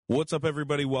What's up,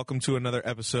 everybody? Welcome to another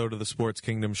episode of the Sports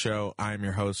Kingdom Show. I am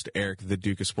your host, Eric, the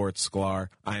Duke of Sports Sklar.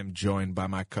 I am joined by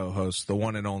my co-host, the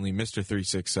one and only Mr.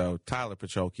 360, Tyler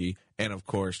Pacholke, and of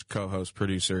course, co-host,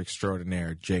 producer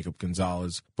extraordinaire, Jacob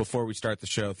Gonzalez. Before we start the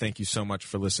show, thank you so much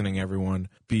for listening, everyone.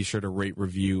 Be sure to rate,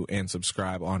 review, and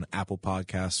subscribe on Apple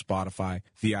Podcasts, Spotify,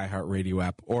 the iHeartRadio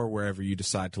app, or wherever you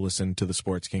decide to listen to the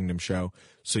Sports Kingdom Show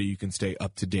so you can stay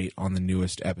up to date on the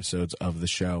newest episodes of the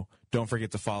show. Don't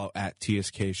forget to follow at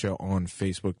TSK Show on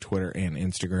Facebook, Twitter, and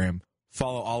Instagram.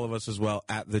 Follow all of us as well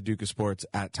at the Duke of Sports,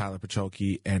 at Tyler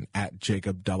Pacholke, and at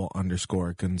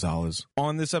Jacob_Gonzalez.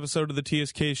 On this episode of the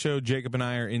TSK Show, Jacob and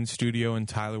I are in studio, and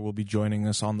Tyler will be joining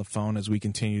us on the phone as we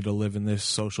continue to live in this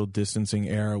social distancing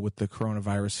era with the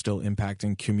coronavirus still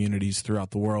impacting communities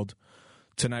throughout the world.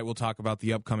 Tonight we'll talk about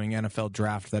the upcoming NFL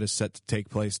draft that is set to take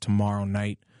place tomorrow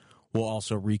night. We'll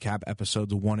also recap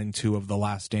episodes 1 and 2 of The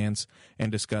Last Dance and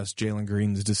discuss Jalen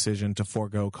Green's decision to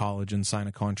forego college and sign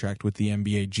a contract with the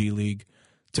NBA G League.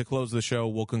 To close the show,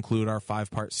 we'll conclude our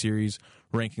 5-part series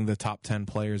ranking the top 10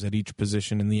 players at each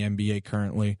position in the NBA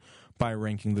currently by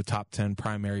ranking the top 10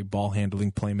 primary ball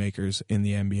handling playmakers in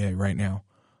the NBA right now.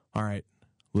 All right,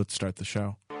 let's start the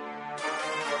show.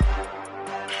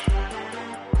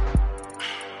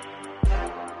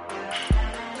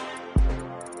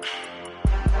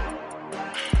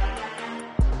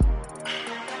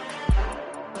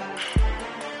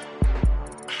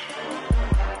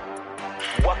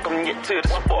 Welcome you to the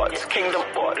Sports Kingdom.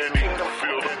 Welcome you for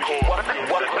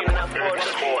the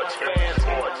sports fans.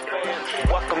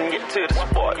 Welcome you to the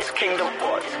Sports Kingdom.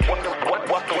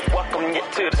 Welcome you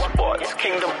to the Sports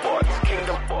Kingdom.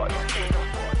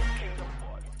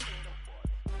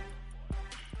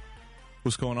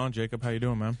 What's going on, Jacob? How you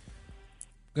doing, man?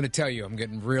 I'm going to tell you, I'm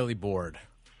getting really bored.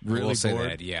 Really I will say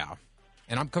bored? that, yeah.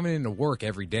 And I'm coming into work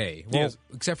every day. Well, Yes.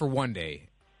 except for one day,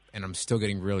 and I'm still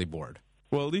getting really bored.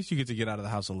 Well, at least you get to get out of the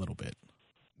house a little bit.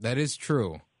 That is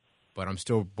true, but I'm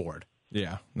still bored.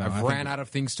 Yeah. No, I've ran out of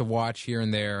things to watch here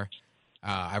and there.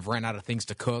 I've ran out of things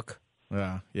to cook.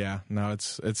 Yeah. No,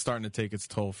 it's starting to take its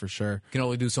toll for sure. Can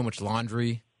only do so much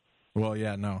laundry. Well,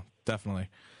 yeah, no, definitely.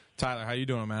 Tyler, how you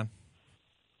doing, man?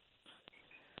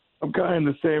 I'm kind of in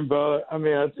the same boat. I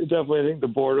mean, I definitely think the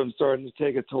boredom's starting to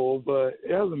take a toll, but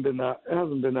it hasn't been that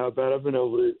bad. I've been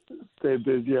able to stay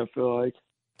busy, I feel like.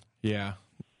 Yeah.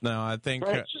 No, I think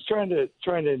Just trying to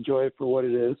enjoy it for what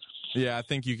it is. yeah, I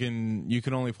think you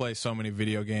can only play so many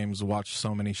video games, watch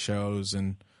so many shows,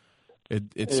 and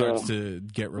it starts to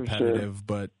get repetitive. Sure.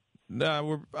 But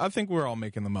I think we're all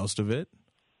making the most of it.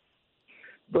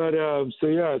 But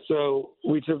so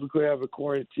we typically have a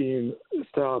quarantine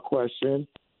style question.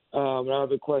 And I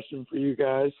have a question for you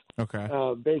guys. Okay.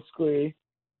 Basically,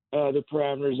 the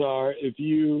parameters are: if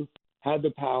you had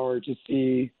the power to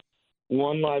see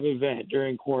one live event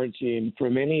during quarantine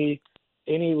from any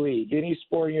league, any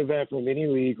sporting event from any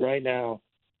league right now,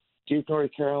 Duke,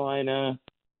 North Carolina,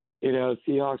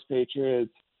 Seahawks,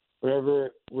 Patriots,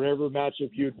 whatever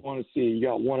matchup you'd want to see, you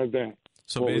got one event.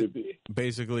 So what would it be?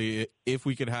 Basically, if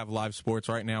we could have live sports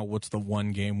right now, what's the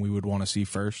one game we would want to see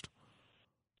first?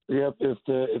 Yep. If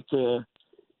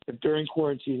during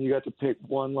quarantine you got to pick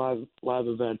one live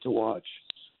event to watch,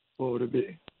 what would it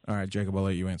be? All right, Jacob, I'll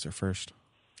let you answer first.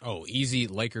 Oh, easy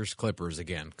Lakers Clippers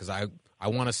again, because I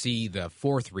want to see the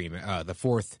fourth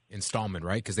installment,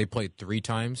 right? Because they played 3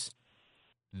 times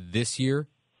this year.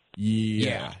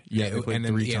 Yeah, they played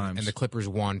 3 times, and the Clippers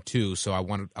won 2. So I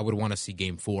would want to see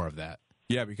Game 4 of that.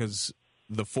 Yeah, because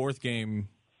the third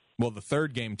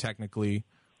game technically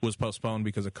was postponed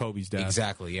because of Kobe's death.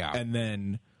 Exactly. Yeah, and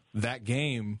then that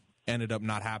game ended up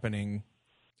not happening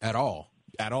at all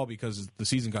because the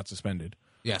season got suspended.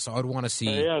 Yeah, so I'd want to see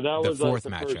that the was fourth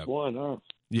like the matchup. First one, huh?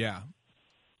 Yeah.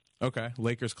 Okay,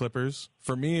 Lakers Clippers.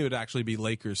 For me, it would actually be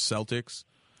Lakers Celtics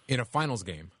In a finals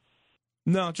game.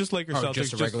 No, just Lakers Celtics.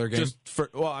 Just a regular game?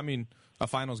 A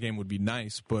finals game would be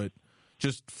nice, but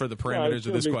just for the parameters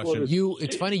of this question.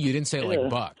 It's funny you didn't say like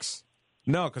Bucks.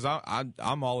 No, because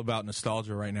I'm all about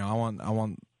nostalgia right now.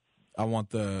 I want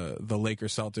the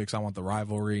Lakers Celtics. I want the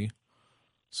rivalry.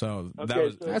 So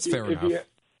that's fair enough.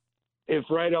 If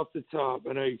right off the top,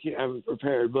 I know you haven't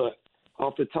prepared, but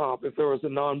off the top, if there was a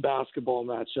non-basketball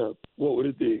matchup, what would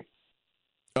it be?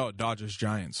 Oh, Dodgers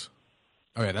Giants.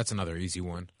 Oh yeah, that's another easy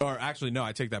one. Or actually, no,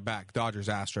 I take that back. Dodgers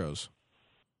Astros.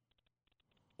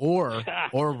 Or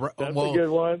that's a good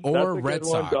one. Or Red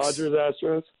Sox. Dodgers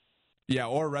Astros. Yeah,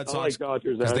 or Red Sox. I like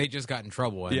Dodgers because they just got in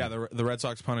trouble. Yeah, the Red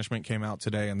Sox punishment came out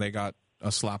today, and they got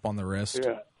a slap on the wrist.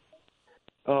 Yeah.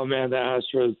 Oh man, the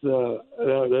Astros.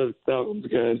 That one's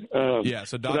good. Yeah,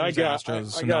 so Dodgers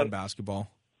Astros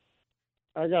non-basketball.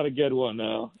 I got a good one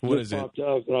now. What Just is it? popped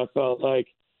up, and I felt like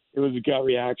it was a gut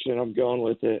reaction. I'm going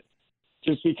with it,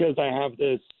 just because I have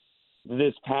this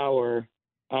power.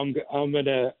 I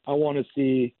want to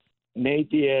see Nate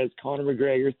Diaz, Conor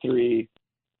McGregor 3,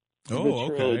 the Oh,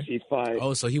 okay. trilogy fight.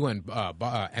 Oh, so he went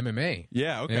MMA.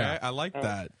 Yeah, okay. Yeah. I like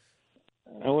that.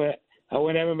 I went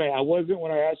MMA. I wasn't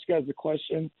when I asked you guys the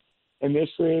question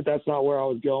initially. That's not where I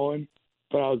was going,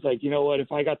 but I was like, you know what?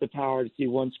 If I got the power to see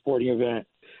one sporting event,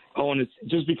 I want to,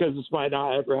 just because this might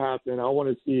not ever happen, I want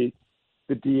to see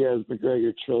the Diaz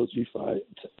McGregor trilogy fight.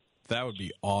 That would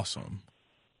be awesome.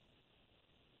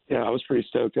 Yeah, I was pretty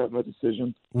stoked at my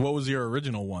decision. What was your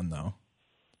original one, though?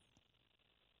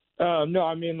 No,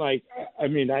 I mean, I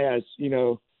asked,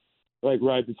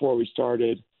 right before we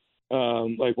started,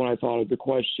 when I thought of the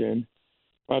question.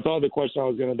 When I thought of the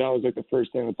question that was like the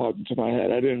first thing that popped into my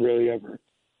head. I didn't really ever.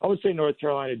 I would say North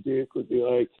Carolina Duke would be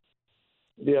like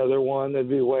the other one that'd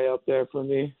be way up there for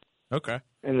me. Okay.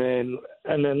 And then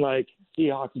like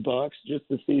Seahawks Bucks, just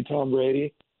to see Tom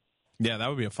Brady. Yeah, that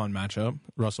would be a fun matchup.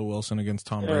 Russell Wilson against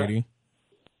Tom Brady.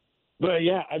 But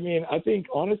yeah, I mean, I think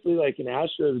honestly, like an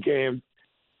Astros game,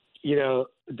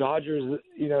 Dodgers,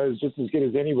 is just as good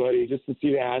as anybody. Just to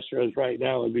see the Astros right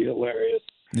now would be hilarious.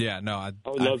 Yeah, no, I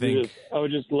would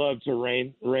just love to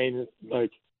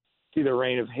see the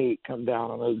rain of hate come down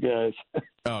on those guys.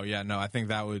 Oh yeah, no, I think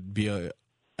that would be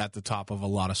at the top of a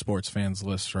lot of sports fans'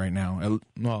 lists right now.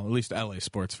 Well, at least LA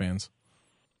sports fans.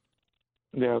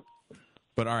 Yeah.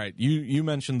 But all right, you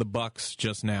mentioned the Bucks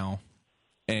just now,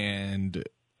 and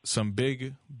some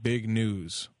big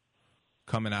news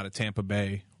coming out of Tampa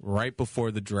Bay right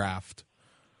before the draft.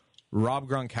 Rob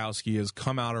Gronkowski has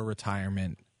come out of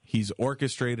retirement. He's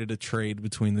orchestrated a trade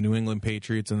between the New England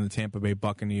Patriots and the Tampa Bay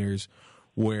Buccaneers,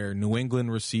 where New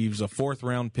England receives a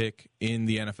 4th-round pick in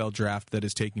the NFL draft that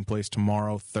is taking place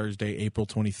tomorrow, Thursday, April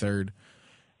 23rd.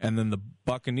 And then the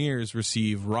Buccaneers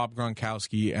receive Rob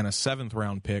Gronkowski and a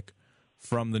 7th-round pick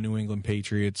from the New England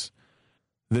Patriots.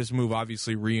 This move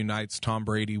obviously reunites Tom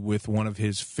Brady with one of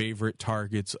his favorite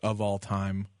targets of all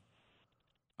time.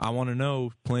 I want to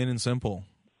know, plain and simple,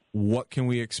 what can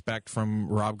we expect from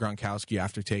Rob Gronkowski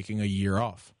after taking a year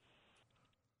off?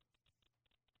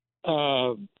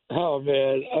 Oh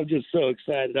man, I'm just so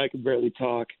excited. I can barely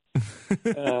talk. This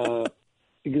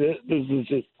is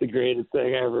just the greatest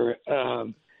thing ever.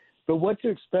 But what to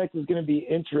expect is going to be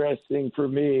interesting for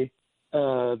me,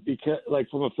 because, like,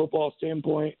 from a football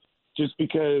standpoint, just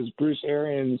because Bruce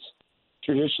Arians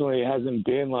traditionally hasn't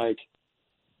been like.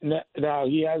 Now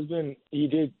he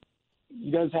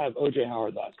does have O.J.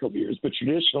 Howard the last couple of years, but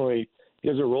traditionally he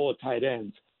has a role at tight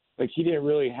ends. Like, he didn't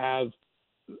really have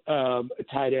a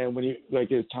tight end when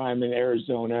his time in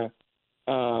Arizona.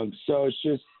 So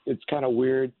it's kind of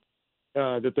weird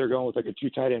that they're going with like a 2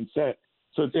 tight end set.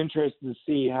 So it's interesting to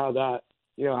see how that,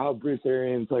 how Bruce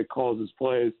Arians calls his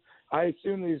plays. I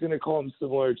assume that he's going to call them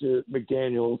similar to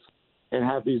McDaniels and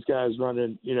have these guys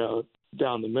running,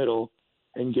 down the middle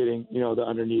and getting, the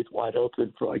underneath wide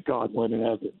open for Godwin and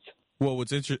Evans. Well,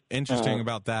 what's interesting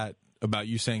about that, about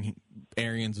you saying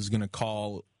Arians is going to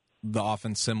call the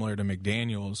offense similar to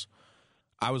McDaniels,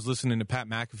 I was listening to Pat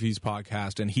McAfee's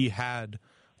podcast, and he had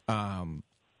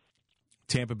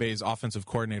Tampa Bay's offensive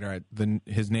coordinator.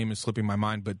 His name is slipping my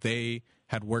mind, but they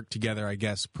had worked together, I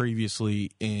guess,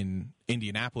 previously in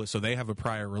Indianapolis, so they have a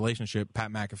prior relationship, Pat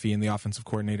McAfee and the offensive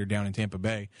coordinator down in Tampa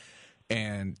Bay.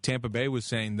 And Tampa Bay was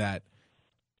saying that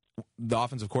the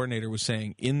offensive coordinator was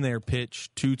saying in their pitch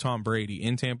to Tom Brady,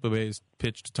 in Tampa Bay's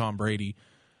pitch to Tom Brady,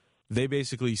 they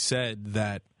basically said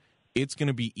that it's going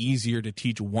to be easier to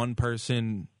teach one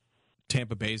person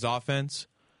Tampa Bay's offense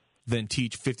than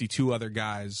teach 52 other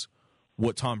guys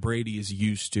what Tom Brady is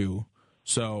used to.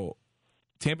 So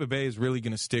Tampa Bay is really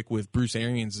going to stick with Bruce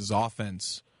Arians'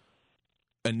 offense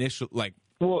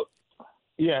Well,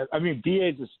 yeah, I mean,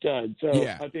 BA's a stud, so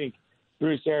yeah. I think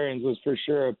Bruce Arians was for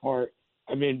sure a part.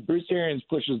 I mean, Bruce Arians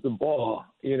pushes the ball,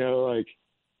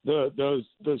 those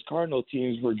Cardinal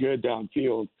teams were good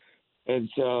downfield. And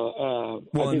so,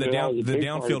 and the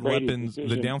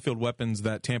downfield weapons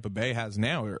that Tampa Bay has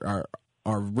now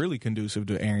are really conducive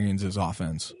to Arians'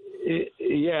 offense.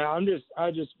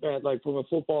 I just meant from a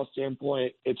football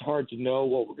standpoint, it's hard to know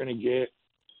what we're going to get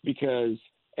because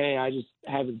I just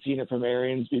haven't seen it from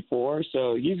Arians before.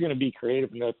 So he's going to be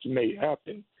creative enough to make it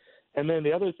happen. And then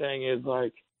the other thing is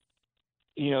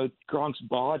Gronk's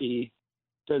body,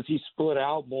 does he split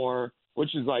out more?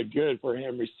 Which is good for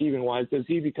him receiving wise. Does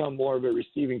he become more of a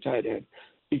receiving tight end?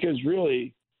 Because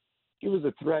really, he was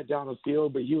a threat down the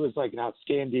field, but he was an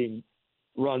outstanding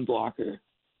run blocker.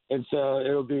 And so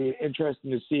it'll be interesting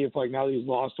to see if now that he's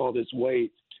lost all this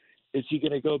weight, is he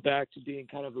going to go back to being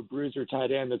kind of a bruiser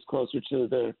tight end that's closer to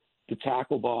the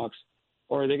tackle box,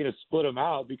 or are they going to split him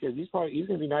out because he's going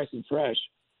to be nice and fresh?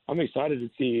 I'm excited to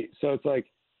see. So it's like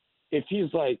if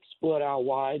he's like split out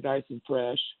wide, nice and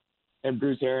fresh, and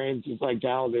Bruce Arians is like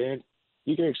dialed in,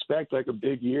 you can expect like a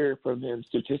big year from him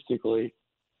statistically.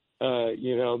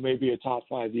 Maybe a top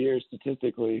 5 year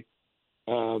statistically.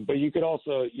 But you could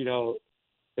also,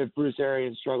 if Bruce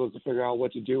Arians struggles to figure out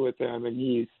what to do with them and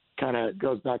he kind of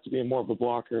goes back to being more of a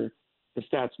blocker, the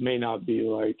stats may not be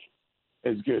like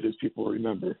as good as people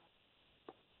remember.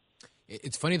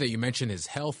 It's funny that you mentioned his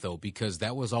health, though, because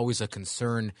that was always a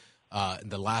concern in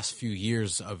the last few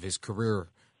years of his career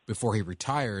before he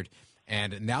retired.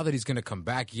 And now that he's going to come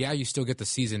back, you still get the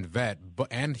seasoned vet,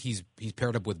 and he's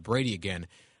paired up with Brady again.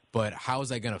 But how is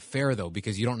that going to fare, though?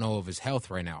 Because you don't know of his health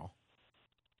right now.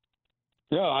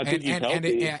 No, I think he's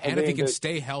healthy. And if he can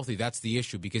stay healthy, that's the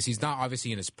issue, because he's not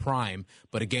obviously in his prime.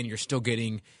 But again, you're still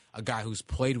getting a guy who's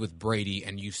played with Brady,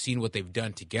 and you've seen what they've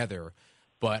done together.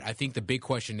 But I think the big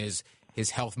question is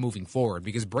his health moving forward,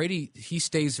 because Brady, he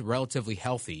stays relatively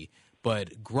healthy.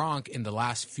 But Gronk, in the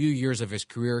last few years of his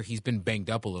career, he's been banged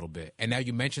up a little bit. And now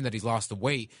you mentioned that he's lost the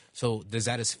weight. So does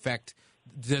that affect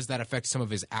some of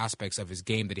his aspects of his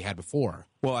game that he had before?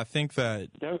 Well, I think that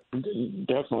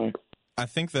definitely. I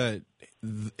think that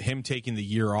him taking the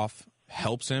year off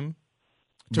helps him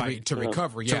to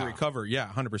recover. Yeah, to recover. Yeah,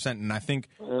 100%. And I think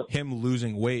him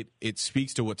losing weight, it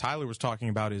speaks to what Tyler was talking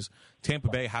about. Is Tampa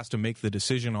Bay has to make the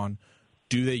decision on,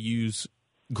 do they use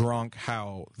Gronk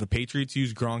how the Patriots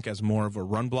use Gronk, as more of a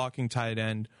run blocking tight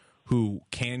end who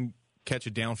can catch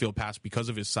a downfield pass because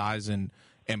of his size and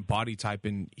body type,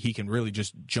 and he can really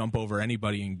just jump over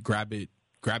anybody and grab it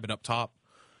up top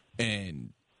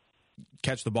and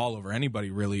catch the ball over anybody,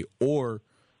 really? Or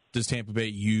does Tampa Bay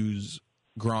use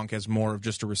Gronk as more of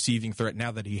just a receiving threat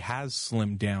now that he has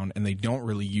slimmed down and they don't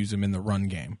really use him in the run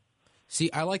game?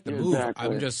 See, I like the move.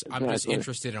 I'm just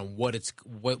interested in what it's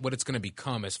going to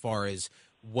become, as far as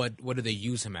what do they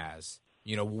use him as?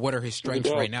 What are his strengths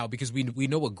right now? Because we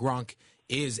know what Gronk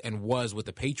is and was with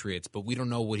the Patriots, but we don't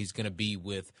know what he's going to be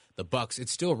with the Bucs.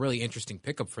 It's still a really interesting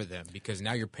pickup for them, because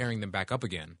now you're pairing them back up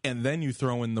again. And then you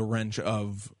throw in the wrench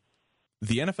of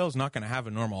the NFL is not going to have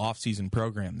a normal offseason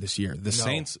program this year. The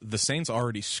Saints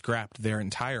already scrapped their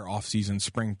entire offseason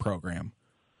spring program,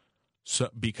 so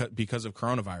because of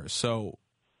coronavirus. So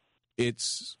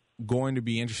it's going to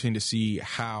be interesting to see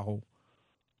how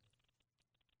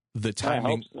the timing. That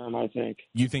helps them, I think.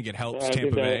 You think it helps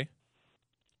Tampa Bay?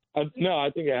 No, I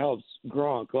think it helps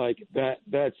Gronk. Like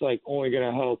that's like only going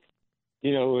to help.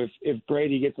 If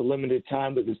Brady gets a limited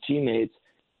time with his teammates,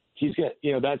 he's got,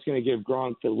 that's going to give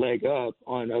Gronk the leg up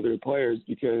on other players,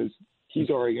 because he's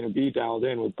already going to be dialed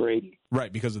in with Brady.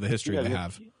 Right, because of the history they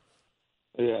have.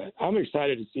 Yeah, I'm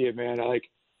excited to see it, man. I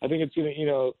think it's going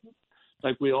to,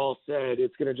 like we all said,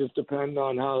 it's going to just depend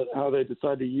on how they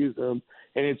decide to use them.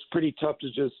 And it's pretty tough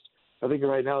to I think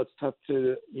right now it's tough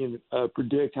to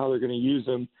predict how they're going to use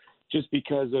them, just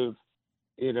because of,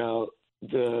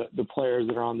 the players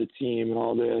that are on the team and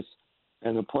all this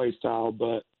and the play style.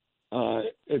 But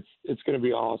it's going to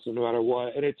be awesome no matter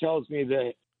what. And it tells me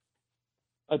that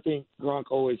I think Gronk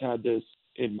always had this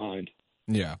in mind.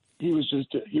 Yeah. He was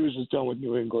just done with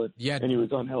New England. Yeah. And he was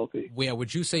unhealthy. Yeah.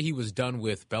 Would you say he was done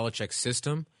with Belichick's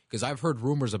system? Because I've heard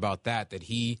rumors about that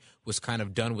he was kind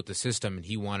of done with the system and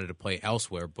he wanted to play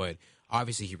elsewhere, but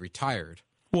obviously he retired.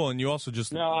 Well, and you also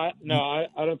just... I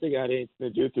don't think it had anything to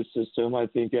do with the system. I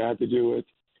think it had to do with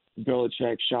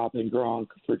Belichick shopping Gronk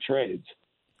for trades.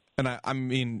 And I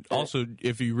mean, also,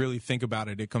 if you really think about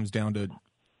it, it comes down to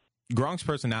Gronk's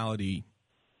personality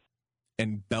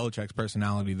and Belichick's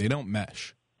personality. They don't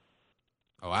mesh.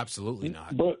 Oh, absolutely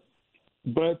not. But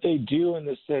they do, in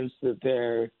the sense that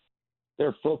they're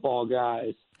football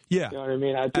guys. Yeah. You know what I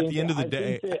mean? At the end of the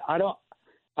day,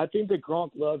 I think that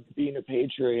Gronk loved being a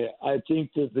Patriot. I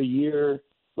think that the year,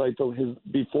 like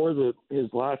before his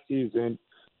last season,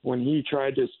 when he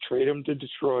tried to trade him to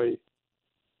Detroit,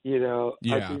 Yeah.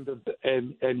 I think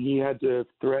and he had to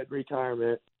threaten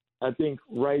retirement. I think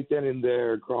right then and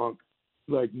there, Gronk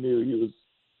knew he was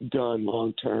done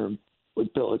long term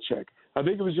with Belichick. I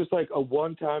think it was just like a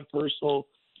one-time personal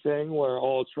thing where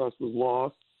all trust was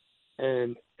lost,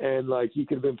 and he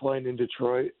could have been playing in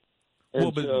Detroit.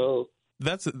 And but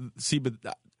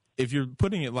if you're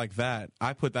putting it like that,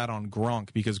 I put that on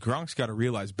Gronk, because Gronk's got to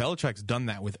realize Belichick's done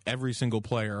that with every single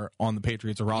player on the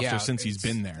Patriots roster since he's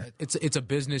been there. It's a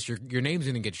business. Your name's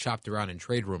going to get shopped around in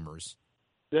trade rumors.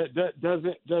 That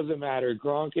doesn't matter.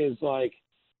 Gronk is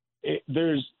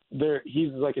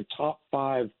he's like a top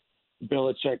 5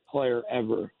 Belichick player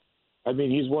ever. I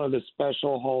mean, he's one of the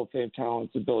special Hall of Fame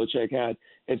talents that Belichick had.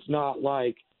 It's not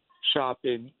like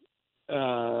shopping,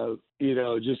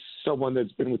 just someone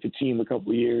that's been with the team a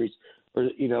couple of years or,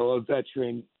 a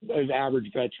veteran, an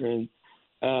average veteran.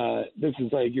 This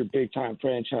is like your big-time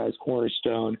franchise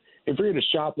cornerstone. If you're going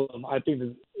to shop him, I think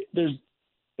that there's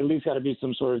at least got to be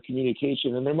some sort of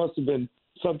communication. And there must have been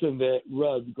something that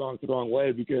rubbed Gronk the wrong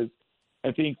way, because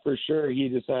I think for sure he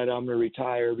decided, I'm going to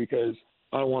retire because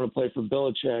I don't want to play for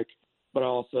Belichick, but I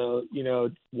also,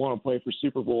 want to play for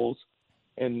Super Bowls.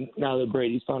 And now that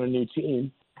Brady's found a new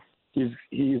team,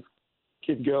 he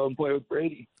can go and play with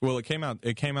Brady. Well, it came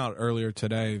out earlier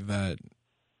today that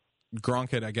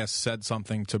Gronk had, I guess, said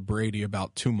something to Brady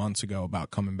about 2 months ago about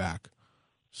coming back.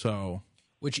 So,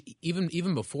 which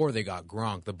even before they got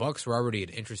Gronk, the Bucs were already an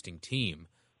interesting team.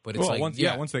 But it's once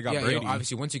they got Brady,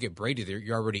 obviously once you get Brady,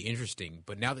 you're already interesting.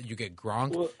 But now that you get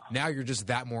Gronk, now you're just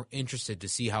that more interested to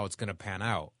see how it's going to pan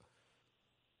out.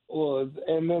 Well,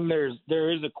 and then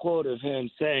there is a quote of him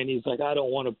saying, he's like, I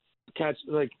don't want to catch,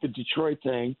 like the Detroit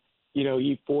thing. He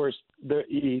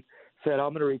said,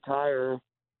 I'm going to retire,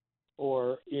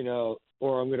 or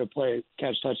I'm going to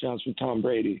catch touchdowns from Tom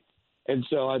Brady. And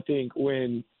so I think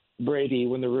when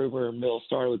the rumor mill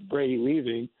started with Brady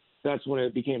leaving, that's when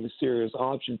it became a serious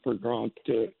option for Gronk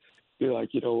to be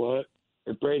like, you know what,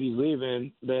 if Brady's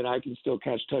leaving, then I can still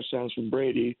catch touchdowns from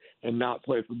Brady and not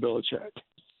play for Belichick.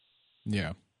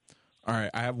 Yeah. All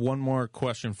right, I have one more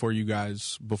question for you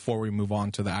guys before we move on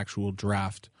to the actual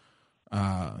draft.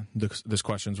 This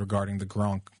question's regarding the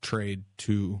Gronk trade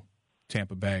to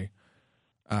Tampa Bay.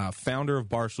 Founder of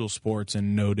Barstool Sports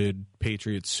and noted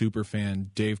Patriots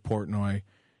superfan Dave Portnoy,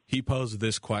 he posed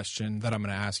this question that I'm going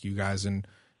to ask you guys, and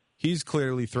he's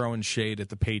clearly throwing shade at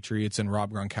the Patriots and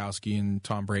Rob Gronkowski and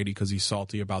Tom Brady because he's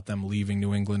salty about them leaving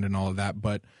New England and all of that,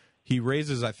 but he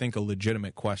raises, I think, a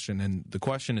legitimate question, and the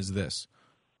question is this.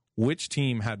 Which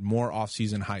team had more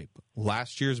offseason hype,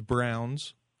 last year's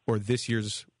Browns or this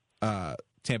year's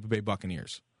Tampa Bay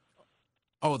Buccaneers?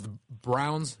 Oh, the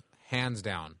Browns, hands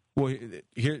down. Well,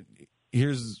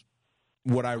 here's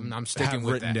what I'm sticking have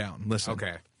with written that. down. Listen,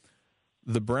 okay.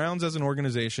 The Browns as an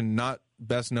organization, not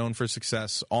best known for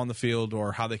success on the field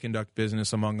or how they conduct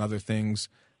business, among other things,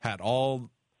 had all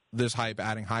this hype,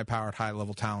 adding high-powered,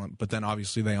 high-level talent, but then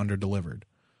obviously they underdelivered.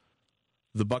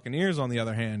 The Buccaneers, on the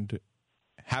other hand,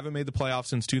 haven't made the playoffs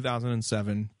since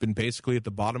 2007, been basically at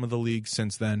the bottom of the league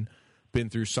since then, been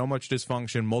through so much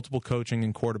dysfunction, multiple coaching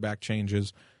and quarterback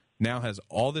changes, now has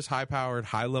all this high-powered,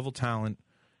 high-level talent.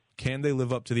 Can they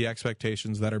live up to the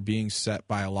expectations that are being set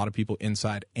by a lot of people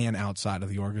inside and outside of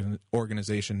the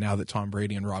organization now that Tom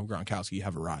Brady and Rob Gronkowski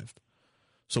have arrived?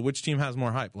 So which team has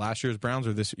more hype, last year's Browns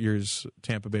or this year's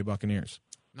Tampa Bay Buccaneers?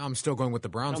 No, I'm still going with the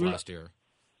Browns last year.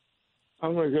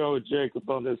 I'm going to go with Jacob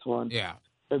on this one. Yeah.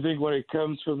 I think when it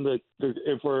comes from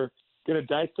if we're going to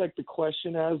dissect the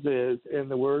question as is,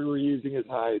 and the word we're using is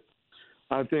hype,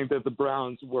 I think that the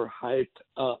Browns were hyped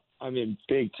up. I mean,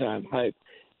 big time hype.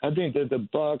 I think that the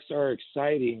Bucs are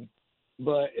exciting,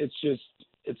 but it's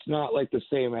not like the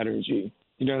same energy.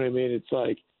 You know what I mean? It's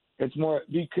like, it's more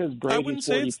because Brady's I wouldn't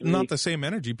say it's 43. not the same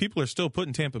energy. People are still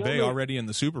putting Tampa Bay already in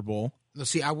the Super Bowl.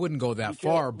 See, I wouldn't go that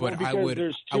far, but I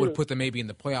would put them maybe in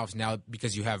the playoffs now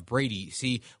because you have Brady.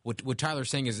 See, what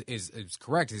Tyler's saying is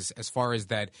correct as far as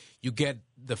that you get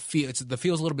the feel. The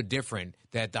feel's a little bit different,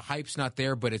 that the hype's not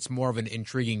there, but it's more of an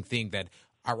intriguing thing that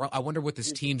I wonder what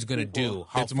this team's going to do.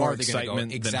 How it's far more are they going to go?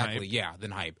 excitement Exactly, than hype. yeah,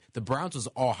 than hype. The Browns was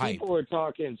all hype. People were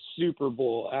talking Super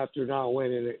Bowl after not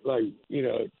winning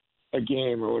a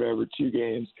game or whatever, 2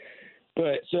 games.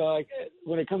 But so like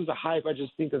when it comes to hype, I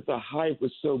just think that the hype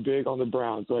was so big on the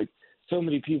Browns. Like so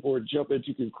many people were jumping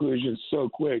to conclusions so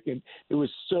quick, and it was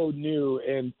so new.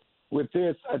 And with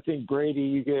this, I think Brady,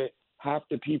 you get half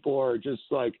the people are just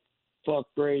like, fuck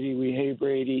Brady, we hate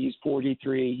Brady, he's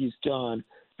 43, he's done.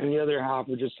 And the other half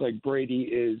are just like, Brady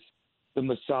is the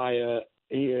Messiah.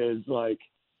 He is like,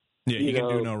 Yeah, he can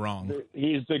do no wrong.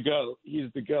 He's the GOAT.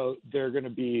 He's the GOAT. They're going to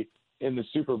be in the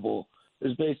Super Bowl.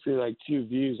 There's basically like 2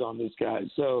 views on this guy.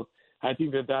 So I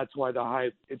think that's why the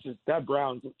hype, it's just that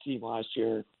Browns team last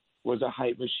year was a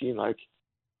hype machine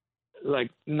like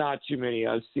not too many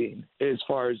I've seen, as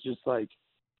far as just like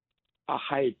a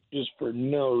hype just for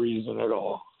no reason at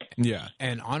all. Yeah.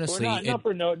 And honestly, not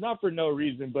for no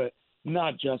reason, but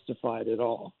not justified at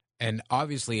all. And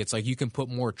obviously, it's like you can put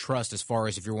more trust, as far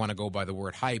as if you want to go by the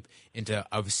word hype, into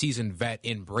a seasoned vet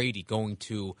in Brady going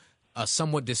to a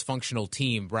somewhat dysfunctional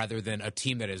team rather than a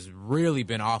team that has really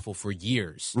been awful for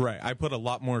years. Right. I put a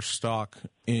lot more stock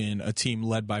in a team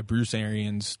led by Bruce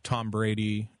Arians, Tom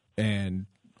Brady, and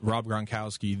Rob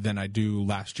Gronkowski than I do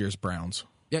last year's Browns.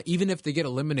 Yeah, even if they get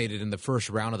eliminated in the first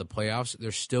round of the playoffs,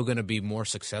 they're still going to be more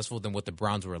successful than what the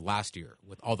Browns were last year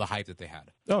with all the hype that they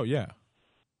had. Oh, yeah.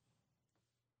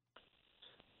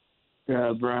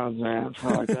 Yeah, Browns, man. I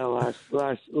like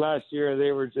that last year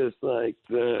they were just like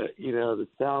the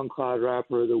SoundCloud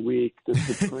rapper of the week, the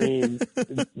supreme,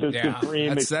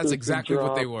 supreme. That's exactly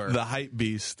what they were. The hype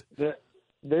beast. That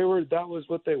was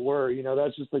what they were.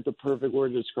 That's just like the perfect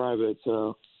word to describe it.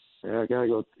 So yeah, I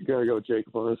gotta go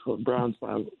Jacob on this one. Browns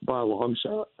by a long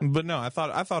shot. But no, I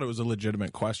thought it was a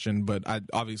legitimate question, but I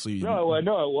obviously No, I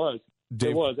know it was. Dave,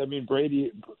 it was. I mean,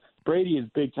 Brady is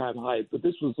big time hype, but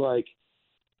this was like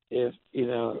if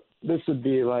this would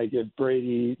be like if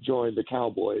Brady joined the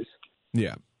Cowboys.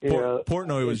 Yeah.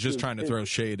 Portnoy was just trying to throw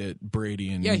shade at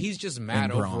Brady and he's just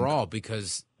mad overall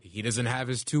because he doesn't have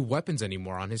his two weapons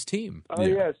anymore on his team. Oh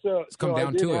yeah, so come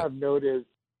down to it.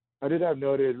 I did have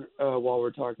noted while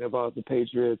we're talking about the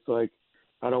Patriots, like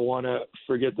I don't want to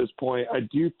forget this point. I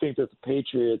do think that the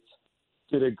Patriots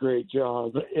did a great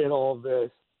job in all of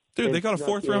this. Dude, they got a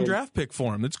 4th-round draft pick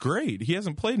for him. That's great. He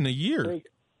hasn't played in a year.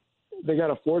 They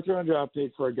got a 4th-round draft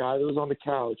pick for a guy that was on the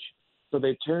couch. So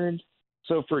they turned.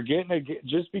 So for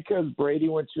just because Brady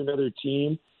went to another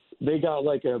team, they got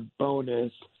like a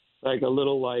bonus, like a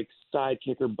little like side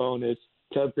kicker bonus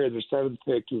to upgrade their 7th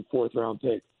pick to a 4th-round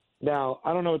pick. Now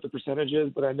I don't know what the percentage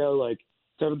is, but I know like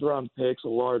 7th-round picks, a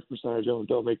large percentage of them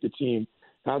don't make the team.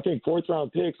 And I think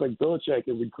 4th-round picks, like Belichick,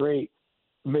 is a great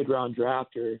mid-round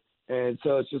drafter. And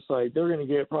so it's just like they're going to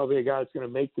get probably a guy that's going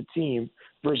to make the team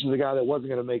versus a guy that wasn't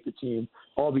going to make the team,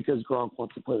 all because Gronk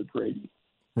wants to play with Brady.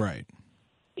 Right.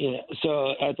 Yeah.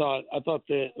 So I thought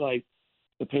that like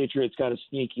the Patriots got a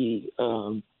sneaky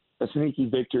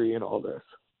victory in all this.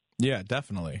 Yeah,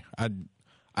 definitely.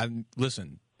 I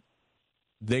listen.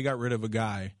 They got rid of a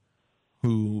guy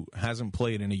who hasn't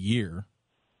played in a year,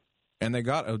 and they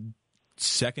got a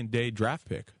second-day draft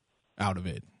pick out of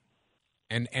it.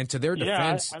 And to their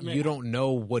defense, you don't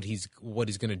know what he's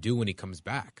going to do when he comes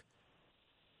back.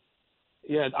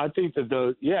 Yeah, I think that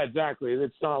those. Yeah, exactly.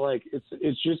 It's not like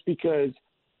it's just because.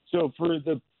 So for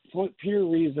the pure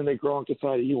reason that Gronk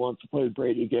decided he wants to play with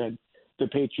Brady again, the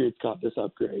Patriots got this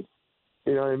upgrade.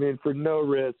 You know what I mean? For no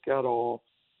risk at all,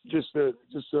 just an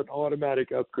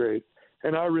automatic upgrade.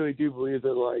 And I really do believe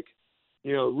that like,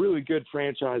 really good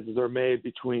franchises are made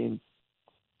between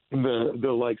the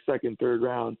like 2nd, 3rd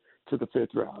round to the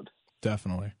 5th round.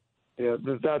 Definitely. Yeah,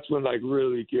 that's when like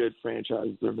really good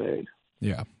franchises are made.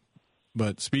 Yeah.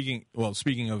 But speaking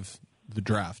of the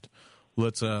draft,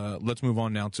 let's move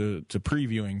on now to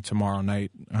previewing tomorrow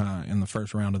night in the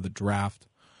first round of the draft.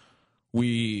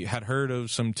 We had heard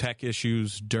of some tech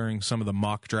issues during some of the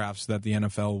mock drafts that the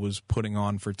NFL was putting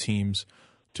on for teams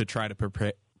to try to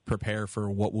prepare for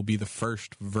what will be the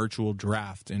first virtual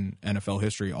draft in NFL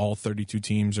history. All 32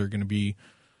 teams are going to be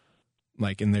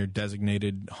like in their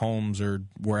designated homes or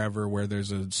wherever where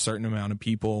there's a certain amount of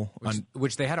people.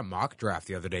 Which they had a mock draft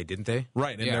the other day, didn't they?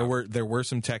 Right, and there were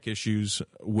some tech issues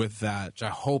with that. Which I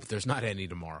hope there's not any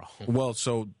tomorrow. Well,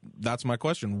 so that's my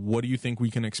question. What do you think we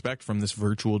can expect from this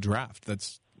virtual draft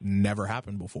that's never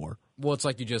happened before? Well, it's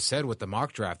like you just said with the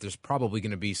mock draft, there's probably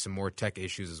going to be some more tech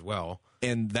issues as well.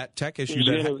 And that tech issue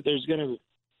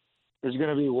there's going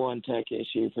to be one tech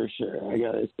issue for sure, I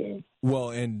got to say. Well,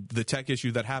 and the tech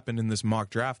issue that happened in this mock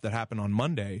draft that happened on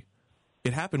Monday,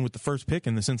 it happened with the first pick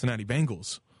in the Cincinnati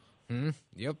Bengals.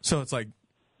 Yep. So it's like,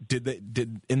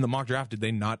 did in the mock draft, did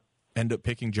they not end up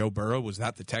picking Joe Burrow? Was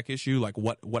that the tech issue? Like,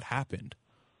 what happened?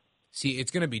 See,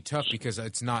 it's going to be tough because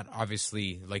it's not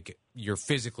obviously like you're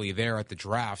physically there at the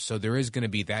draft, so there is going to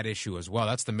be that issue as well.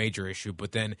 That's the major issue.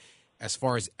 But then as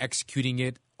far as executing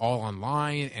it all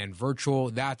online and virtual,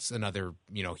 that's another,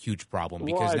 huge problem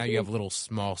because now you have little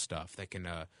small stuff that can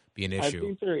be an issue.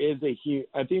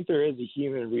 I think there is a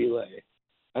human relay.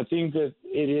 I think that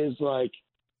it is like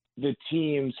the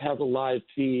teams have a live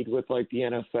feed with like the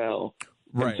NFL.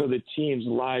 Right. And so the teams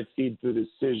live feed the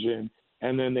decision,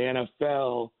 and then the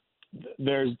NFL,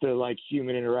 there's the like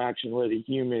human interaction where the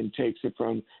human takes it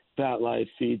from that live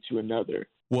feed to another.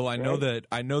 Well, I know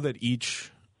that each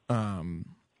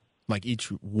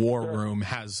war room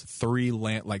has three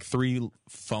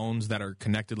phones that are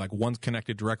connected. Like one's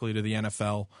connected directly to the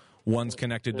NFL, one's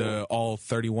connected to all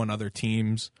 31 other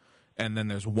teams, and then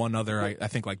there's one other I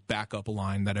think like backup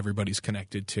line that everybody's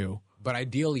connected to. But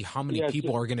ideally, how many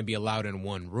people are going to be allowed in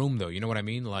one room, though? You know what I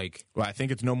mean? Like, well, I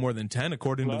think it's no more than 10,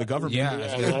 according to the government. Yeah,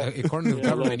 according to the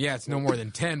government, it's no more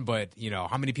than 10. But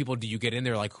how many people do you get in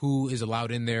there? Like, who is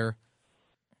allowed in there?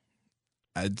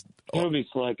 It'll be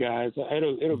select guys.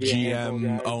 It'll be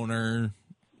GM, owner,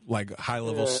 like high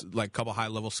level, like couple high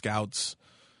level scouts.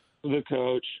 The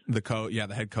coach.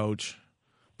 The head coach.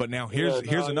 But now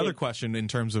here's another question in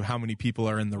terms of how many people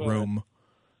are in the room.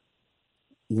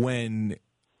 When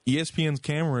ESPN's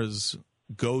cameras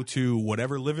go to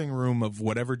whatever living room of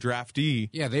whatever draftee,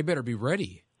 yeah, they better be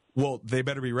ready. Well, they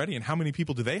better be ready. And how many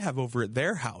people do they have over at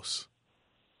their house?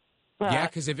 Yeah,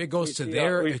 because if it goes to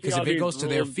their feed, if it goes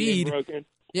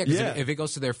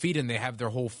to their feed and they have their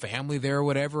whole family there or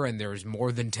whatever, and there's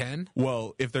more than 10.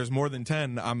 Well, if there's more than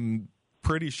 10, I'm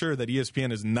pretty sure that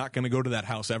ESPN is not going to go to that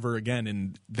house ever again,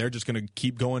 and they're just going to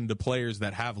keep going to players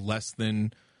that have less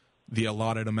than the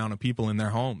allotted amount of people in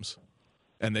their homes,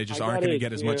 and they just aren't going to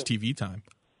get as much TV time.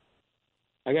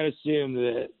 I got to assume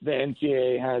that the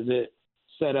NCAA has it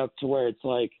set up to where it's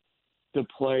like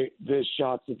the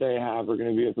shots that they have are going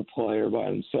to be with the player by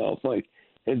himself, like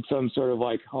in some sort of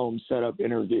like home setup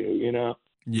interview, you know?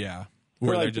 Yeah,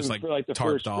 where they're just like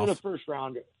tarped off for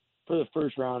the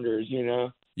first rounders, you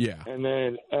know? Yeah, and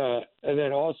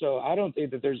then also, I don't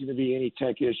think that there's going to be any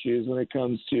tech issues when it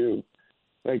comes to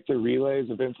like the relays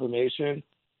of information.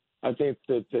 I think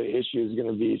that the issue is going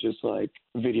to be just like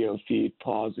video feed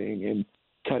pausing and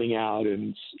cutting out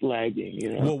and lagging,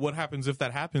 you know? Well, what happens if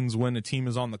that happens when a team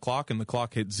is on the clock and the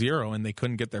clock hits 0 and they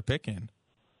couldn't get their pick in?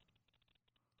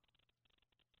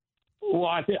 Well,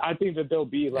 I think that they'll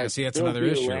be like, that's another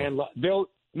issue.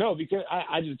 Because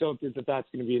I just don't think that that's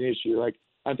going to be an issue. Like,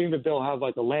 I think that they'll have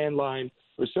like a landline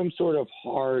or some sort of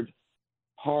hard,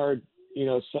 you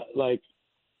know, like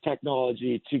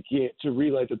technology to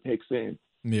relay the picks in.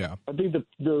 Yeah, I think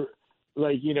the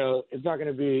like, you know, it's not going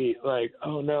to be like,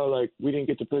 oh no, like we didn't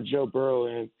get to put Joe Burrow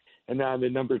in, and now the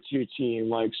number 2 team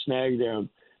like snagged him.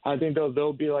 I think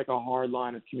there'll be like a hard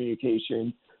line of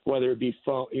communication, whether it be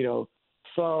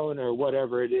phone or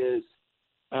whatever it is.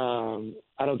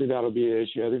 I don't think that'll be an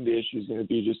issue. I think the issue is going to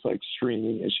be just like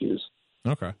streaming issues.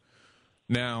 Okay.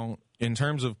 Now, in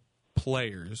terms of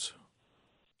players,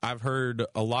 I've heard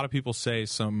a lot of people say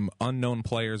some unknown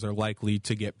players are likely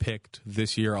to get picked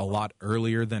this year a lot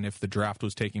earlier than if the draft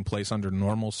was taking place under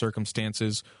normal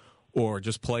circumstances, or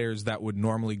just players that would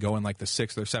normally go in like the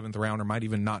 6th or 7th round or might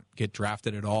even not get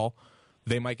drafted at all.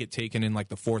 They might get taken in like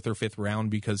the 4th or 5th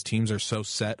round because teams are so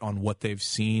set on what they've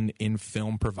seen in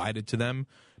film provided to them,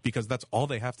 because that's all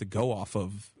they have to go off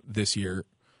of this year,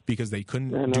 because they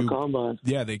couldn't do combine.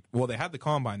 Yeah, they had the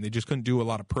combine. They just couldn't do a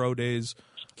lot of pro days.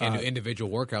 Can't do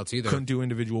individual workouts either. Couldn't do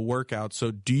individual workouts.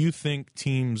 So do you think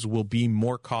teams will be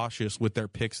more cautious with their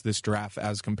picks this draft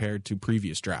as compared to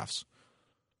previous drafts?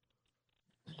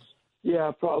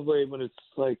 Yeah, probably when it's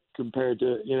like compared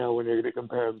to, you know, when you're going to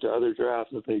compare them to other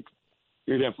drafts, I think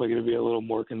you're definitely going to be a little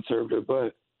more conservative.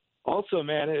 But also,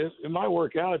 man, it might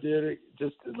work out, dude.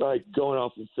 Just like going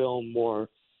off of film more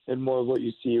and more of what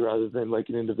you see rather than like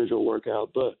an individual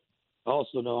workout. But I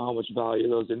also know how much value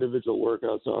those individual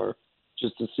workouts are,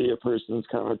 just to see a person's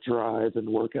kind of drive and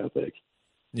work ethic.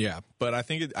 Yeah, but I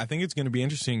think it's going to be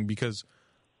interesting, because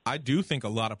I do think a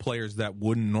lot of players that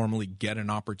wouldn't normally get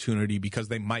an opportunity because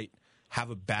they might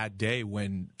have a bad day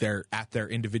when they're at their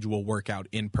individual workout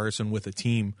in person with a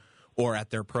team, or at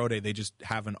their pro day they just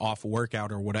have an off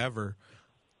workout or whatever,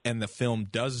 and the film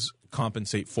does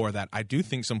compensate for that. I do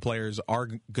think some players are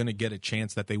going to get a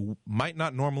chance that they might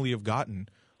not normally have gotten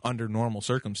under normal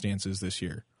circumstances this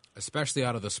year. Especially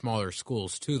out of the smaller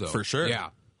schools, too, though. For sure.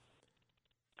 Yeah.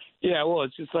 Yeah, well,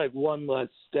 it's just like one less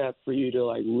step for you to,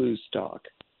 like, lose stock.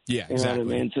 Yeah, exactly. You know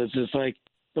what I mean? So it's just like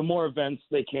the more events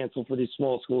they cancel for these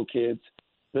small school kids,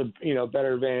 the, you know,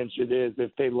 better advantage it is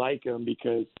if they like them,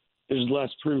 because there's less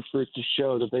proof for it to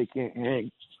show that they can't hang.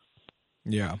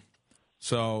 Yeah.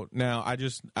 So now I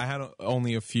had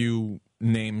only a few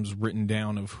names written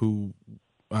down of who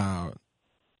I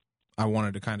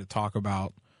wanted to kind of talk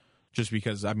about. Just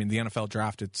because, I mean, the NFL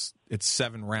draft, it's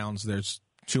 7 rounds. There's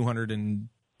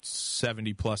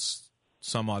 270 plus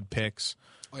some odd picks.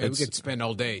 Oh, yeah, we could spend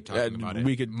all day talking about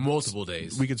it. Multiple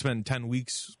days. We could spend 10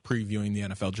 weeks previewing the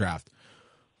NFL draft.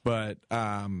 But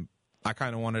I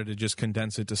kind of wanted to just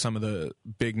condense it to some of the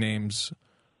big names.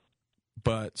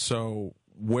 But so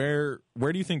where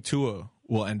do you think Tua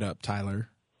will end up, Tyler?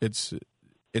 It's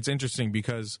interesting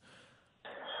because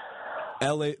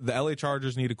the LA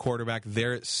Chargers need a quarterback.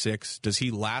 They're at 6. Does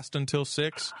he last until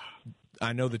 6?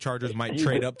 I know the Chargers might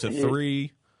trade up to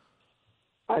 3.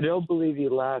 I don't believe he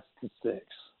lasts to 6.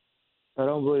 I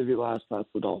don't believe he lasts past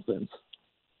the Dolphins.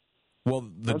 Well,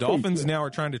 the Dolphins now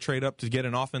are trying to trade up to get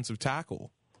an offensive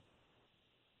tackle.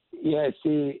 Yeah,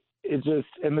 see, it's just,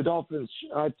 and the Dolphins,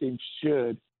 I think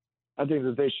that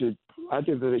they should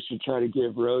try to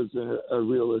give Rosen a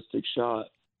realistic shot.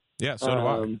 Yeah, so do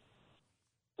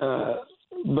I.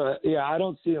 But yeah, I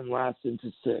don't see him lasting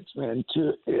to 6, man.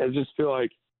 I just feel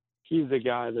like he's the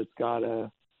guy that's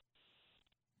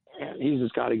he's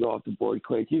just got to go off the board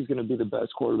quick. He's going to be the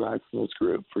best quarterback from this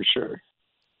group for sure.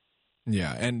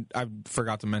 Yeah, and I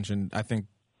forgot to mention, I think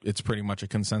it's pretty much a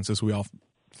consensus. We all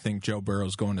think Joe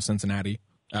Burrow's going to Cincinnati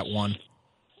at 1.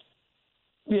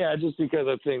 Yeah, just because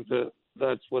I think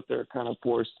that's what they're kind of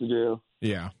forced to do.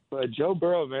 Yeah. But Joe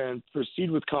Burrow, man,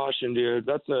 proceed with caution, dude.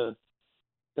 That's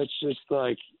just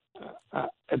like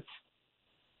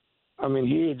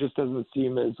he just doesn't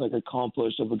seem as like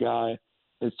accomplished of a guy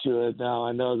as Tua. Now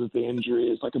I know that the injury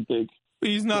is like a big.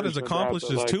 He's not as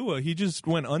accomplished as like, Tua. He just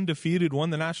went undefeated,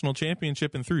 won the national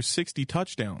championship, and threw 60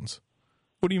 touchdowns.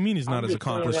 What do you mean he's not as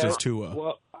accomplished as Tua?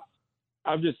 Well,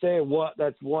 I'm just saying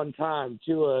that's one time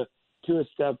Tua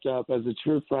stepped up as a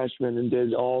true freshman and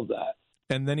did all of that.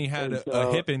 And then he had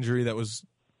a hip injury that was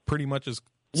pretty much as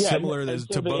similar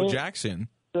to Bo Jackson.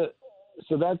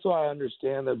 So that's why I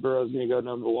understand that Burrow's going to go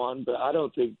number 1, but I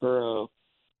don't think Burrow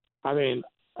 – I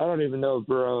don't even know if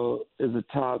Burrow is a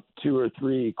top 2 or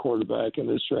 3 quarterback in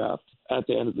this draft at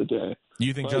the end of the day.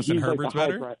 You think Justin Herbert's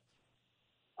better?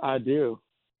 I do.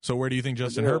 So where do you think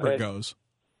Justin Herbert goes?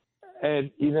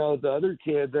 And, the other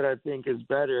kid that I think is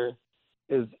better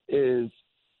is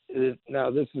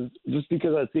now this is just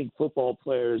because I think football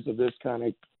players of this kind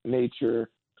of nature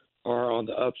are on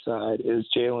the upside is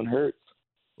Jalen Hurts.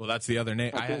 Well, that's the other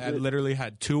name. I literally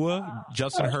had Tua,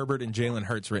 Justin Herbert, and Jalen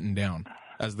Hurts written down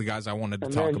as the guys I wanted to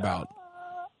talk about.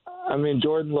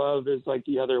 Jordan Love is like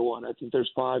the other one. I think there's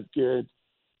 5 good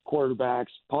quarterbacks,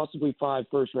 possibly 5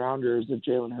 first-rounders if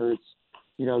Jalen Hurts,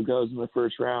 goes in the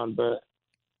first round. But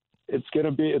it's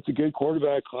a good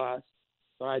quarterback class.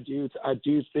 But I do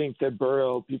think that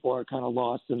Burrow, people are kind of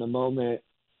lost in the moment,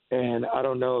 and I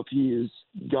don't know if he's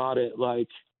got it like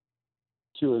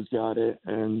Tua's got it.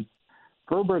 And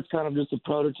Herbert's kind of just a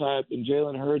prototype, and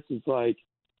Jalen Hurts is like,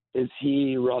 is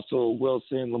he Russell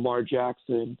Wilson, Lamar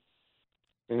Jackson?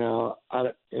 He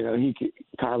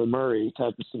Kyler Murray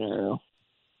type of scenario.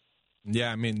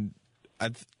 Yeah,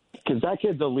 because that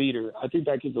kid's a leader. I think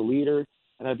that kid's a leader,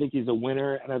 and I think he's a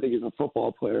winner, and I think he's a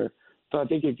football player. So I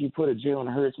think if you put a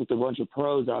Jalen Hurts with a bunch of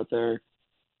pros out there,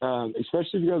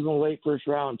 especially if he goes in the late first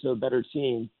round to a better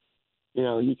team,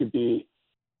 he could be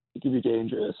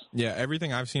dangerous. Yeah,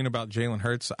 everything I've seen about Jalen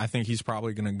Hurts, I think he's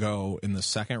probably going to go in the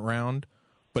second round.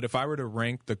 But if I were to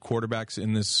rank the quarterbacks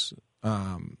in this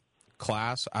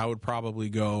class, I would probably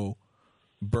go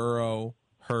Burrow,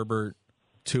 Herbert,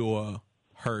 Tua,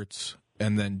 Hurts,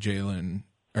 and then Jordan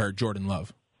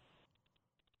Love.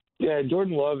 Yeah,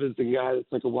 Jordan Love is the guy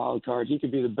that's like a wild card. He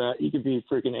could be the best. He could be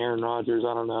freaking Aaron Rodgers.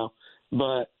 I don't know,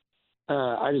 but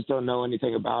I just don't know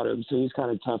anything about him, so he's kind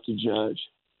of tough to judge.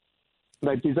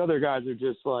 Like these other guys are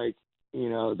just like,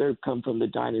 they come from the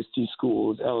dynasty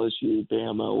schools: LSU,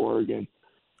 Bama, Oregon,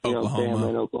 Bama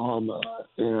and Oklahoma.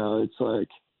 It's like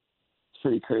it's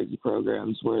pretty crazy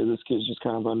programs where this kid's just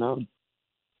kind of unknown.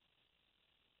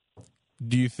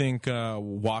 Do you think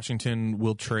Washington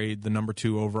will trade the number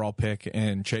 2 overall pick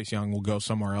and Chase Young will go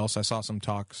somewhere else? I saw some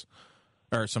talks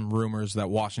or some rumors that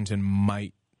Washington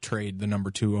might trade the number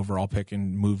 2 overall pick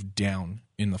and move down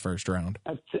in the first round.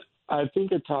 I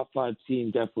think a top 5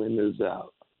 team definitely moves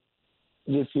out,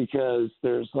 just because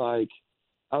there's like,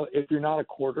 if you're not a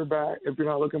quarterback, if you're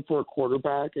not looking for a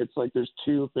quarterback, it's like there's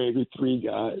 2, maybe 3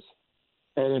 guys,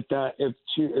 and if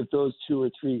those 2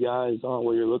 or 3 guys aren't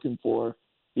what you're looking for,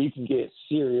 you can get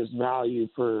serious value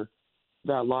for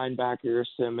that linebacker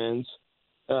Simmons,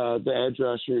 the edge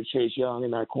rusher Chase Young,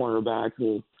 and that cornerback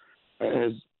who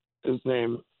his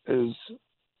name is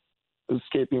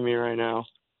escaping me right now.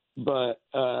 But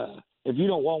if you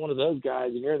don't want one of those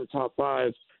guys and you're in the top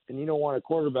 5 and you don't want a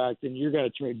quarterback, then you're going to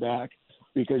trade back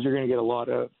because you're going to get a lot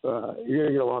of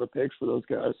picks for those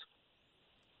guys.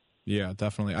 Yeah,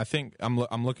 definitely. I think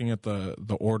I'm looking at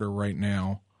the order right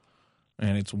now.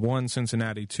 And it's 1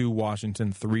 Cincinnati, 2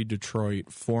 Washington, 3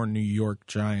 Detroit, 4 New York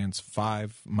Giants,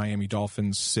 5 Miami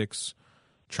Dolphins, 6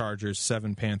 Chargers,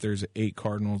 7 Panthers, 8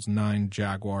 Cardinals, 9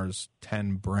 Jaguars,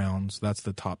 10 Browns. That's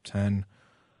the top 10.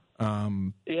 Yeah,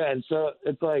 and so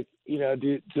it's like,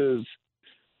 does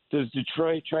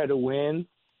Detroit try to win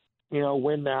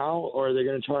now, or are they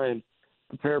going to try and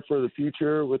prepare for the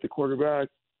future with the quarterback?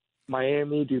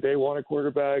 Miami, do they want a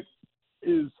quarterback?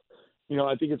 I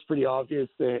think it's pretty obvious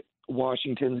that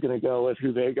Washington's going to go with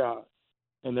who they got,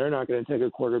 and they're not going to take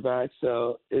a quarterback.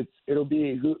 So it'll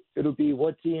be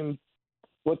what team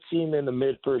in the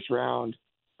mid first round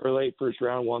or late first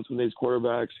round wants one of these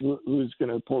quarterbacks. Who's going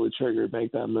to pull the trigger and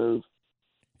make that move?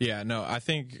 Yeah, no, I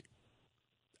think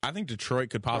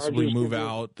Detroit could possibly move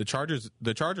out. The Chargers,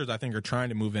 I think, are trying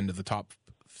to move into the top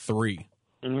 3.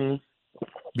 Mm-hmm.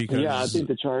 Because I think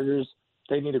the Chargers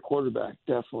they need a quarterback,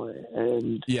 definitely.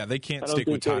 And Yeah, they can't I don't stick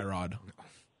with think Tyrod.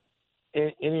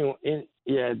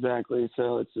 yeah, exactly.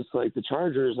 So it's just like the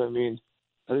Chargers. I mean,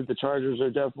 I think the Chargers are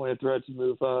definitely a threat to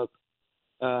move up.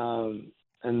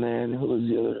 And then who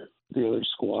was the other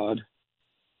squad?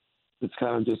 It's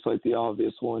kind of just like the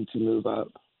obvious one to move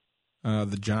up.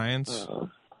 The Giants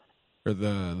or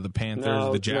the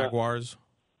Panthers, the Jaguars.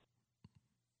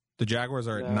 The Jaguars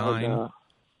are at 9. No.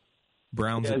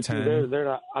 Browns Yeah, at 10. They're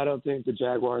not. I don't think the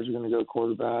Jaguars are going to go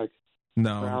quarterback.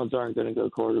 No. Browns aren't going to go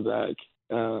quarterback.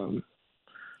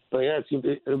 But yeah,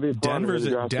 it'll be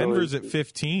fun. Denver's at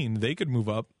 15. They could move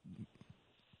up.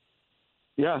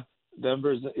 Yeah,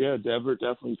 Denver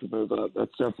definitely could move up.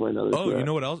 That's definitely another. Oh, threat. you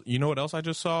know what else? You know what else I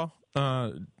just saw?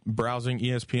 Browsing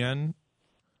ESPN.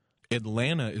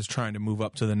 Atlanta is trying to move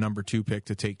up to the number 2 pick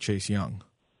to take Chase Young.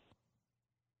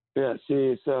 Yeah.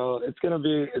 See, so it's gonna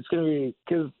be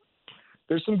because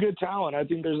there's some good talent. I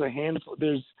think there's a handful.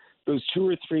 There's those 2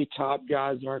 or 3 top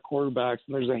guys that aren't quarterbacks,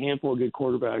 and there's a handful of good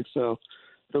quarterbacks. So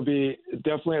it'll be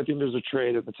definitely. I think there's a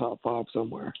trade at the top 5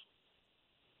 somewhere.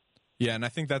 Yeah, and I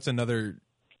think that's another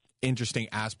interesting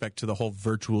aspect to the whole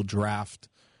virtual draft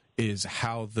is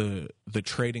how the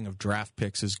trading of draft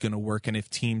picks is going to work, and if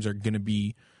teams are going to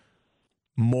be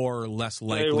more or less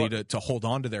likely to hold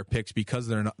on to their picks because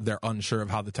they're unsure of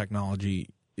how the technology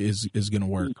is going to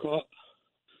work.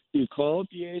 You call up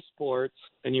EA Sports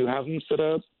and you have them set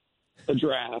up a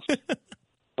draft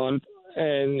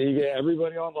and you get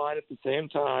everybody online at the same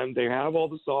time. They have all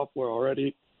the software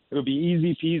already. It'll be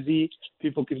easy peasy.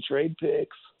 People can trade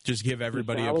picks. Just give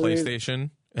everybody a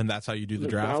PlayStation, and that's how you do the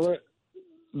draft.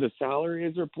 The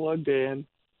salaries are plugged in.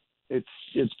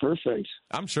 It's perfect.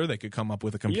 I'm sure they could come up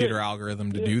with a computer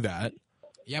algorithm to do that.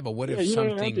 Yeah, but what if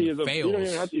something fails? You don't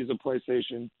even have to use a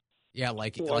PlayStation. Yeah,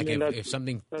 like Well, if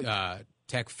something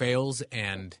tech fails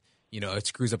and it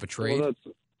screws up a trade.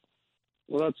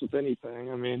 Well, that's with anything.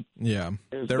 I mean, yeah,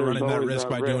 they're running that risk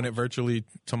by doing it virtually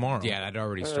tomorrow. Yeah, that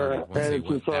already started once they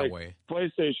went that way.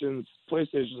 PlayStations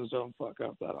don't fuck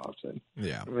up that often.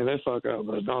 Yeah, I mean they fuck up,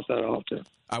 but not that often.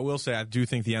 I will say I do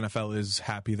think the NFL is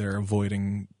happy they're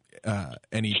avoiding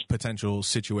any potential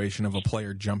situation of a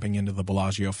player jumping into the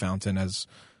Bellagio fountain as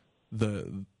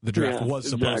the draft was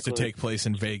supposed to take place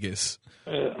in Vegas.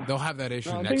 They'll have that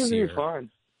issue I next think year. It'll be fine.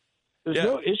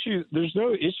 There's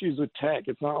no issues with tech.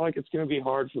 It's not like it's going to be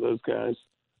hard for those guys.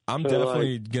 I'm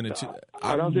definitely going to.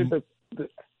 I don't think that.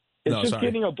 It's sorry.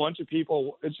 getting a bunch of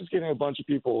people. It's just getting a bunch of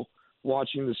people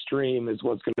watching the stream is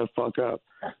what's going to fuck up.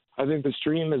 I think the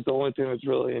stream is the only thing that's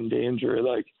really in danger.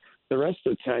 Like the rest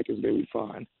of the tech is going to be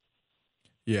fine.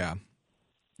 Yeah.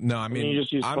 No, I mean, you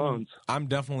just use phones. I'm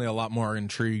definitely a lot more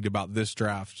intrigued about this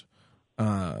draft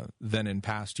than in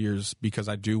past years because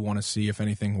I do want to see if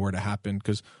anything were to happen.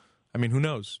 Because, I mean, who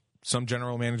knows? Some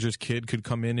general manager's kid could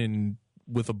come in and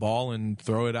with a ball and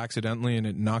throw it accidentally and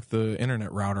it knock the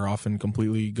internet router off and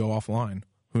completely go offline.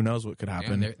 Who knows what could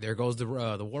happen? Yeah, there goes the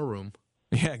war room.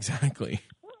 Yeah, exactly.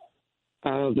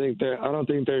 I don't think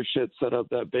their shit's set up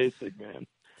that basic, man.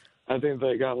 I think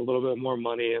they got a little bit more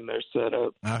money in their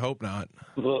setup. I hope not.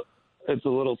 It's a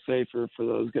little safer for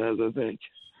those guys, I think.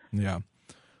 Yeah.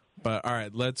 But all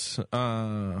right, let's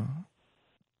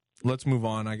move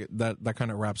on. That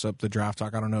kind of wraps up the draft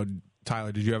talk. I don't know,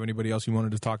 Tyler, did you have anybody else you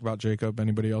wanted to talk about? Jacob,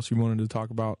 anybody else you wanted to talk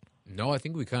about? No, I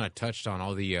think we kind of touched on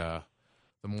all the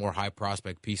more high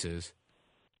prospect pieces.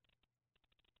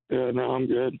 Yeah, no, I'm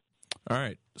good. All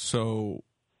right. So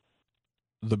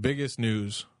the biggest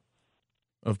news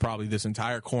of probably this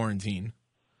entire quarantine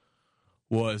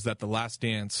was that The Last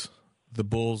Dance, the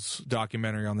Bulls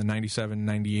documentary on the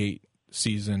 97-98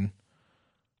 season,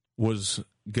 was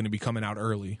going to be coming out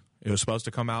early. It was supposed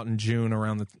to come out in June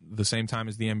around the same time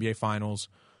as the NBA Finals,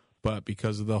 but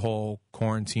because of the whole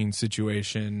quarantine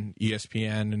situation,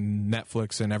 ESPN and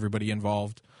Netflix and everybody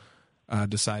involved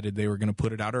decided they were going to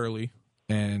put it out early.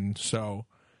 And so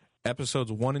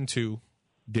episodes 1 and 2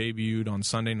 debuted on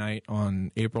Sunday night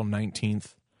on April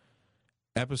 19th.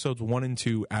 Episodes 1 and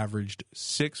 2 averaged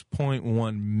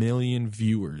 6.1 million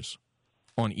viewers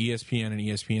on ESPN and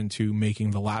ESPN2,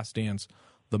 making The Last Dance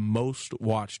the most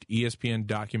watched ESPN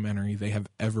documentary they have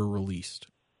ever released.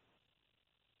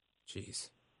 Jeez.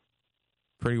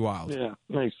 Pretty wild. Yeah,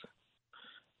 nice.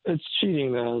 It's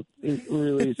cheating though,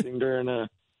 releasing during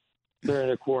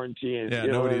a quarantine. Yeah,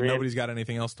 you know what I mean? nobody's got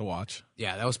anything else to watch.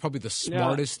 Yeah, that was probably the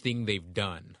smartest thing they've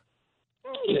done.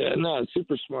 Yeah, no, it's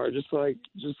super smart. Just like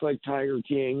Tiger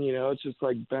King, it's just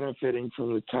like benefiting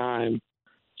from the time.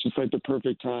 Just like the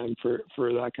perfect time for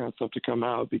that kind of stuff to come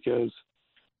out because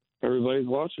everybody's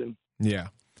watching. Yeah.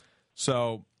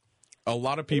 So a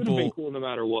lot of people. It would have been cool no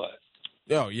matter what.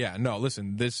 Oh yeah, no.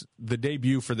 Listen, the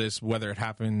debut for this, whether it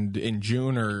happened in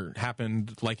June or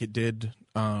happened like it did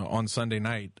on Sunday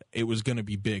night, it was going to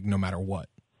be big no matter what.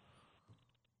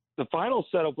 The final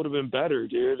setup would have been better,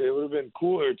 dude. It would have been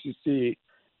cooler to see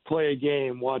play a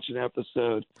game, watch an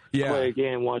episode, play a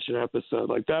game, watch an episode.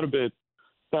 Like that'd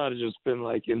have just been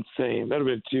like insane. That'd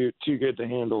have been too good to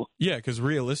handle. Yeah, because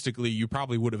realistically, you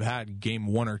probably would have had game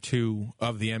 1 or 2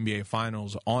 of the NBA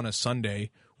Finals on a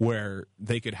Sunday, where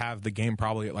they could have the game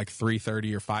probably at like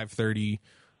 3:30 or 5:30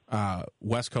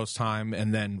 West Coast time,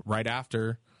 and then right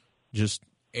after, just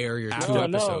air your After- two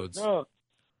episodes. No.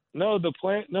 The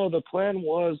plan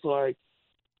was like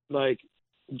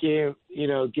game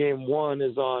 1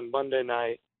 is on Monday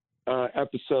night.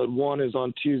 Episode 1 is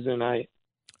on Tuesday night.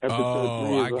 Episode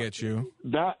 3 I is get you.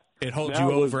 It holds that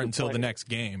you was over the until the plan. next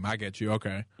game. I get you.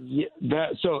 Okay. Yeah,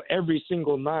 so every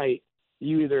single night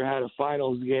you either had a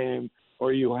finals game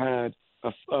or you had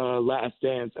a Last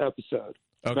Dance episode.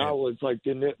 Okay. That was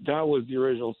that was the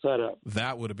original setup.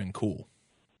 That would have been cool.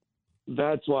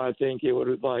 That's why I think it would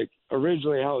have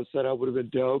originally how it was set up would have been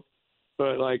dope,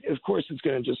 but of course it's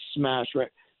going to just smash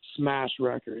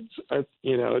records.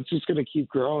 It's just going to keep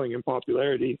growing in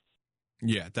popularity.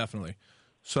 Yeah, definitely.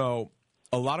 So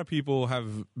a lot of people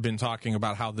have been talking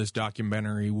about how this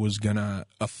documentary was going to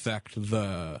affect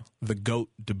the GOAT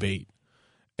debate.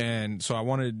 And so I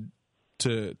wanted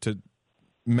to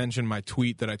mention my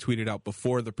tweet that I tweeted out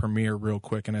before the premiere real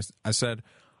quick. And I said,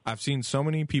 I've seen so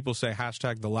many people say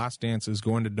hashtag The Last Dance is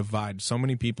going to divide so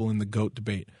many people in the GOAT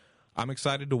debate. I'm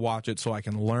excited to watch it so I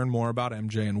can learn more about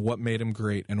MJ and what made him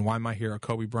great and why my hero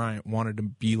Kobe Bryant wanted to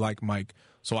be like Mike,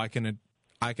 so I can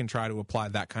try to apply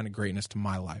that kind of greatness to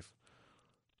my life.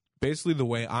 Basically, the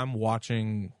way I'm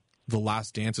watching The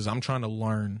Last Dance is I'm trying to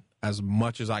learn as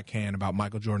much as I can about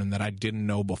Michael Jordan that I didn't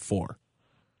know before.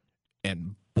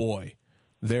 And boy,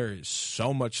 there is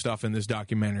so much stuff in this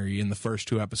documentary in the first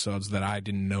 2 episodes that I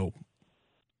didn't know.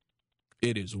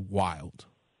 It is wild.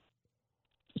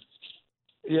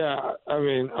 Yeah, I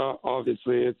mean,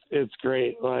 obviously it's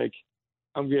great.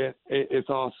 It's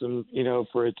awesome,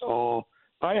 for it to all.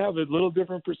 I have a little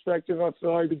different perspective, I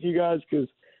feel like, with you guys, because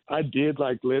I did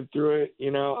live through it.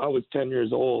 I was 10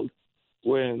 years old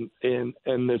when in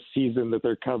this season that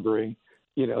they're covering.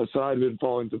 So I'd been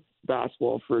following the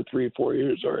basketball for 3-4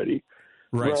 years already.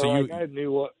 Right. Bro, So I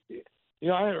knew what.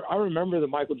 I remember the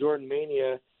Michael Jordan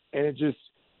mania, and it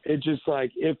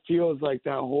feels like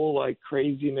that whole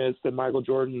craziness that Michael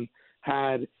Jordan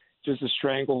had, just a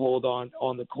stranglehold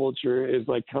on the culture, is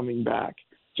coming back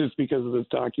just because of this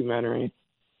documentary.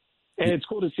 And it's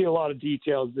cool to see a lot of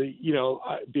details that,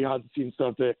 behind the scenes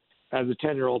stuff that as a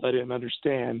 10-year-old I didn't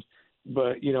understand.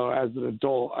 But, as an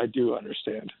adult, I do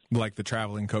understand. Like the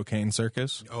traveling cocaine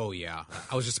circus? Oh, yeah.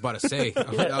 I was just about to say.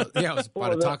 I was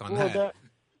about to talk on that.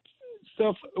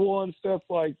 Stuff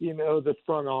like, the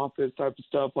front office type of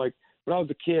stuff. Like, when I was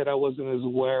a kid, I wasn't as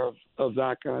aware of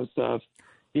that kind of stuff.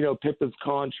 Pippen's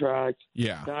contract,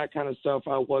 that kind of stuff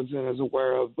I wasn't as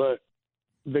aware of. But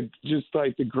the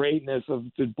greatness of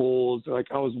the Bulls,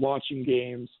 I was watching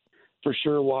games, for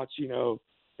sure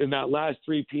in that last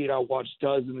three-peat, I watched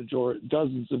dozens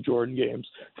of Jordan games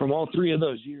from all 3 of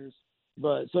those years.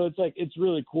 But so it's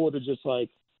really cool to just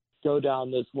go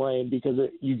down this lane, because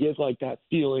you get that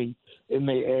feeling in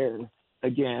the air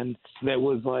again that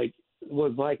was like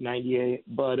 98.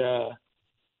 But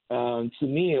to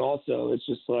me also, it's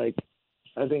just I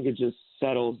think it just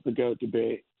settles the GOAT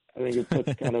debate. I think it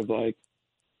puts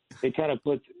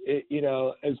puts it,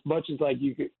 as much as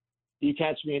you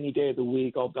catch me any day of the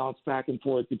week, I'll bounce back and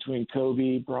forth between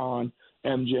Kobe, Bron,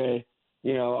 MJ.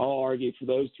 I'll argue for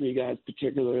those 3 guys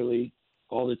particularly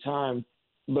all the time.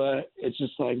 But it's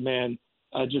just man,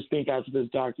 I just think after this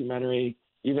documentary,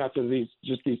 even after these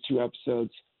 2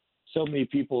 episodes, so many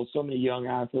people, so many young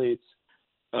athletes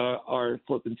are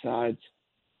flipping sides.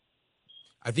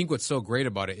 I think what's so great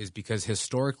about it is because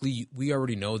historically we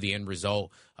already know the end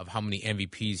result of how many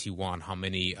MVPs he won, how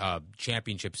many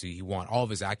championships he won, all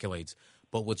of his accolades.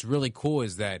 But what's really cool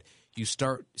is that you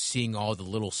start seeing all the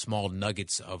little small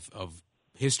nuggets of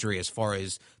history, as far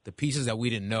as the pieces that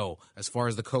we didn't know, as far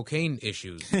as the cocaine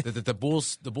issues. the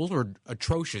Bulls were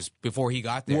atrocious before he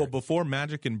got there. Well, before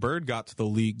Magic and Bird got to the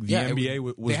league, the NBA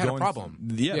was they had going a problem.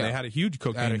 They had a huge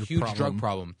cocaine drug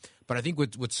problem. But I think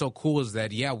what's so cool is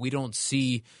that we don't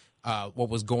see what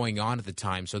was going on at the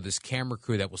time. So this camera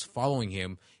crew that was following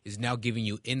him is now giving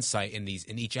you insight in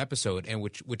each episode, and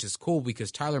which is cool,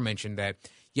 because Tyler mentioned that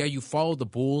you followed the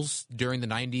Bulls during the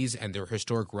 90s and their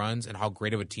historic runs and how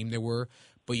great of a team they were,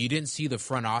 but you didn't see the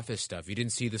front office stuff. You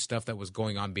didn't see the stuff that was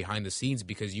going on behind the scenes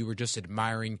because you were just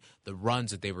admiring the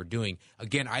runs that they were doing.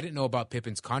 Again, I didn't know about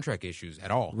Pippen's contract issues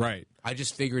at all. Right. I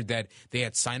just figured that they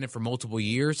had signed him for multiple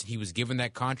years. He was given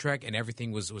that contract, and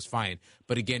everything was fine.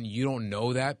 But again, you don't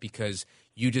know that because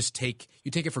you just take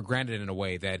it for granted in a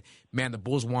way that, man, the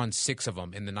Bulls won 6 of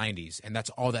them in the 90s, and that's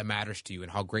all that matters to you,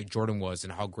 and how great Jordan was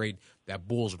and how great that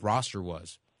Bulls roster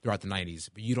was throughout the 90s.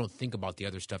 But you don't think about the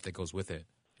other stuff that goes with it.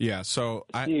 Yeah, so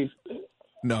Steve,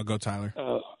 No, go Tyler.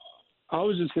 I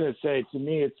was just going to say, to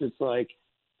me, it's just like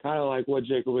kind of like what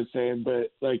Jacob was saying,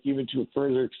 but like even to a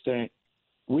further extent,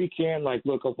 we can like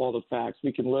look up all the facts.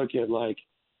 We can look at like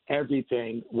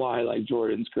everything, why like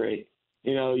Jordan's great.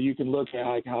 You know, you can look at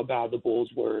like how bad the Bulls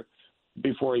were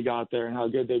before he got there and how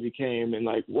good they became and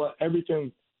like what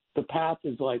everything, the path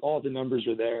is like all the numbers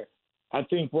are there. I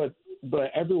think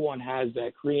but everyone has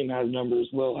that. Kareem has numbers.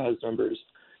 Will has numbers.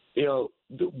 You know,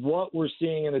 what we're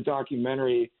seeing in the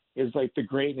documentary is like the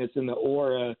greatness and the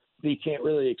aura that you can't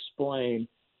really explain,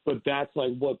 but that's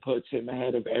like what puts him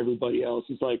ahead of everybody else.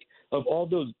 It's like of all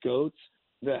those GOATs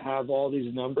that have all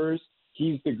these numbers,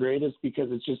 he's the greatest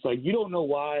because it's just like you don't know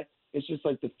why. It's just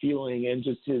like the feeling and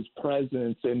just his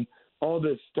presence and all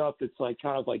this stuff that's like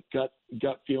kind of like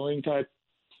gut feeling type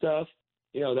stuff.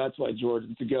 You know, that's why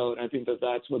Jordan's the GOAT. And I think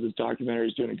that's what this documentary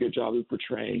is doing a good job of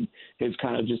portraying, is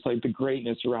kind of just like the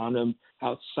greatness around him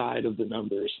outside of the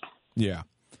numbers. Yeah.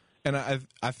 And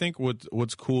I think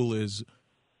what's cool is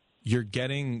you're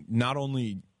getting not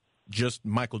only just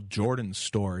Michael Jordan's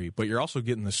story, but you're also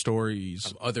getting the stories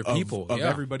of other people, of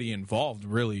everybody involved,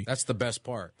 really. That's the best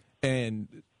part.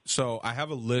 And so I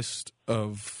have a list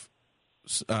of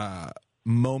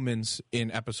moments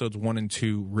in episodes 1 and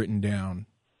 2 written down,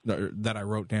 that I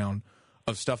wrote down,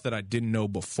 of stuff that I didn't know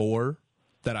before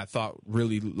that I thought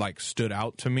really like stood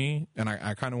out to me. And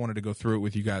I kind of wanted to go through it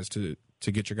with you guys to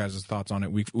get your guys' thoughts on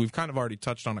it. We've kind of already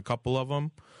touched on a couple of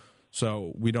them,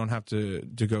 so we don't have to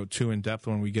go too in depth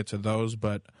when we get to those.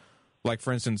 But like,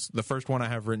 for instance, the first one I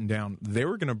have written down, they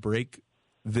were going to break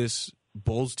this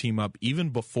Bulls team up even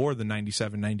before the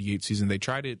 97-98 season. They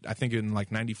tried it, I think, in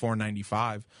like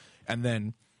 94-95, and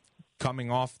then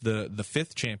coming off the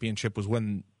 5th championship was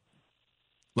when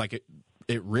like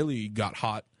it really got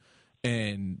hot,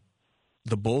 and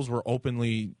the Bulls were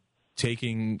openly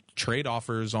taking trade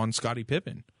offers on Scottie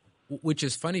Pippen. Which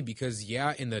is funny because,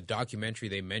 yeah, in the documentary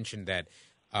they mentioned that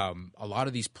a lot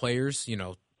of these players, you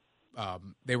know,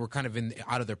 they were kind of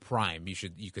out of their prime,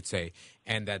 you could say,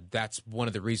 and that's one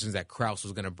of the reasons that Krause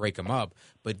was going to break them up.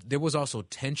 But there was also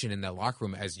tension in that locker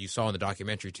room, as you saw in the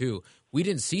documentary too. We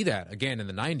didn't see that again in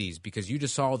the 90s because you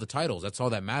just saw all the titles. That's all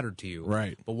that mattered to you.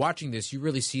 Right. But watching this, you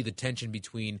really see the tension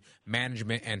between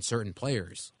management and certain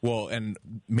players. Well, and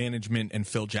management and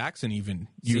Phil Jackson even.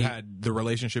 You had the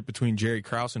relationship between Jerry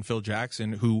Krause and Phil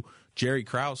Jackson, who Jerry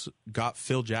Krause got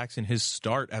Phil Jackson his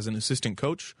start as an assistant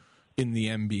coach in the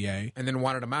NBA. And then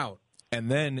wanted him out.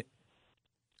 And then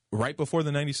right before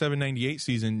the 97-98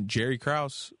 season, Jerry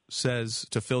Krause says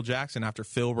to Phil Jackson, after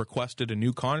Phil requested a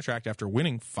new contract after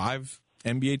winning 5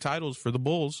 NBA titles for the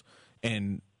Bulls,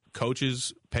 and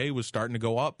coach's pay was starting to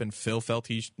go up, and Phil felt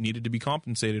he needed to be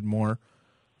compensated more,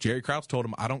 Jerry Krause told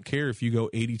him, I don't care if you go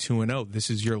 82-0. This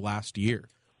is your last year.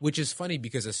 Which is funny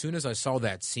because as soon as I saw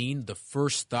that scene, the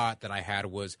first thought that I had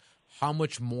was, how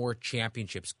much more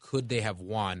championships could they have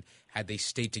won had they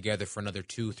stayed together for another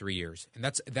 2-3 years? And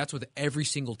that's with every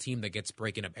single team that gets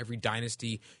breaking up. Every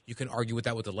dynasty, you can argue with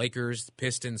that with the Lakers,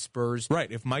 Pistons, Spurs. Right.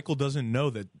 If Michael doesn't know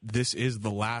that this is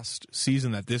the last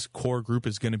season that this core group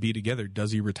is going to be together,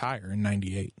 does he retire in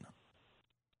 98?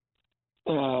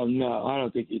 No, I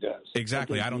don't think he does.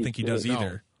 Exactly. I don't think he does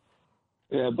either.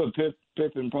 Yeah, but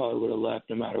Pippen probably would have left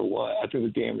no matter what. I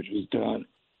think the damage was done.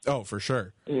 Oh, for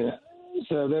sure. Yeah.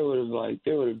 So they would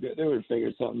have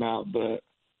figured something out, but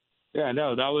yeah,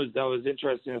 no, that was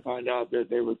interesting to find out that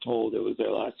they were told it was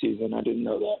their last season. I didn't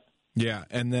know that. Yeah,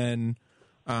 and then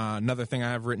another thing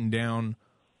I have written down: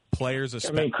 players.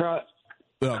 Krause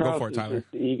go for it, Tyler.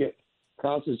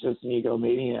 Krause is just an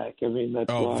egomaniac. I mean,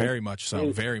 that's why very much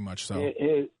so. Very much so.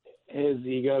 His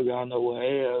ego got in the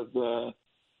way of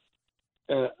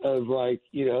like,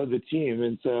 you know, the team,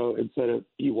 and so instead of,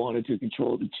 he wanted to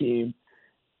control the team.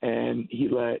 And he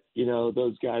let, you know,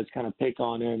 those guys kind of pick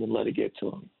on him and let it get to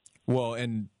him. Well,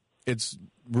 and it's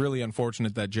really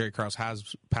unfortunate that Jerry Krause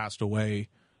has passed away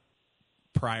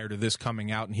prior to this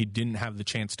coming out, and he didn't have the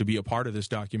chance to be a part of this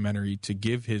documentary to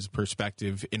give his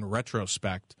perspective in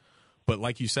retrospect. But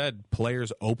like you said,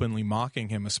 players openly mocking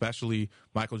him, especially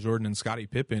Michael Jordan and Scottie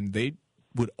Pippen, they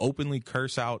would openly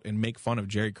curse out and make fun of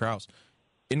Jerry Krause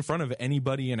in front of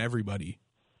anybody and everybody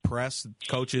press,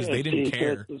 coaches, they didn't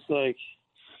care. So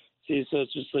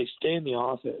it's just like stay in the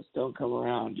office, don't come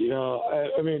around. You know,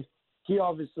 I mean, he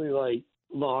obviously like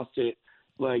lost it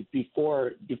like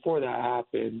before that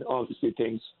happened. Obviously,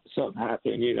 something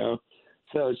happened. You know,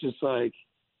 so it's just like,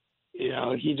 you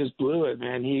know, he just blew it,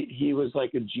 man. He was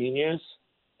like a genius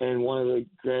and one of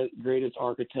the greatest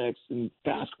architects in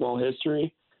basketball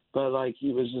history. But like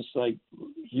he was just like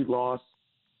he lost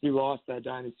that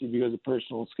dynasty because of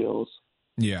personal skills.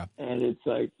 Yeah, and it's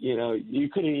like, you know, you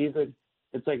could have even.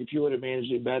 It's like if you would have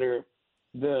managed it better,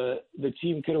 the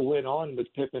team could have went on with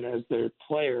Pippen as their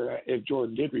player if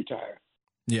Jordan did retire.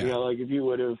 Yeah. You know, like if you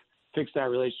would have fixed that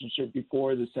relationship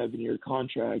before the 7-year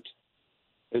contract,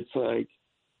 it's like,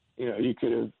 you know, you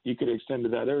could have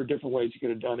extended that. There were different ways you could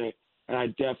have done it, and I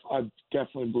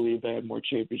definitely believe they had more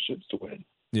championships to win.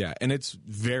 Yeah, and it's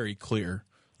very clear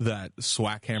that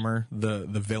Swackhammer, the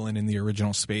villain in the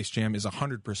original Space Jam, is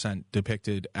 100%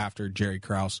 depicted after Jerry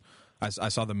Krause. I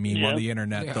saw the meme on the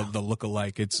internet, the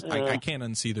look-alike. It's I can't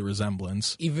unsee the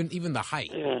resemblance. Even the height.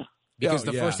 Yeah. Because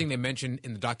the first thing they mentioned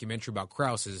in the documentary about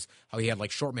Krause is how he had like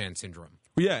short man syndrome.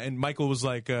 Yeah, and Michael was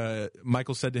like,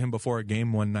 Michael said to him before a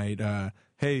game one night,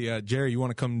 "Hey, Jerry, you want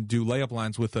to come do layup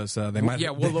lines with us? They might. Yeah,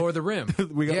 we'll lower the rim.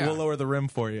 We'll lower the rim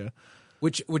for you."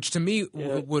 Which to me,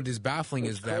 what is baffling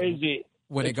is that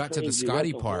when it got to the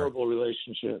Scotty part, horrible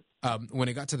relationship. When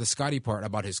it got to the Scotty part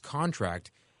about his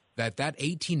contract, that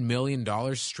 $18 million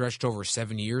stretched over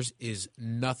 7 years is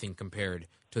nothing compared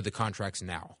to the contracts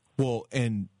now. Well,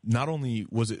 and not only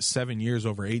was it 7 years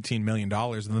over $18 million,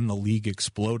 and then the league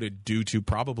exploded due to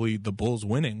probably the Bulls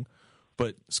winning,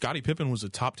 but Scottie Pippen was a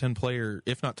top 10 player,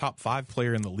 if not top 5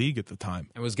 player in the league at the time.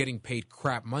 And was getting paid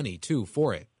crap money, too,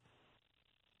 for it.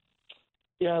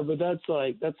 Yeah, but that's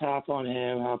half on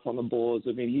him, half on the Bulls.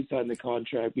 I mean, he signed the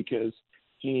contract because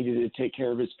he needed to take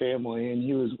care of his family, and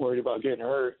he was worried about getting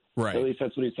hurt. Right. At least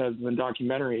that's what he says in the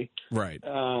documentary. Right.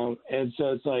 And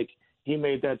so it's like he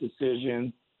made that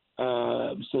decision.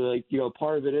 So, like, you know,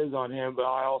 part of it is on him, but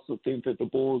I also think that the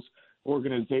Bulls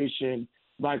organization,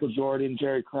 Michael Jordan,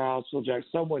 Jerry Krause, Phil Jackson,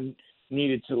 someone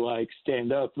needed to, like,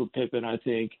 stand up for Pippen, I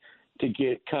think,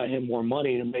 to cut him more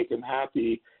money to make him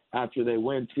happy after they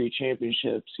win 3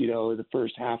 championships, you know, the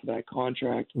first half of that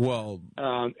contract. Well,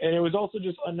 and it was also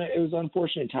just it was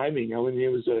unfortunate timing. I mean, it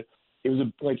was a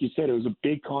like you said, it was a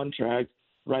big contract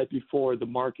right before the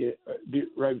market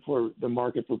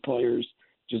for players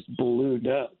just ballooned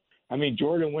up. I mean,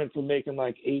 Jordan went from making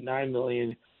like $8-9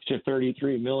 million to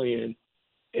 $33 million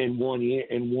in 1 year,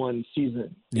 in one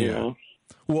season. Yeah. You know?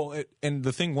 Well, and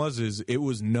the thing was it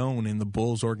was known in the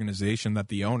Bulls organization that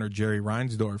the owner, Jerry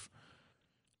Reinsdorf,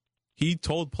 he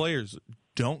told players,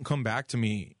 don't come back to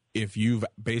me if you've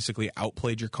basically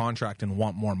outplayed your contract and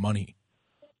want more money.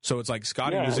 So it's like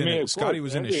Scotty was in a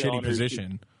shitty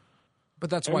position. But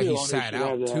that's why he sat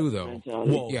out too, though.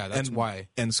 Well, yeah, that's why.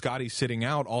 And Scotty sitting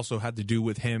out also had to do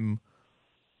with him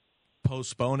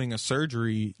postponing a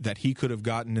surgery that he could have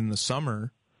gotten in the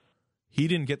summer. He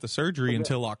didn't get the surgery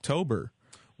until October.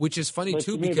 Which is funny,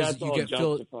 too, because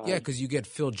you get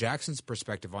Phil Jackson's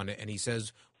perspective on it, and he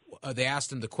says, they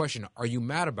asked him the question, are you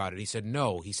mad about it? He said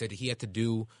no. He said he had to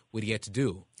do what he had to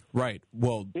do. Right.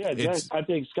 Well, I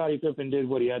think Scottie Pippen did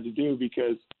what he had to do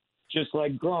because just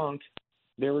like Gronk,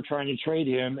 they were trying to trade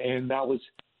him, and that was,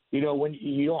 you know, when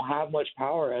you don't have much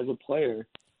power as a player.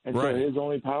 And so his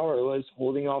only power was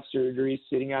holding off surgery,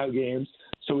 sitting out games,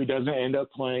 so he doesn't end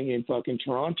up playing in fucking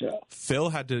Toronto. Phil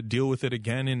had to deal with it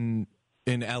again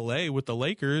in L.A. with the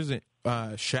Lakers.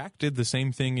 Shaq did the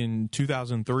same thing in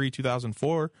 2003,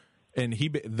 2004, and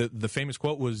the famous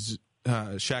quote was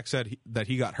Shaq said that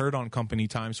he got hurt on company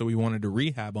time, so he wanted to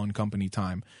rehab on company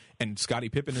time. And Scottie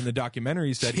Pippen in the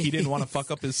documentary said he didn't want to fuck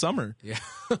up his summer. Yeah,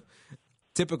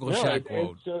 typical Shaq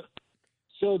quote.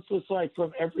 So it's just like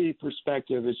from every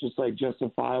perspective, it's just like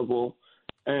justifiable,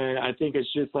 and I think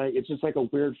it's just like a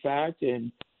weird fact,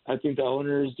 and I think the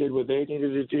owners did what they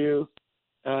needed to do.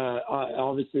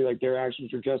 Obviously, like their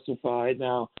actions were justified.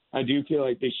 Now, I do feel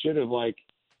like they should have like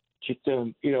kicked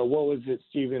him. You know, what was it?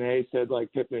 Stephen A. said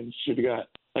like Pippen should have got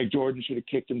like Jordan should have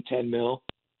kicked him $10 million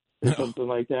or something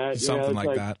like that. Something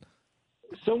like that.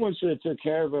 Someone should have took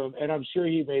care of him, and I'm sure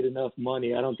he made enough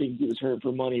money. I don't think he was hurt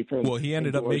for money from. Well, he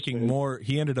ended up making more.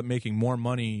 He ended up making more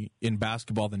money in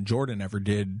basketball than Jordan ever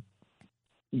did.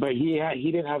 But he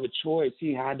didn't have a choice.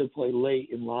 He had to play late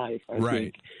in life, I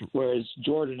think. Whereas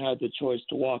Jordan had the choice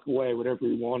to walk away whenever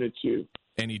he wanted to.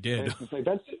 And he did. And it's like,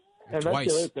 that's the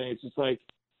other thing. It's just like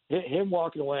him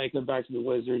walking away and coming back to the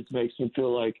Wizards makes me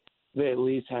feel like they at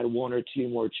least had 1 or 2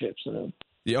 more chips in them.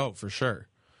 Yeah, oh, for sure.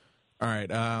 All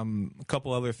right. A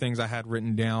couple other things I had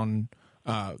written down.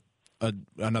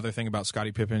 another thing about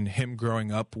Scottie Pippen, him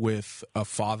growing up with a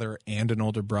father and an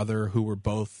older brother who were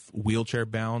both wheelchair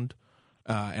bound,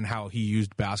 and how he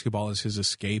used basketball as his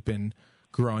escape. And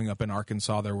growing up in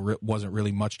Arkansas, there wasn't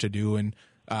really much to do. And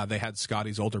they had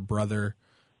Scottie's older brother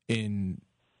in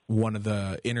one of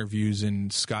the interviews,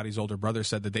 and Scottie's older brother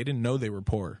said that they didn't know they were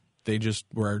poor. They just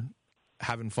were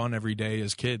having fun every day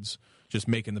as kids, just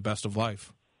making the best of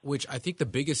life. Which I think the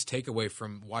biggest takeaway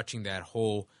from watching that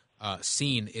whole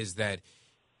scene is that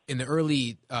in the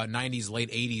early 90s,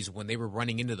 late 80s, when they were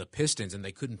running into the Pistons and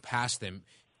they couldn't pass them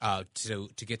to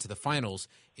get to the finals,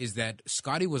 is that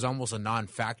Scottie was almost a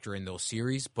non-factor in those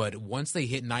series. But once they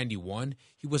hit 91,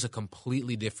 he was a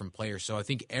completely different player. So I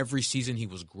think every season he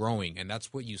was growing, and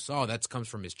that's what you saw. That comes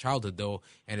from his childhood, though,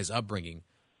 and his upbringing.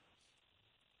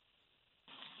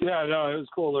 Yeah, no, it was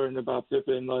cool learning about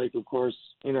Pippen. Like, of course,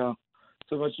 you know,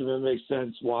 so much of it makes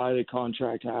sense why the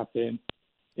contract happened.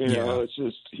 You know, it's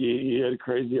just he had a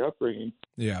crazy upbringing.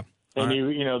 Yeah, and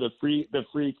you know, the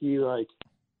freaky like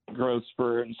growth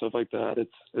spurt and stuff like that.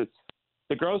 It's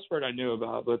the growth spurt I knew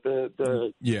about, but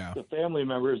the family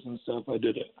members and stuff I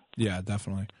didn't. Yeah,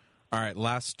 definitely. All right,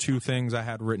 last two things I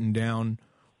had written down.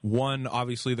 One,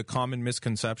 obviously, the common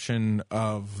misconception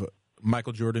of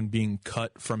Michael Jordan being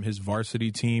cut from his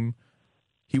varsity team.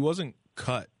 He wasn't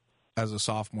cut as a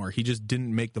sophomore. He just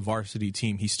didn't make the varsity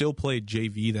team. He still played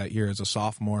JV that year as a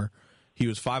sophomore. He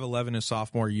was 5'11" his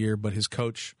sophomore year, but his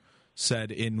coach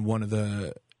said in one of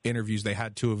the interviews, they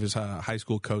had two of his high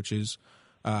school coaches.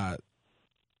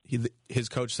 His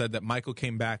coach said that Michael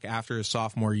came back after his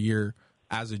sophomore year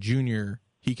as a junior.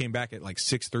 He came back at like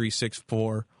 6'3",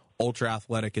 6'4", ultra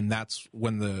athletic, and that's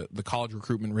when the college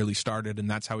recruitment really started,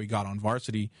 and that's how he got on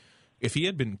varsity. If he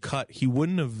had been cut, he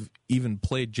wouldn't have even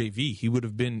played JV. He would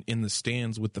have been in the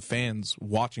stands with the fans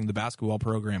watching the basketball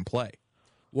program play.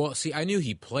 Well, see, I knew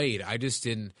he played. I just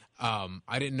didn't.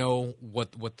 I didn't know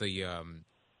what the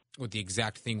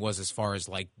exact thing was as far as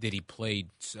like, did he play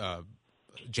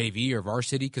JV or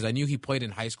varsity? Because I knew he played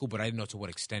in high school, but I didn't know to what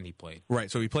extent he played.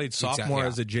 Right. So he played sophomore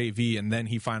as a JV, and then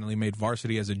he finally made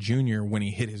varsity as a junior when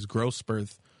he hit his growth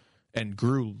spurt and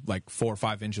grew like 4 or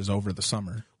 5 inches over the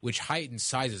summer. Which height and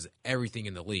size is everything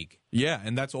in the league. Yeah,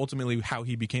 and that's ultimately how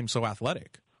he became so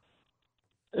athletic.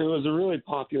 It was a really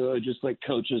popular, just like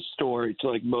coach's story to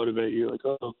like motivate you. Like,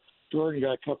 oh, Jordan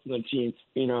got cut from the team,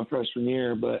 you know, freshman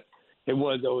year, but it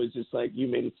was always just like you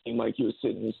made it seem like he was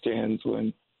sitting in the stands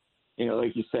when, you know,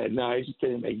 like you said, no, he just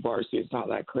didn't make varsity. It's not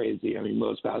that crazy. I mean,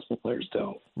 most basketball players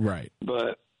don't. Right.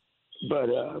 But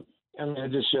I mean,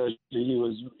 it just shows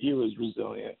you he was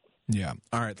resilient. Yeah.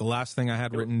 All right. The last thing I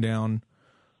had written down,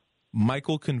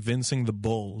 Michael convincing the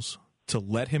Bulls to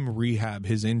let him rehab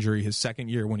his injury his second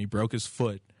year when he broke his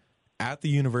foot at the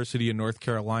University of North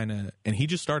Carolina, and he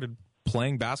just started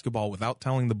playing basketball without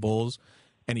telling the Bulls,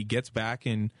 and he gets back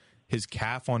and his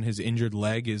calf on his injured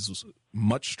leg is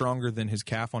much stronger than his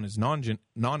calf on his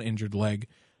non-injured leg,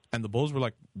 and the Bulls were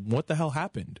like, what the hell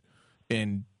happened?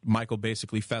 And Michael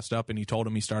basically fessed up, and he told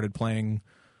him he started playing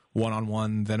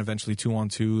 1-on-1, then eventually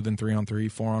 2-on-2, then 3-on-3,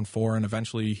 4-on-4, and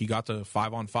eventually he got to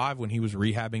 5-on-5 when he was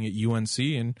rehabbing at UNC,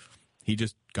 and he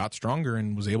just got stronger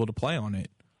and was able to play on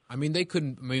it. I mean,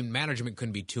 management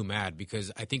couldn't be too mad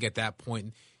because I think at that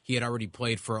point he had already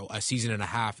played for a season and a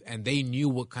half, and they knew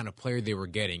what kind of player they were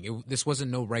getting. This wasn't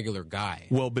no regular guy.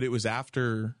 Well, but it was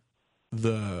after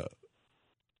the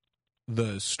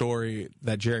story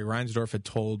that Jerry Reinsdorf had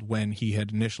told when he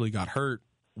had initially got hurt.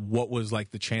 What was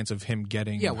like the chance of him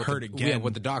getting hurt again? Yeah,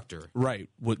 with the doctor. Right,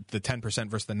 with the 10%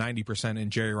 versus the 90%,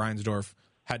 and Jerry Reinsdorf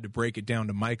had to break it down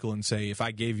to Michael and say,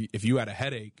 if you had a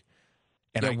headache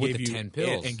and I gave you 10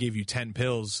 pills and gave you 10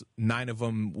 pills, 9 of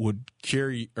them would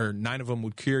cure you,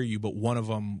 but 1 of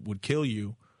them would kill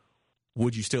you,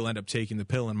 would you still end up taking the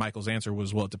pill? And Michael's answer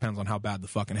was, well, it depends on how bad the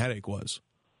fucking headache was.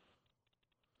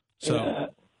 So,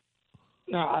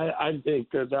 no, I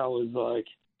think that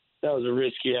was a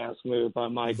risky ass move by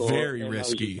Michael. Very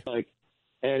risky.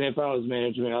 And if I was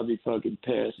management, I'd be fucking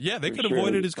pissed. Yeah, they could have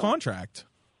avoided his contract.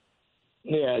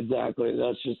 Yeah, exactly.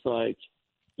 That's just like,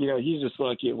 you know, he's just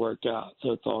lucky it worked out,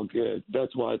 so it's all good.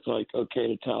 That's why it's like okay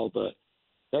to tell, but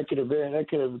that could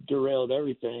have derailed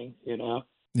everything, you know.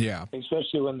 Yeah.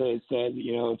 Especially when they said,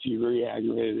 you know, if you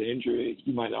re-aggravated the injury,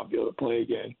 you might not be able to play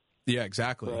again. Yeah,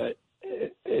 exactly. But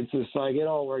it's just like it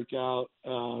all worked out.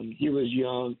 He was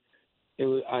young.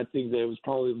 I think that it was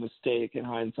probably a mistake in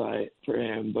hindsight for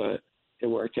him, but it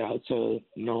worked out, so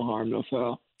no harm, no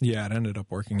foul. Yeah, it ended up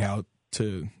working out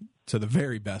to the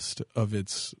very best of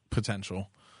its potential.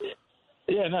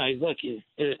 Yeah, Yeah, no, he's lucky.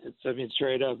 I mean,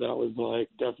 straight up, that was like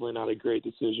definitely not a great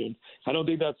decision. I don't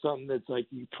think that's something that's like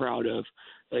you proud of.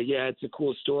 Like, yeah, it's a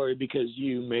cool story because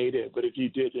you made it, but if you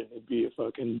didn't, it'd be a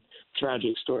fucking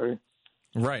tragic story.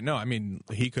 Right. No, I mean,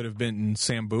 he could have been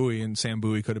Sam Bowie, and Sam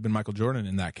Bowie could have been Michael Jordan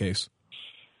in that case.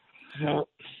 Yeah.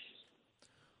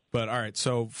 But all right,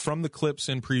 so from the clips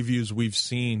and previews we've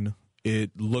seen,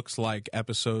 it looks like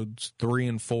episodes 3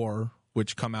 and 4,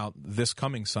 which come out this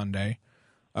coming Sunday,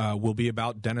 will be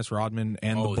about Dennis Rodman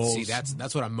and the Bulls. See,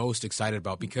 that's what I'm most excited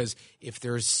about, because if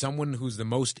there's someone who's the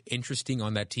most interesting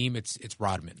on that team, it's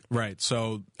Rodman. Right.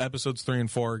 So episodes 3 and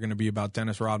 4 are going to be about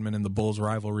Dennis Rodman and the Bulls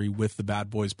rivalry with the Bad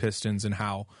Boys Pistons, and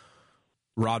how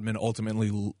Rodman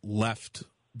ultimately left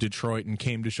Detroit and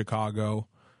came to Chicago.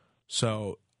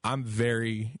 So I'm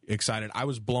very excited. I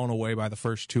was blown away by the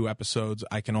first 2 episodes.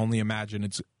 I can only imagine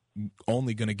it's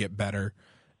only going to get better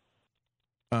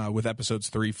with episodes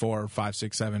 3, 4, 5,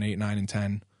 6, 7, 8, 9, and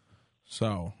 10.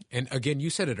 So, and again, you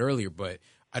said it earlier, but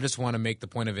I just want to make the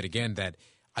point of it again that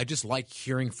I just like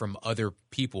hearing from other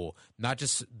people, not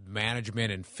just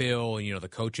management and Phil and, the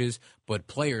coaches, but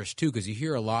players too, because you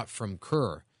hear a lot from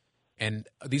Kerr. And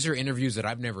these are interviews that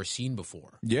I've never seen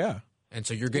before. Yeah. And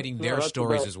so you're getting their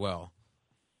stories as well.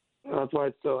 That's why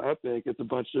it's so epic. It's a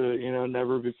bunch of,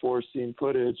 never before seen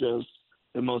footage of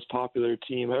the most popular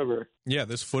team ever. Yeah,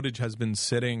 this footage has been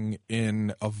sitting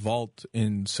in a vault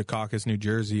in Secaucus, New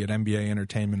Jersey at NBA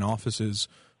Entertainment offices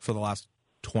for the last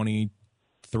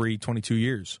 23, 22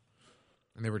 years.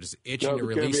 And they were just itching to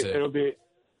release it. It'll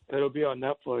be on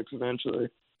Netflix eventually.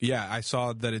 Yeah, I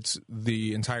saw that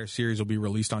the entire series will be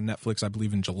released on Netflix, I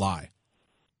believe, in July.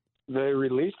 They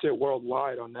released it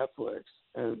worldwide on Netflix,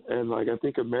 and like I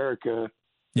think America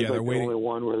is they're waiting. The only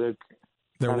one where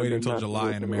they're waiting until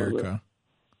July in America.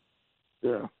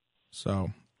 Yeah.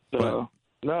 So no,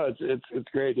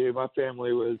 it's great, dude. My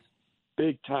family was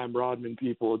big time Rodman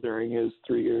people during his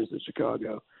 3 years in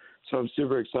Chicago, so I'm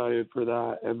super excited for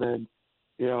that. And then,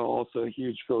 also a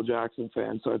huge Phil Jackson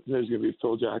fan, so I think there's going to be a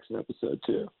Phil Jackson episode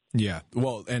too. Yeah,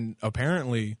 well, and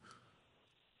apparently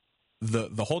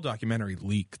the whole documentary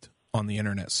leaked on the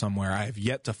internet somewhere. I have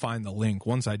yet to find the link.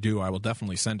 Once I do, I will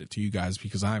definitely send it to you guys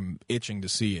because I'm itching to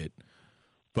see it.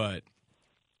 But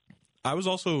I was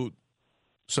also,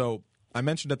 so I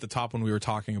mentioned at the top when we were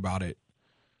talking about it,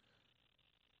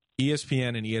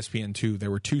 ESPN and ESPN2, there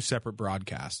were 2 separate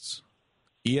broadcasts.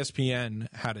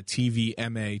 ESPN had a TV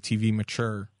MA, TV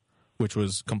Mature, which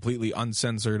was completely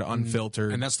uncensored,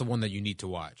 unfiltered. And that's the one that you need to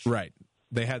watch. Right.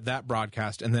 They had that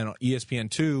broadcast. And then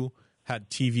ESPN2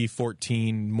 had TV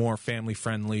 14, more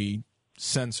family-friendly,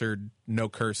 censored, no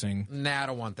cursing. Nah, I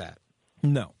don't want that.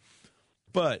 No.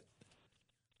 But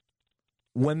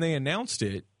when they announced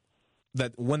that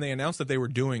they were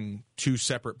doing 2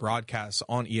 separate broadcasts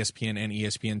on ESPN and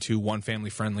ESPN2, one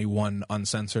family-friendly, one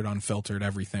uncensored, unfiltered,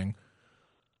 everything,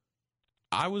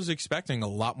 I was expecting a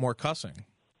lot more cussing.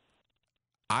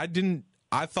 I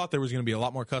thought there was going to be a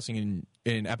lot more cussing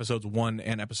in episodes 1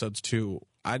 and episodes 2.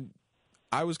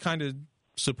 I was kind of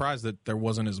surprised that there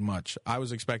wasn't as much. I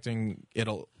was expecting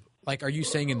it'll... Like, are you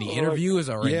saying in the interviews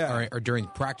or during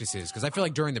practices? Because I feel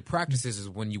like during the practices is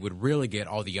when you would really get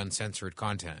all the uncensored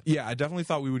content. Yeah, I definitely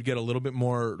thought we would get a little bit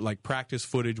more like practice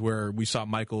footage where we saw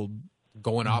Michael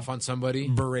going off on somebody,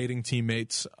 berating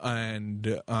teammates,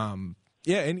 and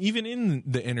and even in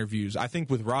the interviews, I think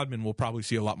with Rodman we'll probably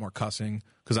see a lot more cussing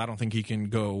because I don't think he can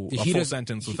go a full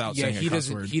sentence without saying a cuss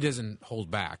word. He doesn't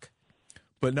hold back.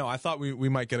 But no, I thought we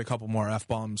might get a couple more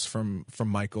F-bombs from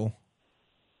Michael.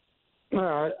 No,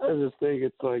 I just think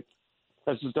it's like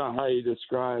that's just not how you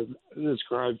describe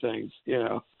things.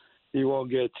 You won't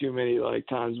get too many like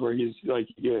times where he's like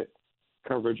you get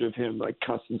coverage of him like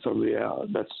cussing somebody out.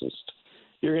 That's just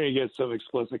you're gonna get some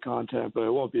explicit content, but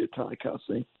it won't be a ton of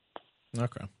cussing.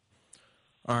 Okay.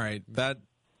 All right. That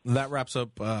wraps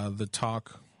up the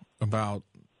talk about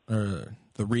the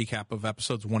recap of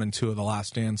episodes 1 and 2 of The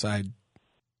Last Dance. I'm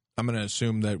going to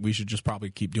assume that we should just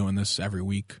probably keep doing this every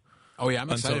week. Oh, yeah, I'm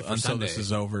excited for until Sunday. This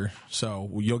is over. So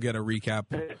you'll get a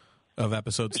recap of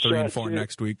episodes 3 and 4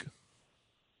 next week.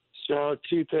 So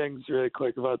 2 things really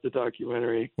quick about the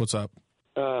documentary. What's up?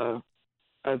 I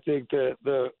think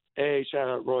that shout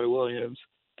out Roy Williams.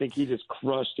 I think he just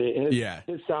crushed it.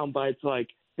 His sound bites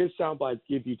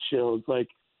give you chills. Like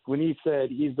when he said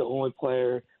he's the only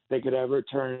player that could ever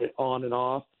turn it on and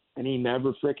off, and he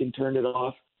never freaking turned it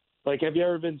off. Like, have you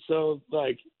ever been so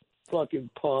like fucking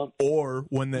pumped? Or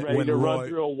when Roy run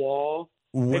through a wall,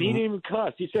 and he didn't even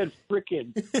cuss. He said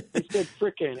frickin'.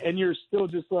 And you're still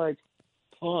just like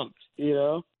pumped,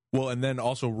 Well, and then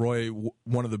also Roy,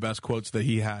 one of the best quotes that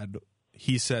he had,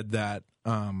 he said that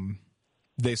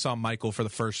they saw Michael for the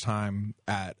first time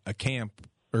at a camp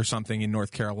or something in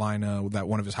North Carolina that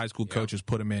one of his high school coaches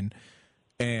put him in.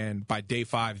 And by day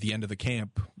 5, the end of the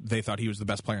camp, they thought he was the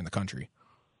best player in the country.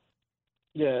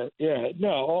 Yeah.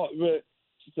 No, but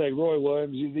it's like Roy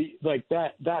Williams, like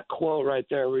that quote right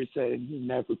there where he said he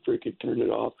never freaking turned it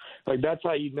off. Like, that's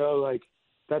how you know, like,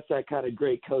 that's that kind of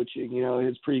great coaching. You know,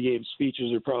 his pregame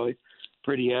speeches are probably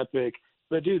pretty epic.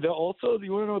 But, dude, also,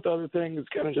 you want to know what the other thing is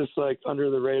kind of just, like, under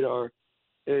the radar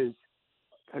is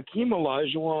Hakeem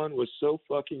Olajuwon was so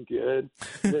fucking good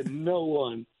that no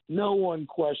one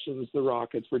questions the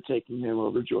Rockets for taking him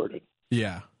over Jordan.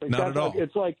 Yeah, like, not at all.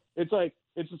 It's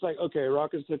just like, okay,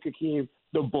 Rockets took Hakeem,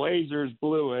 the Blazers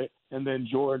blew it, and then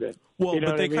Jordan. Well, you know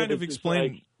but they kind I mean? of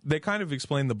explained they kind of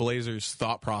explained the Blazers'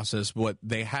 thought process. What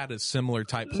they had a similar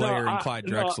type player in Clyde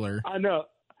Drexler. I know.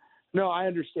 No, I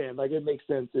understand. Like, it makes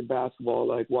sense in basketball.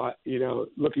 Like, why,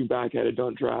 looking back at it,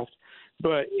 don't draft.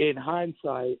 But in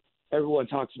hindsight, everyone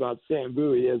talks about Sam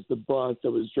Bowie as the bust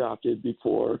that was drafted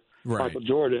before Michael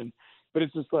Jordan. But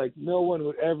it's just like no one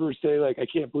would ever say, like, I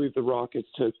can't believe the Rockets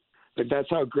took. Like, that's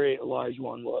how great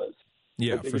Olajuwon was.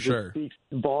 Yeah, like, for sure. It speaks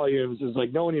volumes. Is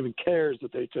like no one even cares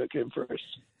that they took him first.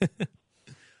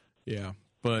 Yeah,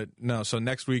 but no. So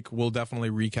next week we'll definitely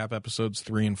recap episodes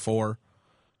 3 and 4.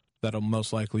 That'll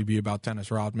most likely be about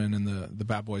Dennis Rodman and the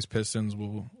Bad Boys Pistons.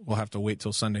 We'll have to wait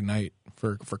till Sunday night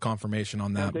for confirmation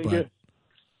on that.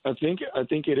 I think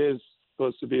it is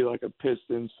supposed to be like a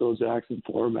Pistons Phil Jackson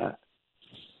format.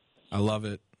 I love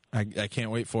it. I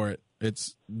can't wait for it.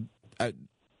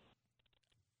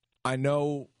 I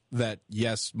know that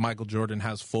yes, Michael Jordan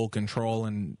has full control,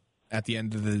 and at the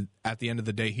end of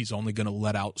the day, he's only going to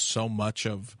let out so much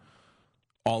of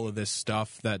all of this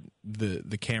stuff that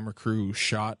the camera crew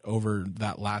shot over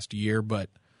that last year. But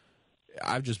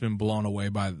I've just been blown away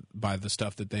by the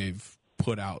stuff that they've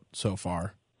put out so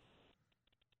far.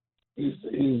 Is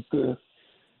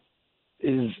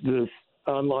this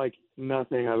unlike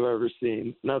nothing I've ever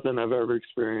seen, nothing I've ever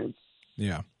experienced.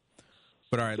 Yeah.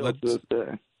 But all right,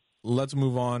 let's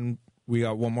move on. We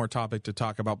got one more topic to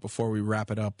talk about before we wrap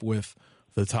it up with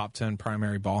the top 10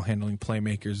 primary ball handling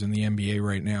playmakers in the NBA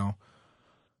right now.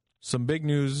 Some big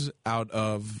news out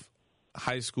of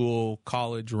high school,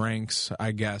 college ranks,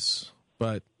 I guess,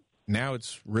 but now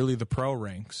it's really the pro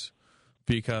ranks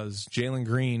because Jalen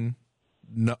Green,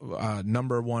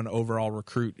 number 1 overall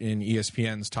recruit in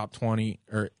ESPN's top 20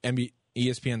 or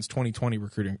ESPN's 2020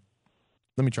 recruiting.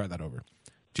 Let me try that over.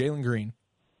 Jalen Green,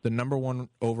 the number 1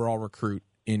 overall recruit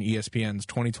in ESPN's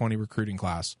 2020 recruiting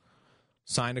class,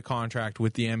 signed a contract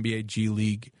with the NBA G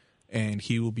League, and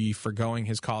he will be forgoing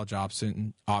his college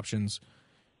options.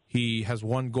 He has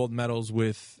won gold medals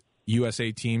with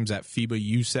USA teams at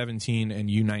FIBA U17 and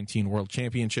U19 World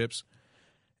Championships,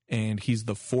 and he's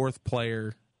the fourth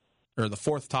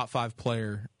top 5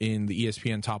 player in the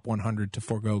ESPN Top 100 to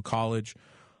forego college.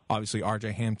 Obviously,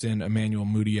 R.J. Hampton, Emmanuel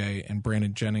Mudiay, and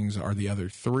Brandon Jennings are the other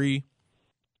 3.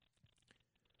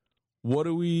 What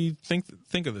do we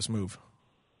think of this move?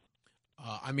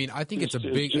 I think it's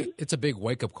a big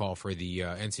wake up call for the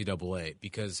NCAA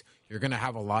because you're going to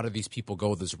have a lot of these people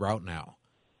go this route now,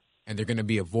 and they're going to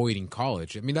be avoiding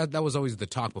college. I mean that was always the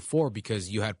talk before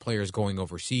because you had players going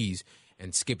overseas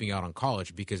and skipping out on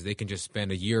college because they can just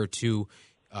spend a year or 2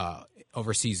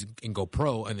 overseas and go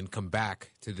pro and then come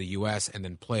back to the U.S. and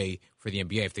then play for the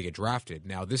NBA if they get drafted.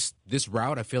 Now this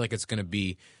route, I feel like it's going to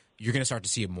be you're going to start to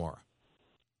see it more.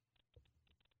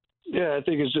 Yeah, I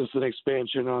think it's just an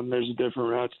expansion on there's a different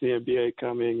route to the NBA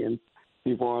coming, and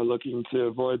people are looking to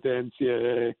avoid the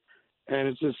NCAA. And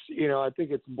it's just, I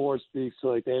think it's more speaks to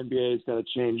like the NBA's got to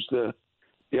change the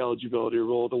eligibility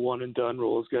rule. The one and done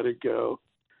rule has got to go.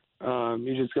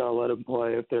 You just got to let them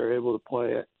play if they're able to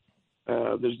play it.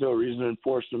 There's no reason to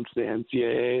enforce them to the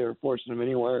NCAA or forcing them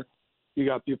anywhere. You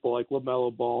got people like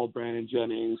LaMelo Ball, Brandon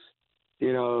Jennings,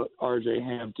 R.J.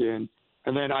 Hampton,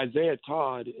 and then Isaiah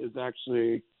Todd is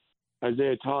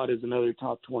another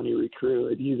top 20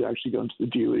 recruit, and he's actually going to the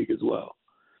G League as well.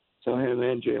 So him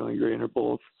and Jalen Green are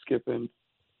both skipping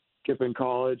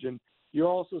college, and you're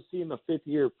also seeing the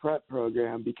 5th-year prep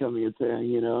program becoming a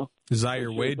thing.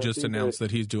 Zaire Wade just announced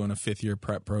that he's doing a 5th-year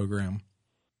prep program,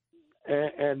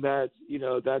 and that's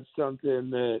something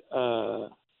that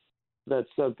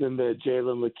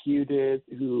Jalen LeCue did,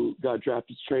 who got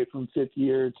drafted straight from 5th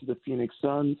year to the Phoenix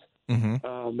Suns.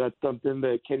 Mm-hmm. That's something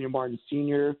that Kenyon Martin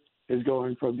Sr. is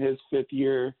going from his 5th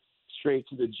year straight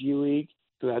to the G League.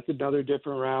 So that's another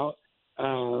different route.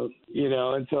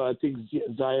 And so I think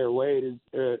Zaire Wade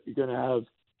is going to have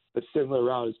a similar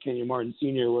route as Kenyon Martin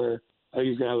Sr., where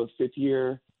he's going to have a 5th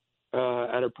year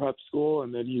at a prep school,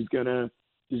 and then he's going to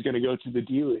go to the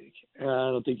D League. and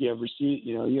I don't think he ever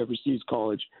sees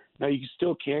college. Now you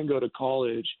still can go to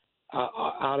college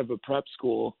out of a prep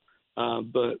school,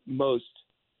 but most,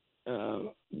 and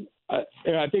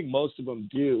I think most of them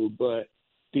do. But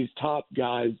these top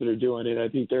guys that are doing it, I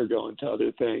think they're going to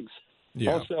other things.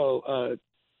 Yeah. Also,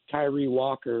 Tyree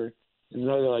Walker is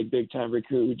another big time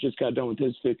recruit who just got done with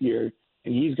his 5th year,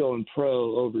 and he's going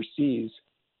pro overseas.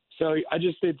 So I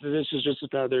just think that this is just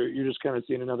you're just kind of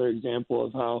seeing another example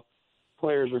of how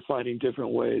players are finding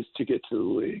different ways to get to the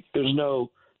league. There's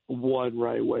no one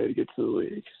right way to get to the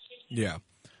league. Yeah.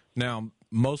 Now,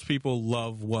 most people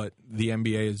love what the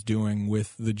NBA is doing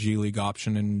with the G League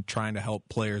option and trying to help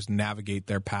players navigate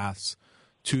their paths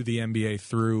to the NBA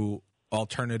through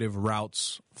alternative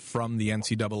routes from the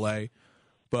NCAA.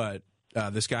 But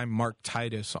this guy, Mark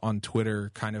Titus, on Twitter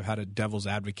kind of had a devil's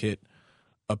advocate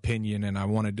opinion, and I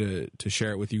wanted to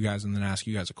share it with you guys and then ask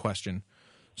you guys a question.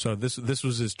 So this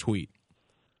was his tweet,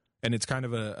 and it's kind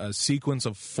of a sequence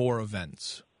of 4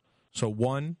 events. So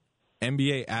 1,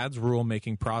 NBA adds rule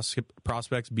making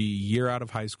prospects be a year out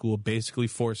of high school, basically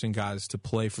forcing guys to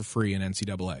play for free in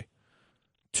NCAA.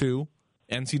 2,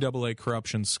 NCAA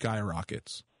corruption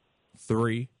skyrockets.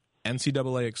 3,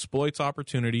 NCAA exploits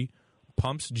opportunity,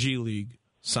 pumps G League,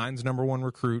 signs number 1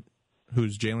 recruit,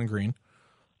 who's Jalen Green.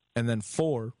 And then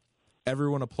 4,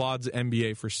 everyone applauds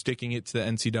NBA for sticking it to the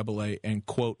NCAA and,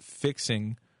 quote,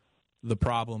 fixing the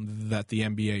problem that the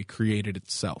NBA created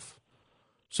itself.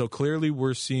 So clearly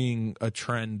we're seeing a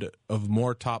trend of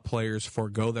more top players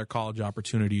forego their college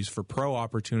opportunities for pro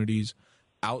opportunities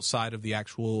outside of the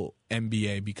actual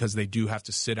NBA because they do have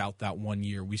to sit out that 1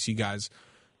 year. We see guys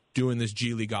doing this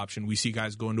G League option. We see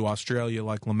guys going to Australia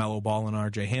like LaMelo Ball and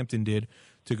RJ Hampton did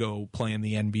to go play in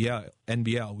the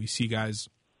NBL. We see guys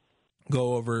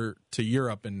go over to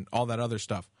Europe and all that other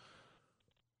stuff.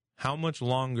 How much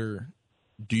longer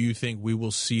do you think we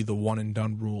will see the one and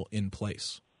done rule in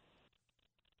place?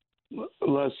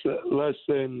 Less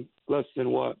than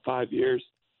what, 5 years?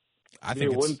 I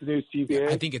think when's the new CBA?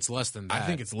 I think it's less than that. I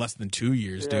think it's less than 2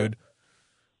 years, dude.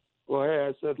 Well, hey,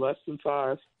 I said less than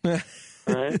 5. All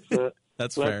right, so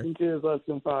that's less fair. than 2 is less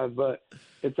than 5, but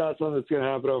it's not something that's going to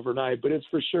happen overnight. But it's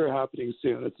for sure happening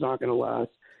soon. It's not going to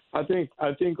last. I think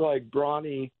like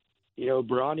Bronny,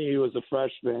 Bronny was a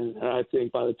freshman, and I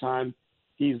think by the time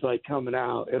he's coming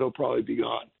out, it'll probably be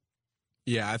gone.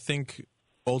 Yeah, I think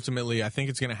ultimately,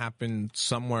 it's going to happen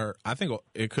somewhere. I think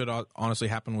it could honestly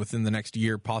happen within the next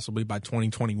year, possibly by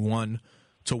 2021,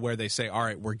 to where they say, all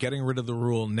right, we're getting rid of the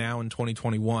rule now in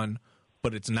 2021,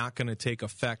 but it's not going to take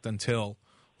effect until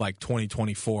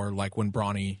 2024, like when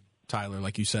Bronny, Tyler,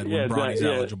 like you said, when Bronny's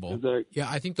eligible. Exactly. Yeah,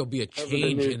 I think there'll be a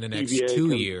change in the next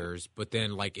 2 years, but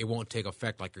then it won't take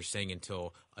effect, like you're saying,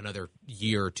 until another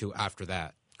year or 2 after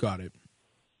that. Got it.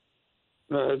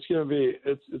 No, it's gonna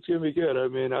be good. I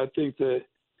mean, I think that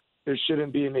there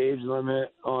shouldn't be an age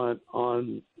limit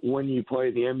on when you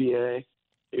play the NBA.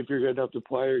 If you're good enough to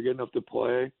play, you're good enough to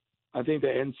play. I think the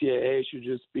NCAA should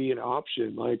just be an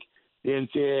option. Like the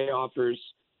NCAA offers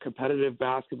competitive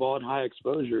basketball and high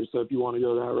exposure. So if you want to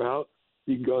go that route,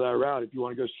 you can go that route. If you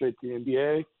want to go straight to the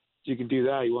NBA, you can do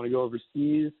that. You want to go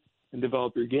overseas and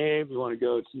develop your game. You want to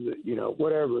go to the,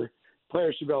 whatever.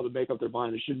 Players should be able to make up their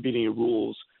mind. There shouldn't be any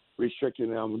rules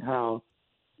restricting them on how,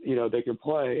 they can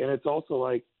play. And it's also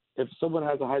if someone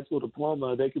has a high school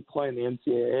diploma, they could play in the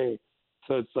NCAA.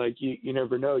 So it's you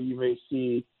never know. You may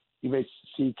see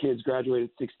kids graduate at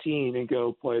 16 and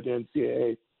go play at the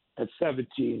NCAA at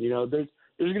 17.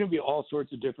 There's going to be all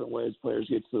sorts of different ways players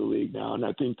get to the league now, and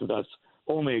I think that's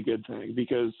only a good thing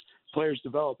because players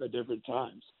develop at different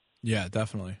times. Yeah,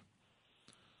 definitely.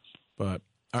 But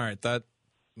all right,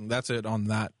 that's it on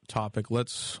that topic.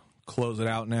 Let's close it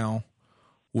out now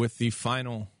with the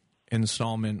final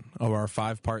installment of our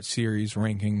 5-part series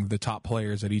ranking the top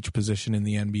players at each position in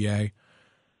the NBA.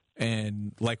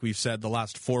 And like we've said, the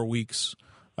last 4 weeks,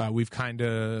 we've kind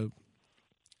of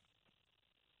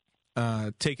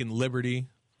taken liberty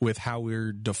with how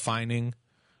we're defining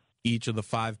each of the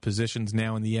 5 positions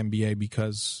now in the NBA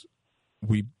because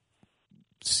we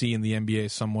see in the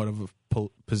NBA somewhat of a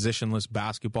positionless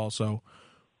basketball, so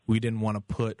we didn't want to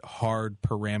put hard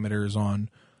parameters on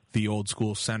the old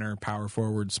school center, power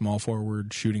forward, small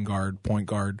forward, shooting guard, point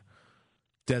guard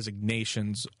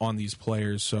designations on these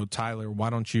players. So Tyler, why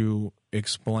don't you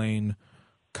explain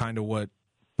kind of what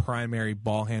primary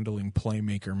ball handling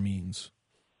playmaker means?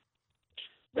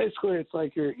 Basically, it's I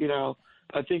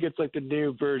think it's the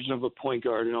new version of a point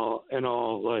guard in all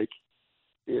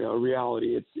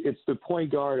reality. It's the point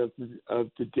guard of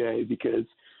the day because,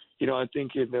 I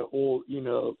think in the old,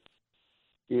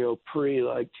 pre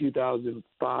like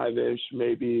 2005-ish,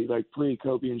 maybe like pre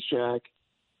Kobe and Shaq.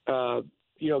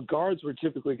 Guards were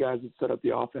typically guys that set up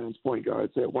the offense, point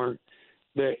guards that weren't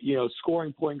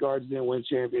scoring point guards didn't win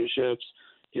championships.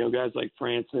 Guys like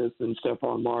Francis and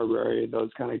Stephon Marbury and those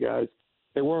kind of guys,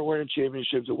 they weren't winning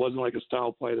championships. It wasn't like a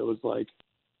style play that was like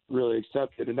really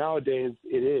accepted. And nowadays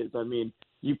it is. I mean,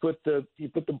 you put the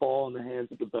ball in the hands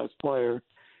of the best player,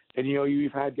 and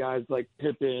you've had guys like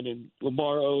Pippen and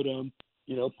Lamar Odom,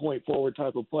 point forward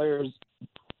type of players,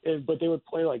 but they would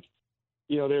play like,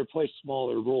 they would play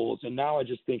smaller roles. And now I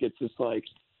just think it's just like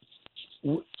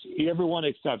everyone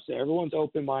accepts it. Everyone's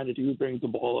open-minded to who brings the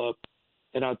ball up.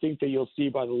 And I think that you'll see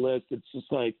by the list, it's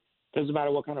just like, doesn't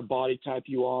matter what kind of body type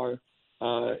you are.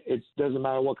 It doesn't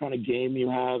matter what kind of game you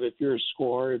have. If you're a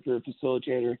scorer, if you're a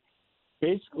facilitator,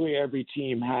 basically every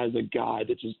team has a guy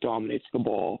that just dominates the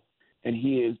ball, and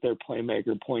he is their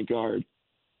playmaker, point guard,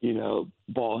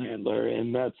 ball handler.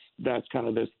 And that's kind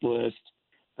of this list.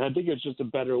 And I think it's just a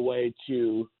better way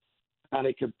to kind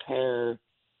of compare,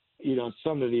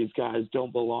 some of these guys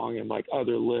don't belong in like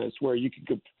other lists where you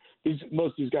can most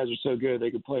of these guys are so good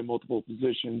they can play multiple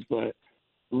positions, but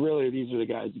really these are the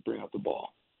guys that bring up the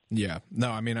ball. Yeah. No,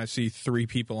 I mean, I see 3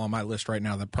 people on my list right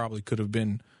now that probably could have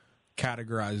been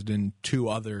categorized in 2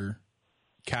 other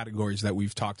categories that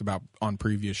we've talked about on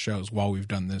previous shows while we've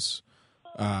done this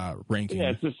ranking.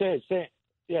 Yeah, it's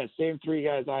the same 3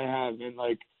 guys I have. And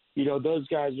like, those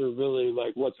guys are really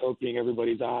like what's opening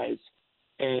everybody's eyes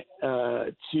and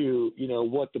to,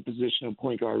 what the position of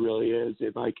point guard really is.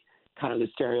 It like kind of the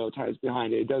stereotypes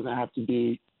behind it. It doesn't have to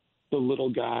be the little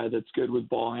guy that's good with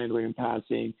ball handling and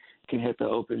passing, can hit the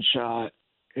open shot.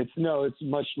 It's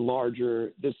much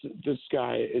larger. This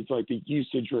guy is like the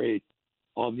usage rate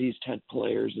on these 10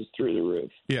 players is through the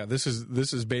roof. Yeah, this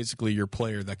is basically your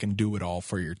player that can do it all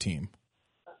for your team.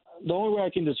 The only way I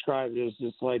can describe it is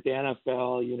just like the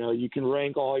NFL, you can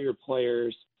rank all your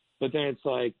players, but then it's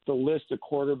like the list of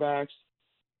quarterbacks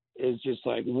is just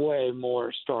like way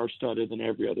more star-studded than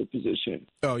every other position.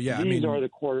 Oh yeah, the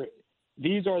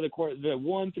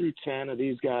 1 through 10 of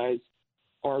these guys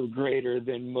are greater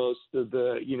than most of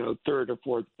the, 3rd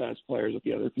or 4th best players at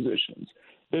the other positions.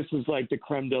 This is like the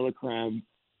creme de la creme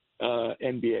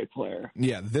NBA player.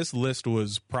 Yeah, this list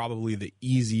was probably the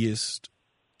easiest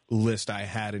list I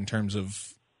had in terms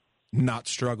of not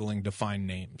struggling to find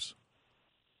names.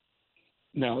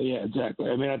 No, yeah, exactly.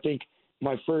 I mean, I think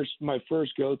my first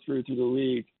go through the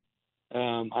league,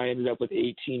 I ended up with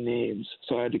 18 names,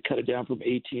 so I had to cut it down from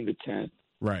 18 to 10.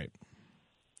 Right.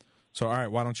 So, all right,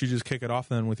 why don't you just kick it off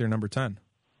then with your number 10?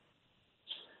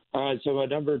 All right, so my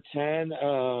number 10,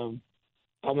 I'm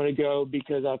going to go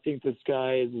because I think this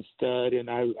guy is a stud, and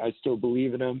I still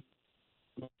believe in him.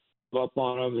 Up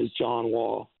on him is John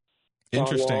Wall.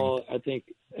 Interesting. John Wall, I think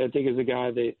is a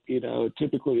guy that,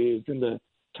 typically is in the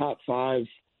top 5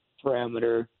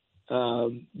 parameter.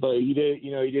 But he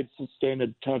did sustain a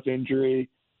tough injury.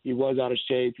 He was out of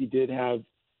shape. He did have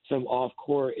some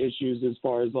off-court issues as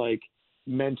far as like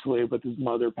mentally with his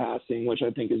mother passing, which I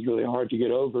think is really hard to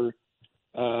get over,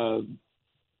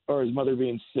 or his mother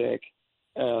being sick.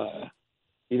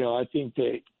 I think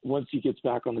that once he gets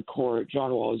back on the court,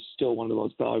 John Wall is still one of the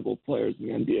most valuable players in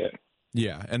the NBA.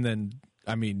 Yeah, and then,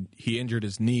 I mean, he injured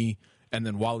his knee, and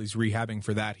then while he's rehabbing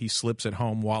for that, he slips at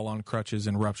home while on crutches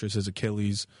and ruptures his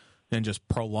Achilles and just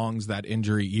prolongs that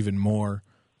injury even more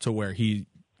to where he...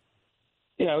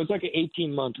 Yeah, it was like an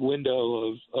 18-month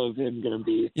window of him going to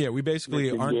be... Yeah, we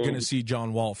basically aren't going to see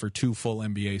John Wall for 2 full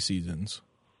NBA seasons.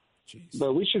 Jeez.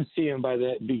 But we should see him by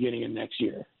the beginning of next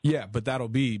year. Yeah, but that'll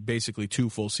be basically 2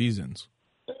 full seasons.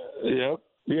 Yep.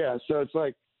 Yeah, so it's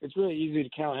like, it's really easy to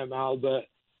count him out, but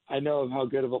I know of how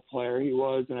good of a player he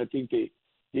was, and I think that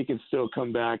he can still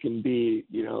come back and be,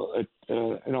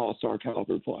 an all-star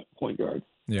caliber point guard.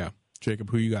 Yeah.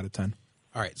 Jacob, who you got at 10?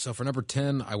 All right, so for number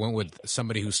 10, I went with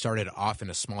somebody who started off in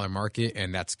a smaller market,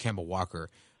 and that's Kemba Walker.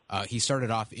 He started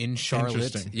off in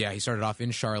Charlotte. Yeah, he started off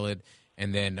in Charlotte,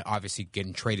 and then obviously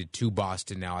getting traded to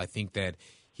Boston now. I think that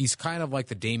he's kind of like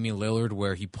the Damian Lillard,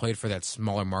 where he played for that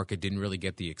smaller market, didn't really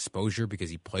get the exposure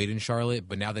because he played in Charlotte.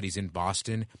 But now that he's in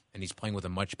Boston and he's playing with a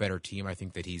much better team, I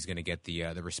think that he's going to get the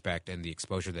respect and the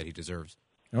exposure that he deserves.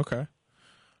 Okay.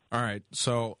 All right,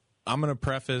 so I'm going to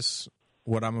preface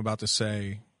what I'm about to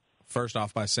say first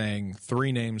off by saying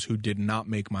 3 names who did not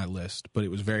make my list, but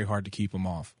it was very hard to keep them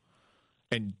off.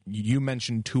 And you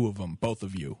mentioned 2 of them, both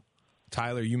of you.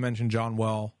 Tyler, you mentioned John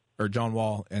Wall,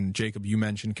 and Jacob, you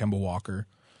mentioned Kemba Walker.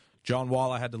 John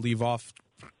Wall I had to leave off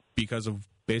because of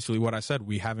basically what I said.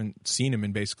 We haven't seen him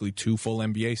in basically 2 full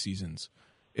NBA seasons.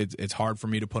 It's hard for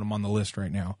me to put him on the list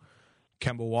right now.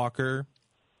 Kemba Walker,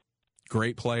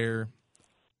 great player.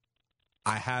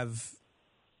 I have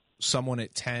someone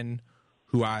at 10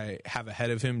 who I have ahead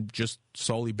of him just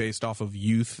solely based off of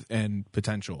youth and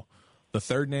potential. The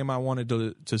third name I wanted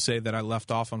to say that I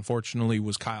left off, unfortunately,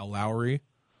 was Kyle Lowry.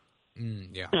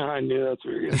 Yeah. I knew that's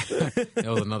what you were going to say. That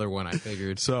was another one I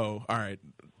figured. So, all right,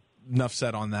 enough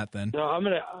said on that then. No, I'm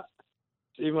going to.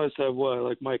 You must have what,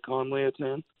 like Mike Conley at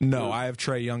 10? No, I have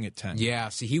Trae Young at 10. Yeah,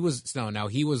 see, he was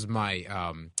he was my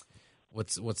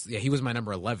he was my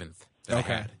number 11th. that I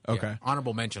Okay, had. okay. Yeah.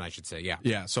 Honorable mention, I should say. Yeah.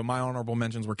 Yeah, so my honorable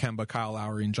mentions were Kemba, Kyle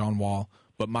Lowry, and John Wall,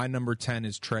 but my number 10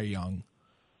 is Trae Young.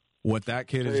 What that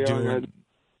kid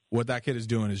is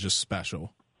doing is just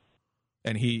special.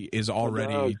 And he is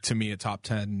already, to me, a top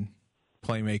 10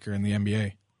 playmaker in the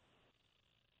NBA.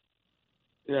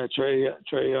 Yeah, Trae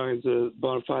Young is a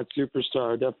bona fide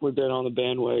superstar. Definitely been on the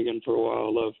bandwagon for a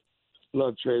while.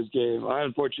 Love Trae's game. I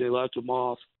unfortunately left him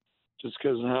off just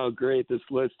because of how great this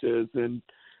list is. And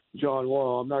John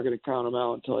Wall, I'm not going to count him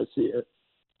out until I see it.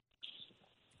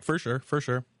 For sure.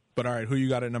 But all right, who you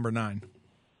got at number 9?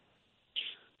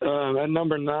 At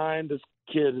number 9, this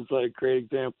kid is like a great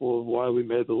example of why we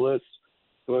made the list,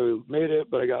 why we made it.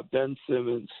 But I got Ben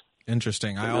Simmons.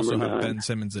 Interesting. I also have Ben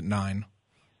Simmons at 9.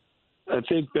 I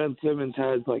think Ben Simmons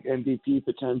has like MVP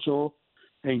potential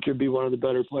and could be one of the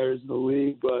better players in the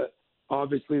league, but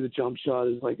obviously the jump shot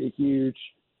is like a huge,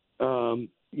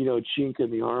 chink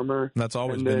in the armor. That's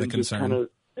always been the concern.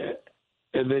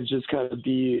 And then just kind of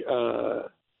the,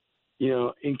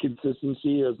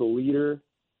 inconsistency as a leader.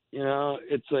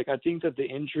 It's like I think that the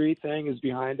injury thing is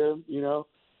behind him.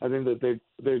 I think that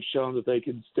they've shown that they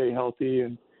can stay healthy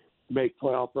and make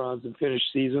playoff runs and finish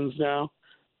seasons now.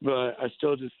 But I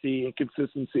still just see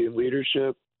inconsistency in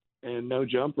leadership and no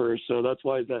jumper, so that's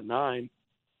why he's at 9.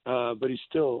 But he's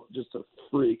still just a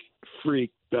freak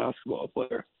basketball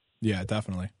player. Yeah,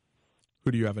 definitely.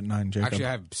 Who do you have at 9, Jacob? Actually,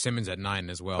 I have Simmons at 9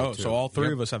 as well. Oh, too. so all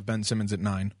three of us have Ben Simmons at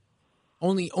 9.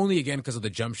 Only again because of the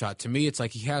jump shot. To me, it's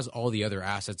like he has all the other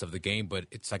assets of the game, but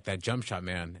it's like that jump shot,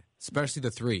 man. Especially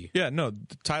the 3. Yeah, no,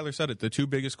 Tyler said it. The 2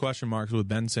 biggest question marks with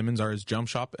Ben Simmons are his jump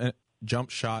shot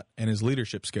and his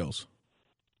leadership skills.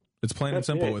 It's plain and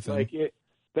simple with him.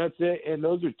 That's it. And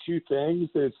those are 2 things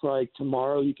that it's like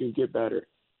tomorrow you can get better.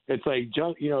 It's like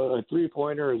a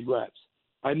 3-pointer is reps.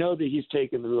 I know that he's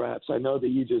taking the reps. I know that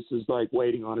he just is like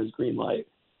waiting on his green light.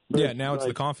 But yeah, now it's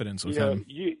the confidence with him.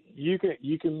 You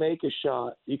can make a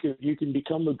shot. You can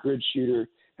become a good shooter,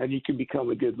 and you can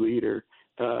become a good leader.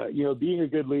 Being a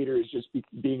good leader is just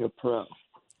being a pro.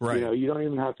 Right. You don't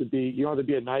even have to be. You don't have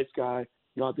to be a nice guy.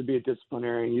 You don't have to be a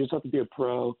disciplinarian. You just have to be a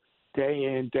pro, day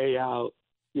in, day out.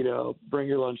 Bring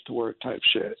your lunch to work type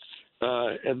shit.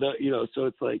 So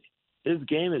it's like his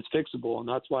game is fixable, and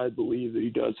that's why I believe that he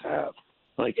does have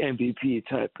like MVP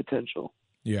type potential.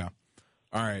 Yeah.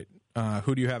 All right.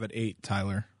 Who do you have at 8,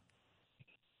 Tyler?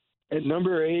 At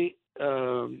number 8,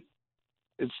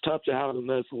 it's tough to have him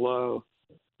this low,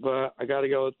 but I got to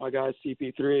go with my guy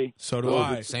CP3. So do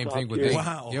I. Same thing with me.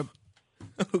 Wow. Yep.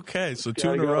 Okay, so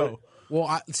 2 in a row. Well,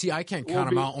 I can't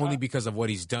count him out only because of what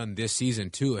he's done this season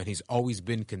too, and he's always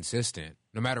been consistent,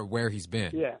 no matter where he's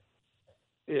been. Yeah.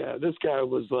 This guy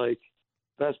was like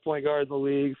best point guard in the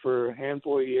league for a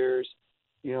handful of years.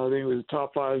 I think he was a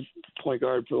top 5 point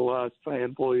guard for the last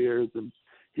handful of years, and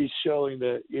he's showing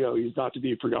that he's not to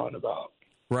be forgotten about.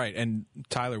 Right, and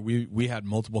Tyler, we had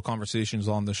multiple conversations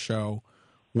on the show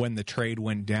when the trade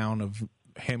went down of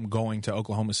him going to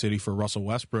Oklahoma City for Russell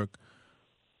Westbrook.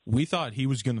 We thought he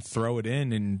was going to throw it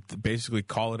in and basically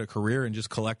call it a career and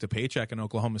just collect a paycheck in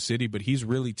Oklahoma City, but he's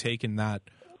really taken that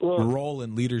role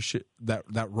in leadership,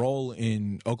 that role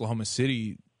in Oklahoma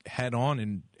City head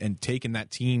on and taken that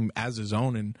team as his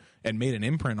own and made an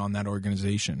imprint on that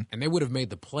organization. And they would have made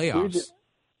the playoffs.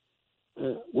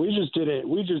 We just didn't.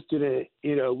 We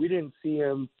didn't see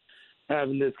him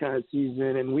having this kind of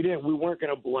season, and we weren't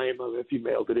going to blame him if he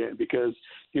mailed it in because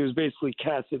he was basically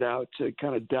casted out to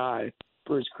kind of die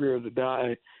for his career to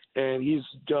die. And he's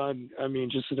done,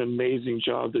 just an amazing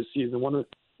job this season. One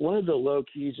of the low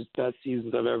key just best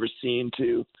seasons I've ever seen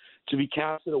to be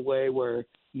casted away where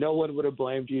no one would have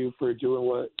blamed you for doing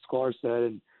what Sklar said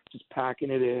and just packing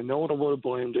it in. No one would have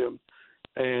blamed him.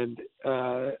 And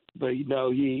but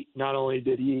he not only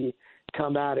did he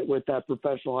come at it with that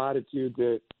professional attitude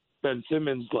that Ben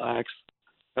Simmons lacks,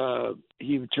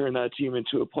 he turned that team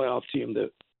into a playoff team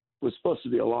that was supposed to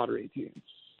be a lottery team.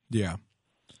 Yeah.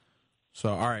 So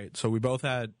all right, so we both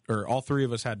had, or all 3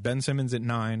 of us had Ben Simmons at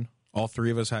 9. All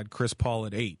 3 of us had Chris Paul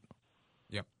at 8.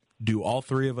 Yep. Do all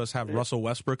 3 of us have Russell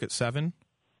Westbrook at 7?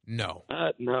 No.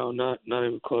 No, not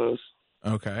even close.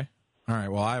 Okay. All right.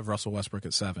 Well, I have Russell Westbrook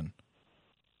at 7.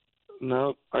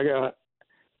 No, I got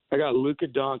I got Luka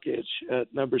Doncic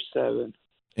at number 7.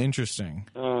 Interesting.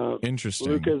 Interesting.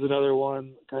 Luka's another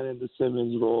one, kind of in the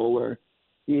Simmons role, where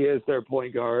he is their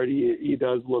point guard. He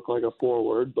does look like a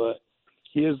forward, but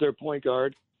he is their point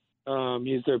guard.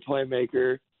 He's their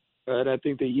playmaker. And I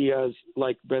think that he has,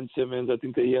 like Ben Simmons, I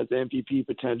think that he has MVP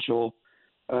potential.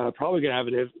 Probably going to have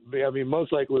it. I mean,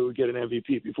 most likely would get an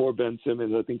MVP before Ben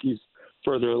Simmons. I think he's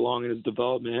further along in his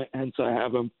development, hence I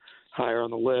have him higher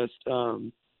on the list.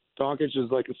 Doncic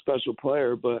is like a special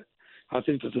player, but I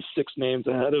think that the 6 names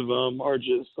ahead of him are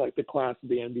just like the class of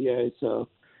the NBA. So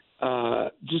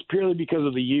just purely because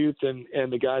of the youth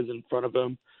and the guys in front of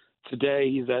him.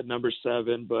 Today he's at number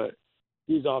 7, but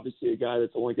he's obviously a guy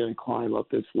that's only going to climb up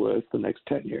this list the next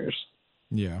 10 years.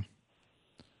 Yeah.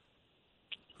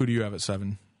 Who do you have at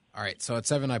 7? All right, so at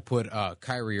 7 I put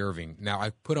Kyrie Irving. Now I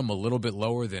put him a little bit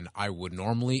lower than I would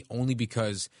normally, only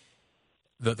because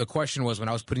the question was when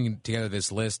I was putting together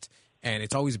this list, and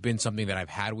it's always been something that I've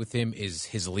had with him, is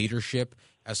his leadership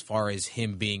as far as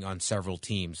him being on several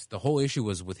teams. The whole issue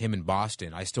was with him in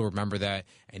Boston. I still remember that,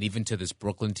 and even to this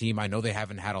Brooklyn team, I know they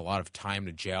haven't had a lot of time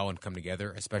to gel and come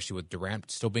together, especially with Durant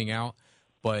still being out,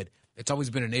 but it's always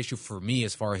been an issue for me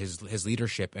as far as his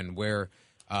leadership and where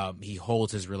he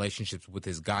holds his relationships with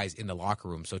his guys in the locker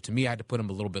room. So to me, I had to put him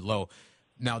a little bit low.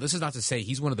 Now, this is not to say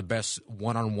he's one of the best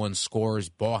one-on-one scorers,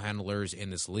 ball handlers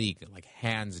in this league, like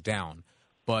hands down.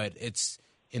 But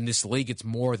in this league, it's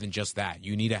more than just that.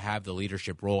 You need to have the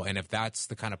leadership role. And if that's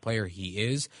the kind of player he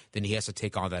is, then he has to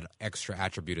take on that extra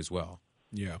attribute as well.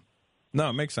 Yeah. No,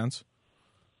 it makes sense.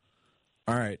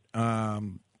 All right.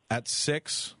 At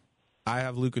 6, I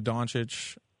have Luka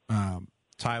Doncic.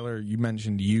 Tyler, you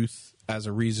mentioned youth as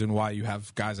a reason why you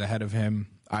have guys ahead of him.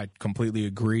 I completely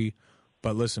agree.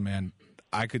 But listen, man,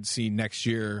 I could see next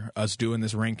year us doing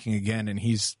this ranking again, and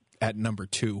he's at number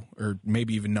 2 or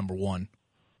maybe even number 1.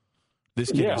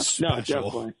 This kid is special. No,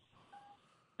 definitely.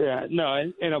 Yeah,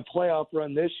 no, in a playoff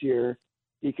run this year,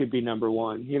 he could be number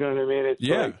 1. You know what I mean? It's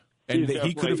like, and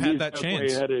he could have had that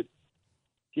chance.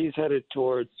 He's headed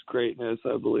towards greatness,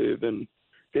 I believe, and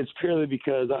it's purely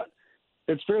because the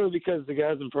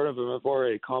guys in front of him have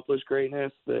already accomplished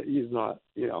greatness that he's not,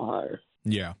 higher.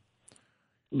 Yeah.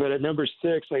 But at number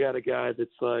 6, I got a guy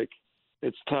that's like,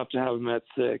 it's tough to have him at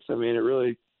 6. I mean, it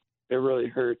really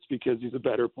hurts because he's a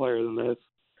better player than this.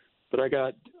 But I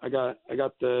got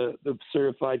the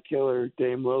certified killer,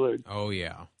 Dame Lillard. Oh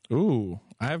yeah. Ooh,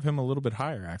 I have him a little bit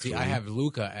higher actually. See, I have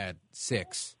Luka at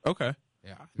 6. Okay.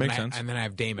 Yeah, makes sense. And then I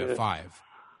have Dame at 5.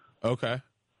 Okay.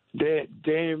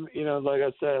 Dame, like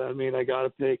I said, I mean, I gotta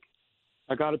pick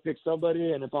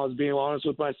somebody. And if I was being honest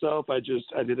with myself, I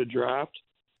did a draft,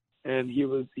 and he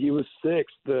was 6th.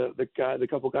 The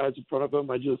couple guys in front of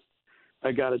him, I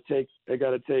gotta take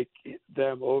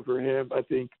them over him. I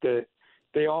think that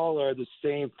they all are the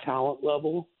same talent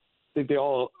level. I think they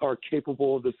all are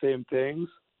capable of the same things.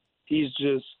 He's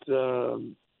just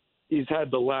he's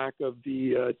had the lack of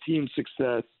the team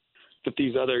success that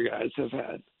these other guys have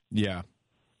had. Yeah,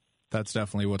 that's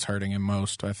definitely what's hurting him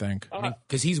most, I think.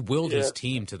 Because he's willed his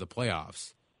team to the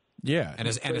playoffs. Yeah, and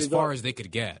as far as they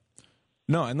could get.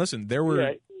 No, and listen, there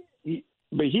were. Yeah,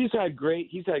 but he's had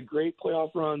great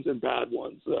playoff runs and bad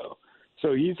ones though.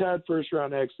 So he's had first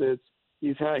round exits.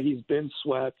 He's been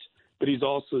swept, but he's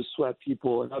also swept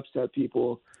people and upset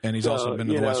people. And he's also been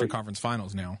to the Western Conference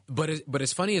Finals now. But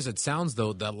as funny as it sounds,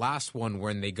 though, the last one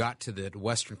when they got to the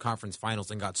Western Conference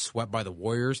Finals and got swept by the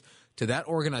Warriors, to that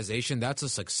organization, that's a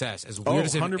success. As weird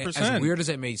as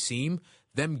it may seem,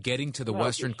 them getting to the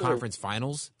Western Conference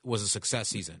Finals was a success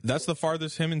season. That's the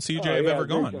farthest him and CJ have ever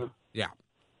gone. Yeah.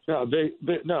 No,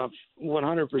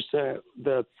 100%.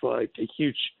 That's like a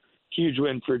huge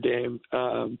win for Dame.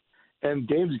 And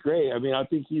Dame's great. I mean, I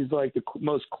think he's like the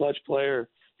most clutch player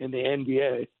in the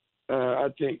NBA. I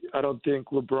don't think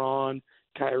LeBron,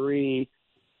 Kyrie,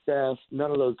 Steph, none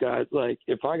of those guys. Like,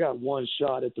 if I got one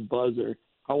shot at the buzzer,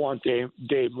 I want Dame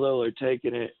Lillard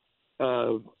taking it.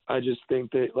 I just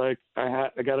think that like I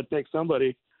got to take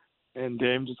somebody, and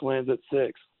Dame just lands at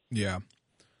 6. Yeah.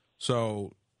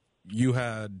 So you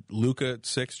had Luka at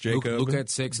 6, Jacob. Luka at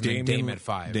 6, and Dame at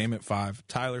 5. Dame at 5.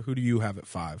 Tyler, who do you have at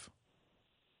 5?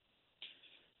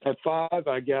 At 5,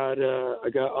 I got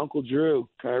Uncle Drew,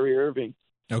 Kyrie Irving.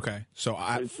 Okay, so go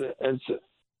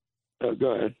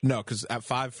ahead. No, because at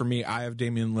 5 for me, I have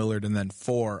Damian Lillard, and then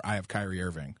 4, I have Kyrie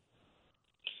Irving.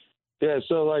 Yeah,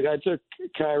 so like I took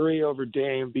Kyrie over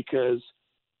Dame because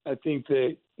I think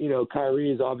that Kyrie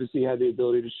has obviously had the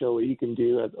ability to show what he can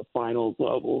do at the finals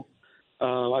level.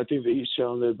 I think that he's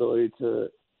shown the ability that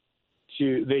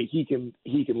he can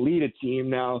lead a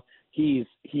team. Now he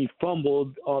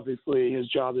fumbled obviously his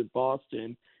job at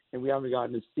Boston. and we haven't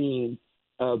gotten to see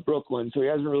Brooklyn, so he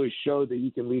hasn't really showed that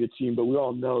he can lead a team. But we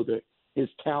all know that his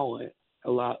talent,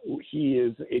 he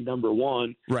is a number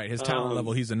one. Right, his talent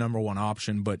level, he's a number one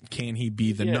option, but can he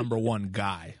be the number one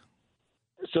guy?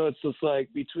 So it's just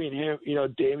like between him,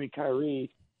 Dame and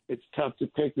Kyrie, it's tough to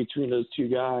pick between those two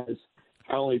guys.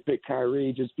 I only picked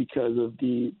Kyrie just because of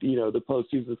the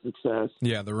postseason success.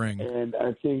 Yeah, the ring. And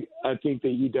I think that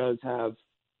he does have,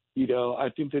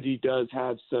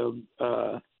 some.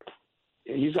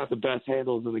 He's got the best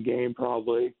handles in the game,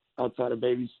 probably outside of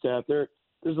maybe Steph. There's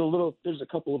a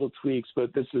couple little tweaks,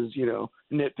 but this is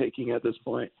nitpicking at this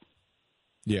point.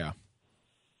 Yeah.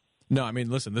 No, I mean,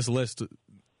 listen, this list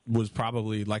was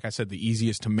probably, like I said, the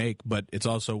easiest to make, but it's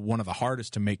also one of the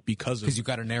hardest to make because you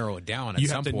got to narrow it down. You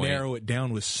have to narrow it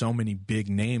down with so many big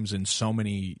names and so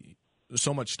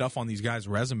much stuff on these guys'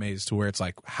 resumes to where it's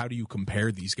like, how do you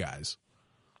compare these guys?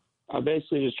 I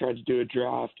basically just tried to do a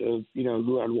draft of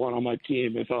who I'd want on my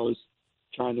team if I was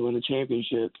trying to win a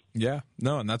championship. Yeah,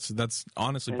 no, and that's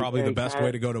honestly probably the best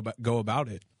way to go about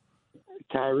it.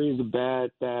 Kyrie's a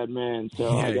bad man,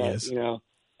 so yeah, I got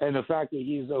and the fact that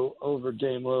he's over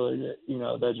Dame Lillard,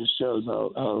 that just shows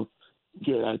how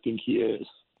good I think he is.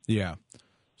 Yeah.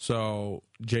 So,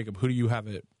 Jacob, who do you have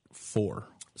at 4?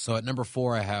 So at number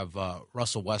 4, I have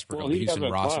Russell Westbrook of the Houston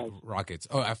Rockets.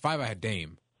 Oh, at 5, I had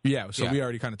Dame. Yeah, so we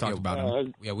already kind of talked about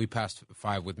him. Yeah, we passed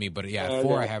 5 with me, but at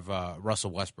 4, I have Russell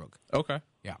Westbrook. Okay.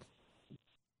 Yeah.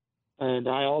 And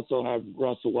I also have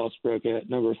Russell Westbrook at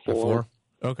number 4. At 4?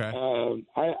 Okay.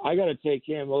 I got to take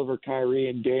him over Kyrie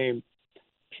and Dame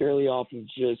purely off of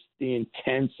just the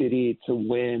intensity to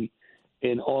win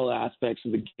in all aspects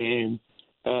of the game.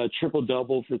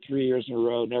 Triple-double for 3 years in a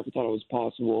row. Never thought it was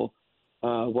possible.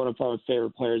 One of my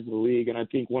favorite players in the league, and I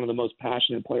think one of the most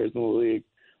passionate players in the league.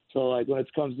 So, like, when it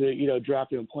comes to,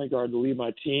 drafting a point guard to lead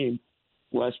my team,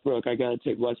 Westbrook, I got to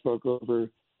take Westbrook over.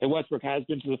 And Westbrook has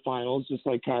been to the finals, just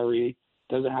like Kyrie.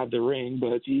 Doesn't have the ring,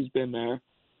 but he's been there.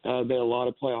 Made a lot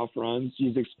of playoff runs.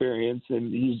 He's experienced,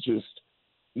 and he's just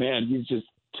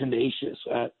tenacious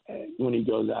when he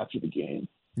goes after the game.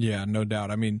 Yeah, no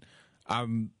doubt. I mean,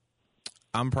 I'm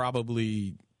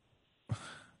probably,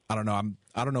 I don't know.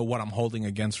 I don't know what I'm holding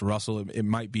against Russell. It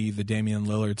might be the Damian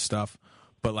Lillard stuff,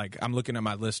 but like I'm looking at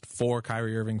my list: 4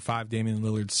 Kyrie Irving, 5 Damian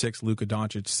Lillard, 6 Luka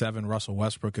Doncic, 7 Russell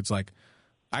Westbrook. It's like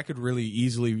I could really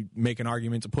easily make an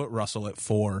argument to put Russell at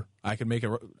 4. I could make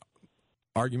an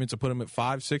argument to put him at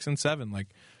 5, 6, and 7. Like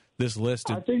this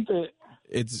list, I think that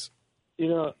it's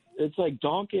it's like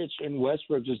Doncic and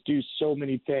Westbrook just do so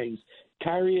many things.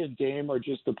 Kyrie and Dame are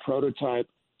just the prototype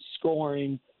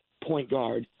scoring point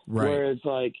guard. Right. Whereas,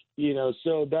 like,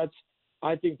 so that's –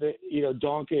 I think that,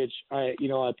 Doncic,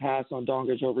 I pass on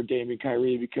Doncic over Dame and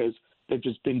Kyrie because they've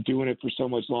just been doing it for so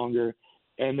much longer.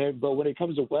 But when it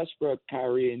comes to Westbrook,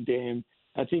 Kyrie, and Dame,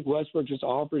 I think Westbrook just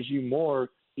offers you more,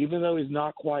 even though he's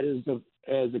not quite as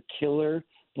a killer,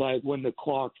 like when the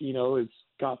clock, is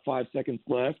got 5 seconds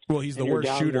left. Well, he's the worst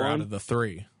shooter out of the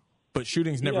 3, but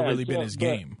shooting's never really been his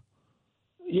game.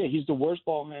 Yeah, he's the worst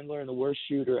ball handler and the worst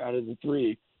shooter out of the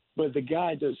 3. But the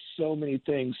guy does so many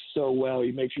things so well.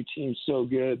 He makes your team so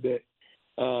good that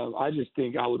I just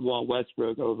think I would want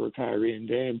Westbrook over Kyrie and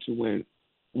Dame to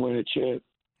win a chip.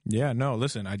 Yeah, no,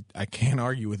 listen, I can't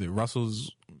argue with it.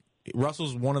 Russell's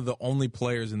one of the only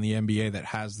players in the NBA that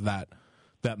has that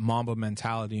Mamba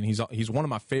mentality, and he's one of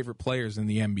my favorite players in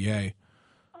the NBA.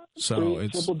 So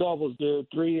it's triple doubles, dude.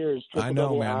 3 years, triple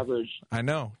double average. I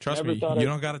know. Trust me. You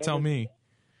don't got to tell me.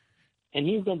 And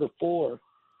he's number 4.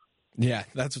 Yeah,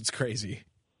 that's what's crazy.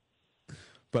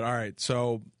 But all right,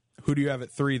 so who do you have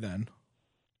at 3 then?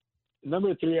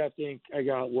 Number 3, I think I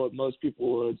got what most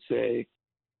people would say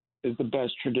is the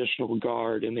best traditional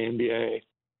guard in the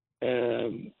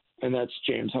NBA, and that's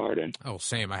James Harden. Oh,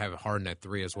 same. I have Harden at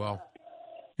 3 as well.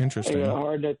 Interesting. I got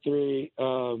Harden at 3.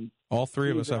 All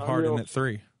 3 of us have Harden at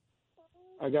 3.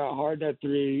 I got Harden at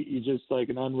 3. He's just like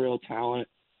an unreal talent,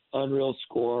 unreal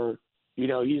scorer.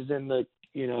 He's in the,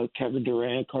 Kevin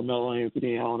Durant, Carmelo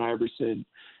Anthony, Allen Iverson,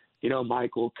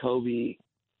 Michael, Kobe,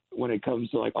 when it comes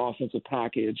to like offensive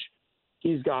package.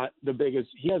 He has the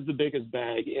biggest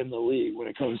bag in the league when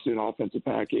it comes to an offensive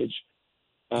package.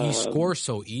 He scores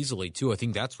so easily too. I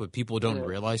think that's what people don't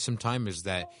realize sometimes is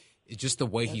that it's just the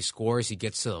way he scores. He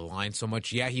gets to the line so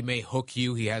much. Yeah, he may hook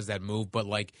you. He has that move, but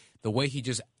like the way he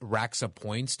just racks up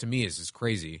points to me is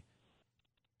crazy.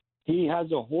 He has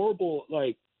a horrible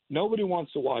nobody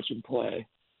wants to watch him play.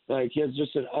 Like he has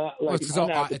just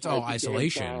it's all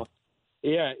isolation.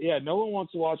 Yeah. No one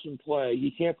wants to watch him play.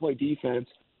 He can't play defense,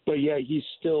 but yeah, he's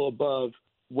still above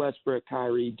Westbrook,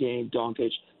 Kyrie, Dame,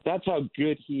 Doncic. That's how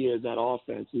good he is at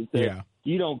offense. Is that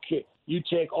you don't care. you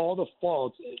take all the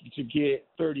faults to get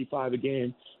 35 a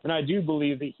game. And I do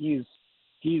believe that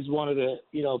he's one of the,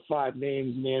 5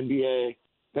 names in the NBA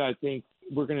that I think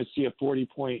we're going to see a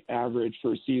 40-point average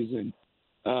for a season,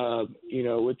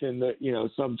 within the,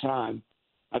 some time.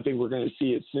 I think we're going to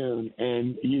see it soon,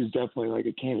 and he's definitely like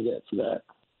a candidate for that.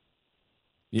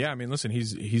 Yeah, I mean, listen,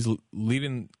 he's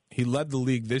leading. He led the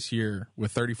league this year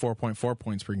with 34.4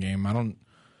 points per game.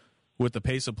 With the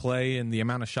pace of play and the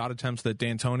amount of shot attempts that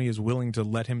D'Antoni is willing to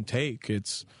let him take,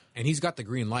 and he's got the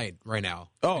green light right now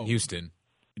in Houston.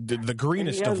 The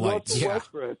greenest of lights. Russell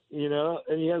Westbrook,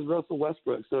 and he has Russell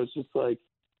Westbrook, so it's just like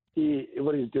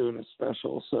what he's doing is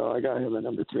special. So I got him at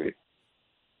number 3.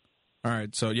 All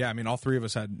right, so yeah, I mean, all 3 of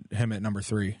us had him at number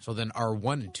 3. So then our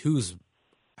 1 and 2s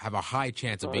have a high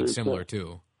chance of being similar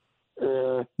too.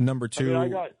 Number 2,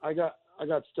 I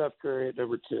got Steph Curry at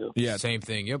number 2. Yeah, same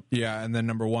thing. Yep. Yeah, and then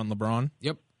number 1, LeBron.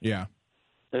 Yep. Yeah.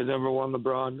 And number 1,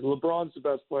 LeBron. LeBron's the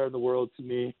best player in the world to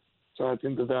me, so I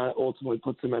think that ultimately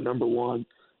puts him at number 1.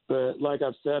 But like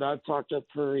I've said, I've talked up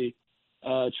Curry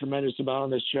a tremendous amount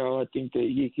on this show. I think that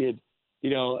he could,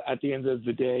 at the end of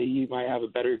the day, he might have a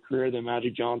better career than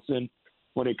Magic Johnson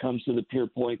when it comes to the pure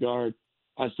point guard.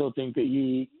 I still think that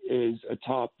he is a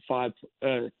top 5.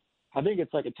 I think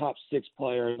it's like a top 6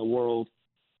 player in the world,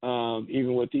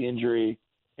 even with the injury.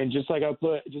 And just like I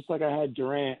had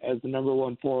Durant as the number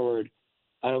 1 forward,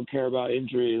 I don't care about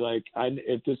injury. Like,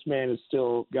 if this man has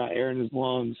still got air in his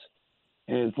lungs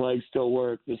and his legs still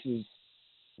work, this is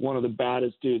one of the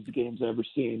baddest dudes the game's ever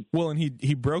seen. Well, and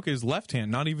he broke his left hand,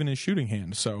 not even his shooting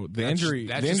hand. So the injury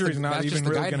is not even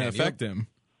really going to affect him.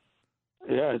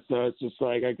 Yeah, so it's just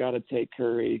like I got to take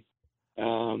Curry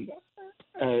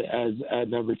as at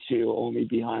number 2, only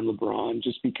behind LeBron,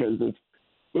 just because of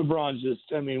LeBron's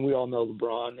just. I mean, we all know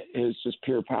LeBron is just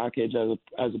pure package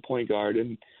as a point guard,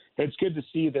 and it's good to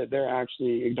see that they're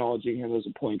actually acknowledging him as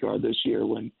a point guard this year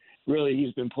when really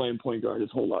he's been playing point guard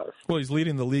his whole life. Well, he's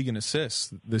leading the league in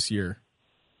assists this year.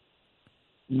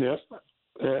 Yep.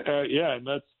 And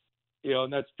that's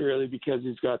and that's purely because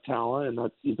he's got talent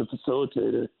and he's a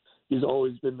facilitator. He's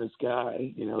always been this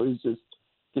guy. He's just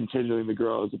continuing to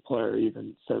grow as a player,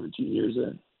 even 17 years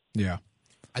in. Yeah.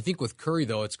 I think with Curry,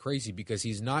 though, it's crazy because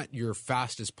he's not your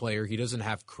fastest player. He doesn't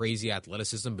have crazy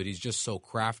athleticism, but he's just so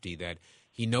crafty that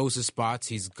he knows his spots.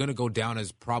 He's going to go down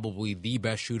as probably the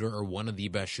best shooter or one of the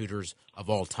best shooters of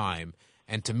all time.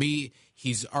 And to me,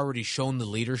 he's already shown the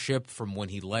leadership from when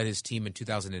he led his team in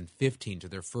 2015 to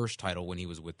their first title when he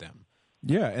was with them.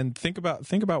 Yeah, and think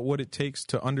about what it takes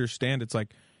to understand. It's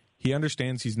like he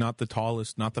understands he's not the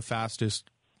tallest, not the fastest,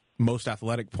 most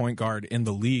athletic point guard in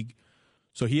the league.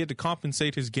 So he had to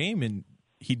compensate his game, and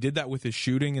he did that with his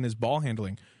shooting and his ball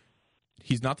handling.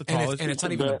 He's not the tallest. And it's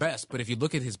not even the best. But if you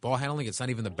look at his ball handling, it's not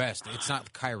even the best. It's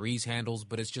not Kyrie's handles,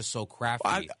 but it's just so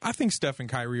crafty. I think Steph and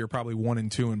Kyrie are probably 1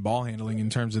 and 2 in ball handling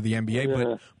in terms of the NBA.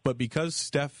 Yeah. But because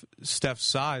Steph's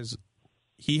size,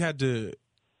 he had to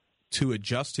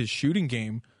adjust his shooting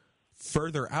game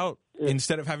further out.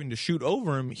 Instead of having to shoot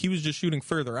over him, he was just shooting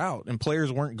further out, and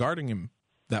players weren't guarding him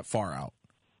that far out.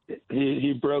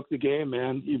 He broke the game,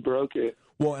 man. He broke it.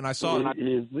 Well, and I saw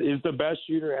he's the best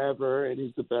shooter ever, and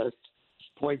he's the best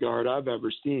point guard I've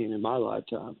ever seen in my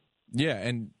lifetime. Yeah,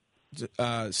 and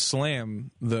Slam,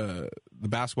 the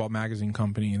basketball magazine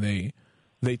company,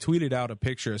 they tweeted out a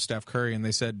picture of Steph Curry, and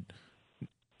they said,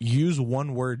 use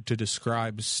one word to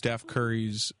describe Steph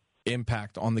Curry's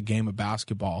impact on the game of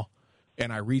basketball.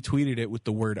 And I retweeted it with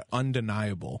the word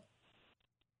undeniable.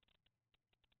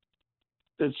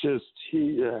 It's just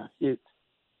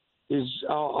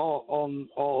I'll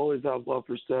always have love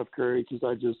for Steph Curry because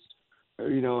I just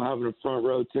having a front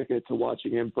row ticket to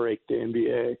watching him break the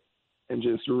NBA and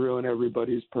just ruin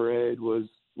everybody's parade was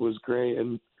great,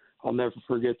 and I'll never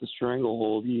forget the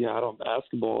stranglehold he had on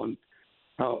basketball and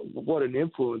what an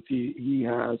influence he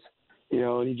has,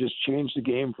 and he just changed the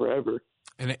game forever.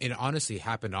 And it honestly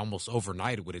happened almost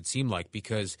overnight, what it seemed like,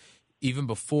 because even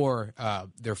before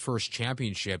their first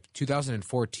championship,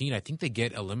 2014, I think they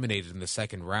get eliminated in the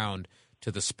second round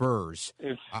to the Spurs,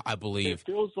 I believe. It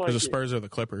feels like the Spurs are the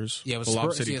Clippers. Yeah, it was the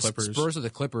Lob Spurs, City Clippers. Spurs are the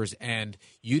Clippers, and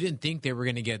you didn't think they were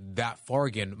going to get that far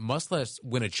again, much less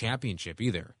win a championship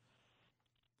either.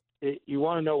 You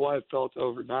want to know why it felt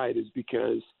overnight is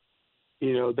because,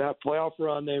 that playoff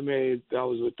run they made, that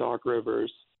was with Doc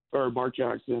Rivers or Mark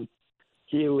Jackson.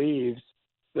 He leaves.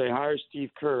 They hire Steve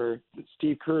Kerr.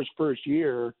 Steve Kerr's first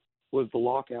year was the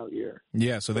lockout year.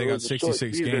 Yeah, so they got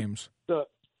 66 games.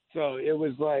 So it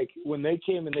was like when they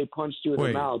came and they punched you in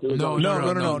the mouth. It was No.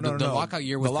 The lockout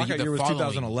year was the lockout year was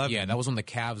 2011. Yeah, that was when the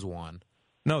Cavs won.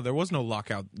 No, there was no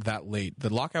lockout that late.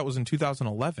 The lockout was in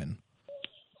 2011.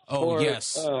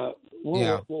 yes.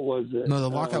 What was it? No, the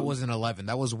lockout was in 11.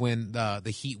 That was when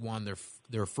the Heat won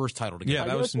their first title together.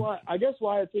 Yeah, I guess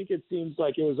why I think it seems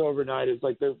like it was overnight is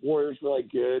like the Warriors were like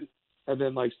good, and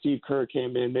then like Steve Kerr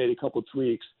came in, made a couple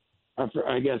tweaks.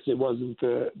 I guess it wasn't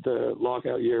the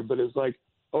lockout year, but it's like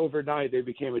overnight they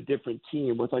became a different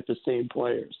team with like the same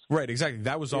players. Right, exactly.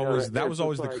 That was always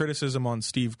the like, criticism on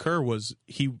Steve Kerr was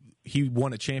he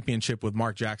won a championship with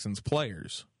Mark Jackson's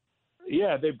players.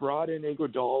 Yeah, they brought in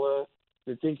Iguodala.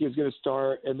 They think he's going to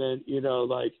start, and then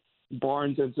like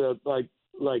Barnes ends up like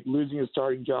losing his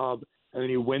starting job, and then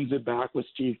he wins it back with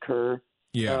Steve Kerr.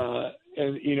 Yeah,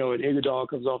 and Iguodala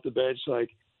comes off the bench. Like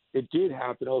it did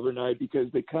happen overnight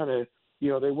because they kind of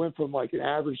they went from like an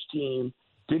average team,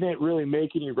 didn't really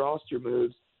make any roster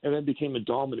moves, and then became a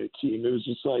dominant team. It was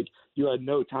just like you had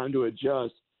no time to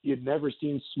adjust. You had never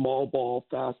seen small ball,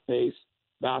 fast paced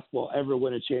basketball ever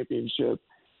win a championship.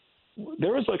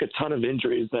 There was like a ton of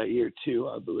injuries that year too,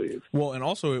 I believe. Well, and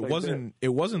also it wasn't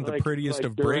the prettiest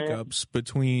of Durant, breakups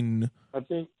between. I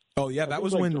think. Oh yeah, that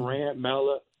was when Durant,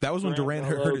 Melo. That was when Durant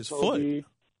hurt his foot. Yep,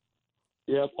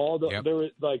 there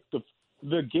was like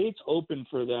the gates opened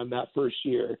for them that first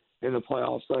year in the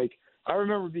playoffs. Like I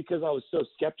remember because I was so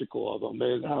skeptical of them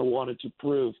and I wanted to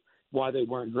prove why they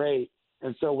weren't great.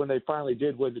 And so when they finally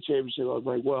did win the championship, I was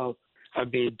like, well, I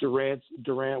mean, Durant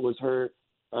was hurt.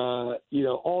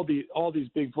 All these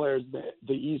big players,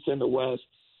 the East and the West.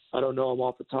 I don't know them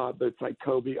off the top, but it's like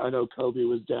Kobe. I know Kobe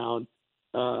was down,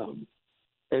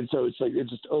 and so it's like it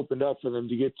just opened up for them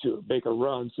to get to make a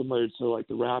run similar to like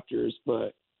the Raptors.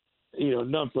 But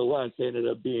nonetheless, they ended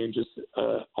up being just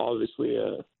obviously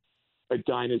a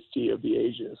dynasty of the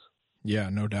ages. Yeah,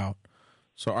 no doubt.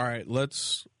 So all right,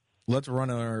 let's run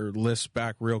our list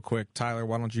back real quick. Tyler,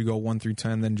 why don't you go 1 through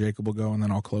 10, then Jacob will go, and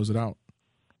then I'll close it out.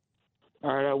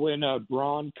 All right, I went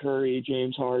Braun, Curry,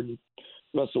 James Harden,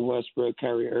 Russell Westbrook,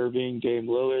 Kyrie Irving, Dame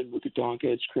Lillard, Luka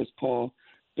Doncic, Chris Paul,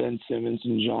 Ben Simmons,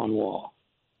 and John Wall.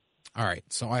 All right,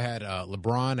 so I had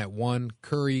LeBron at 1,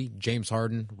 Curry, James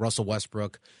Harden, Russell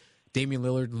Westbrook, Damian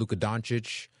Lillard, Luka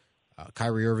Doncic,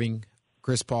 Kyrie Irving,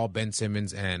 Chris Paul, Ben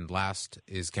Simmons, and last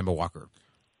is Kemba Walker.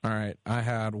 All right, I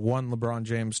had 1 LeBron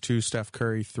James, 2 Steph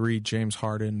Curry, 3 James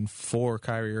Harden, 4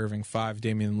 Kyrie Irving, 5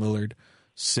 Damian Lillard,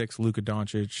 6 Luka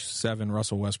Doncic, 7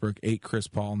 Russell Westbrook, 8 Chris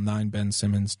Paul, 9 Ben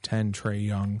Simmons, 10 Trae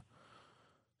Young.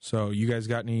 So you guys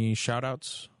got any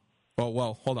shout-outs?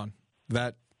 Well, hold on.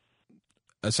 That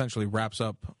essentially wraps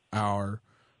up our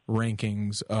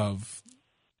rankings of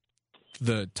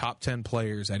the top 10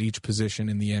 players at each position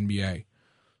in the NBA.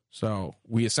 So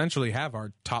we essentially have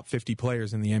our top 50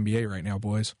 players in the NBA right now,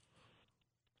 boys.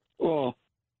 Well,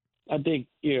 I think,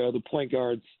 the point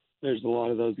guards, there's a lot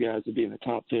of those guys that be in the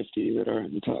top 50 that are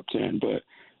in the top 10, but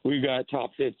we've got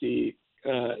top 50,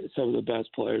 some of the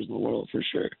best players in the world for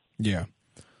sure. Yeah.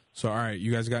 So, all right,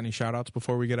 you guys got any shout-outs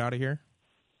before we get out of here?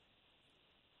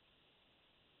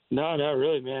 No, not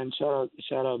really, man. Shout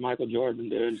out Michael Jordan,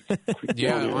 dude.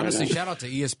 Yeah, honestly, shout out to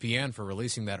ESPN for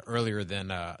releasing that earlier than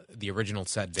the original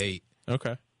set date.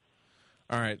 Okay.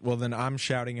 All right, well, then I'm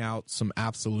shouting out some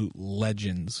absolute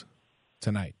legends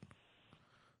tonight.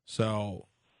 So,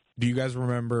 do you guys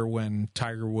remember when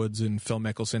Tiger Woods and Phil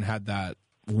Mickelson had that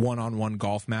one-on-one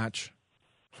golf match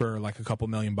for like a couple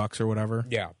 $1,000,000 or whatever?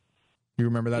 Yeah. You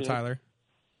remember that, Tyler?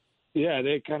 Yeah,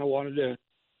 they kind of wanted to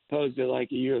pose it like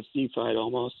a UFC fight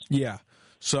almost. Yeah.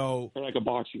 So, or like a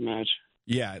boxing match.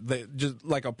 Yeah, just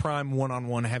like a prime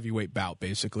one-on-one heavyweight bout,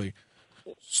 basically.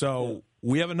 So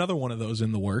we have another one of those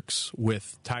in the works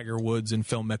with Tiger Woods and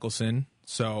Phil Mickelson.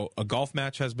 So a golf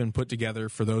match has been put together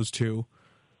for those two,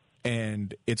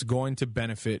 and it's going to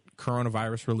benefit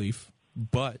coronavirus relief,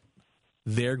 but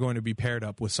they're going to be paired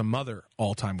up with some other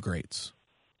all-time greats.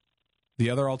 The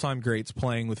other all-time greats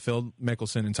playing with Phil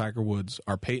Mickelson and Tiger Woods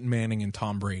are Peyton Manning and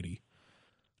Tom Brady.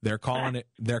 They're calling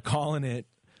it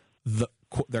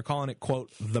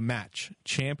quote the match,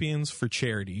 Champions for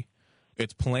Charity.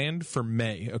 It's planned for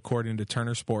May, according to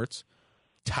Turner Sports.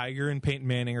 Tiger and Peyton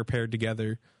Manning are paired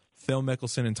together. Phil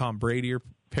Mickelson and Tom Brady are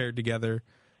paired together.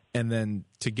 And then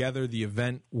together the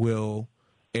event will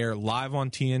air live on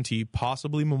TNT,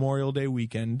 possibly Memorial Day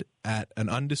weekend, at an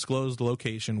undisclosed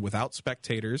location without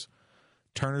spectators.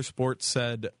 Turner Sports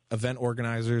said event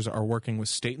organizers are working with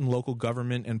state and local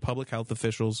government and public health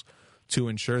officials to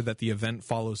ensure that the event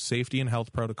follows safety and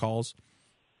health protocols.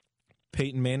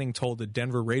 Peyton Manning told a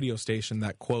Denver radio station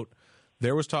that, quote,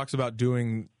 there was talks about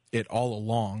doing it all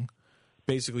along,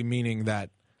 basically meaning that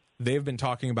they've been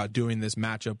talking about doing this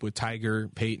matchup with Tiger,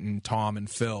 Peyton, Tom, and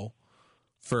Phil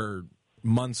for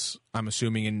months, I'm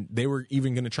assuming, and they were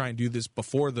even going to try and do this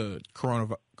before the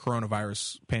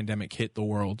coronavirus pandemic hit the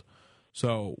world.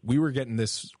 So we were getting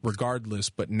this regardless,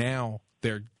 but now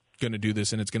they're going to do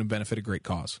this, and it's going to benefit a great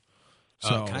cause.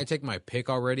 So can I take my pick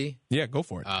already? Yeah, go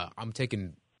for it. I'm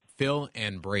taking Phil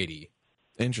and Brady.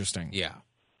 Interesting. Yeah.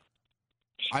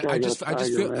 I just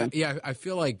feel man. I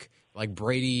feel like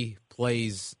Brady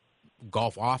plays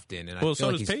golf often, and I Well, feel so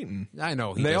like does Peyton. I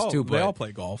know he does too, but they all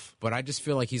play golf. But I just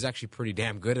feel like he's actually pretty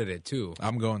damn good at it too.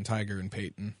 I'm going Tiger and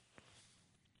Peyton.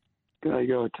 Gotta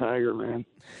go with Tiger, man.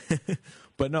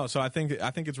 But no, so I think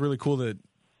it's really cool that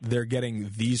they're getting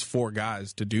these 4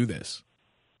 guys to do this.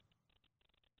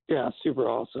 Yeah, super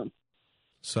awesome.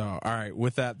 So, all right,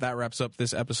 with that wraps up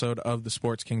this episode of the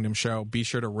Sports Kingdom Show. Be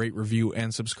sure to rate, review,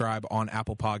 and subscribe on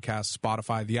Apple Podcasts,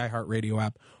 Spotify, the iHeartRadio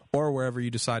app, or wherever you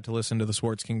decide to listen to the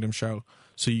Sports Kingdom Show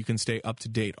so you can stay up to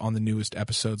date on the newest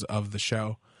episodes of the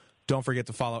show. Don't forget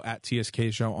to follow at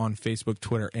TSK Show on Facebook,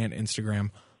 Twitter, and Instagram.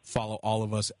 Follow all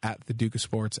of us at the Duke of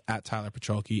Sports, at Tyler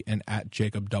Pacholke, and at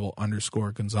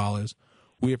Jacob_Gonzalez.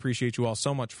 We appreciate you all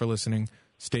so much for listening.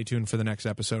 Stay tuned for the next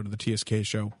episode of the TSK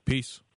Show. Peace.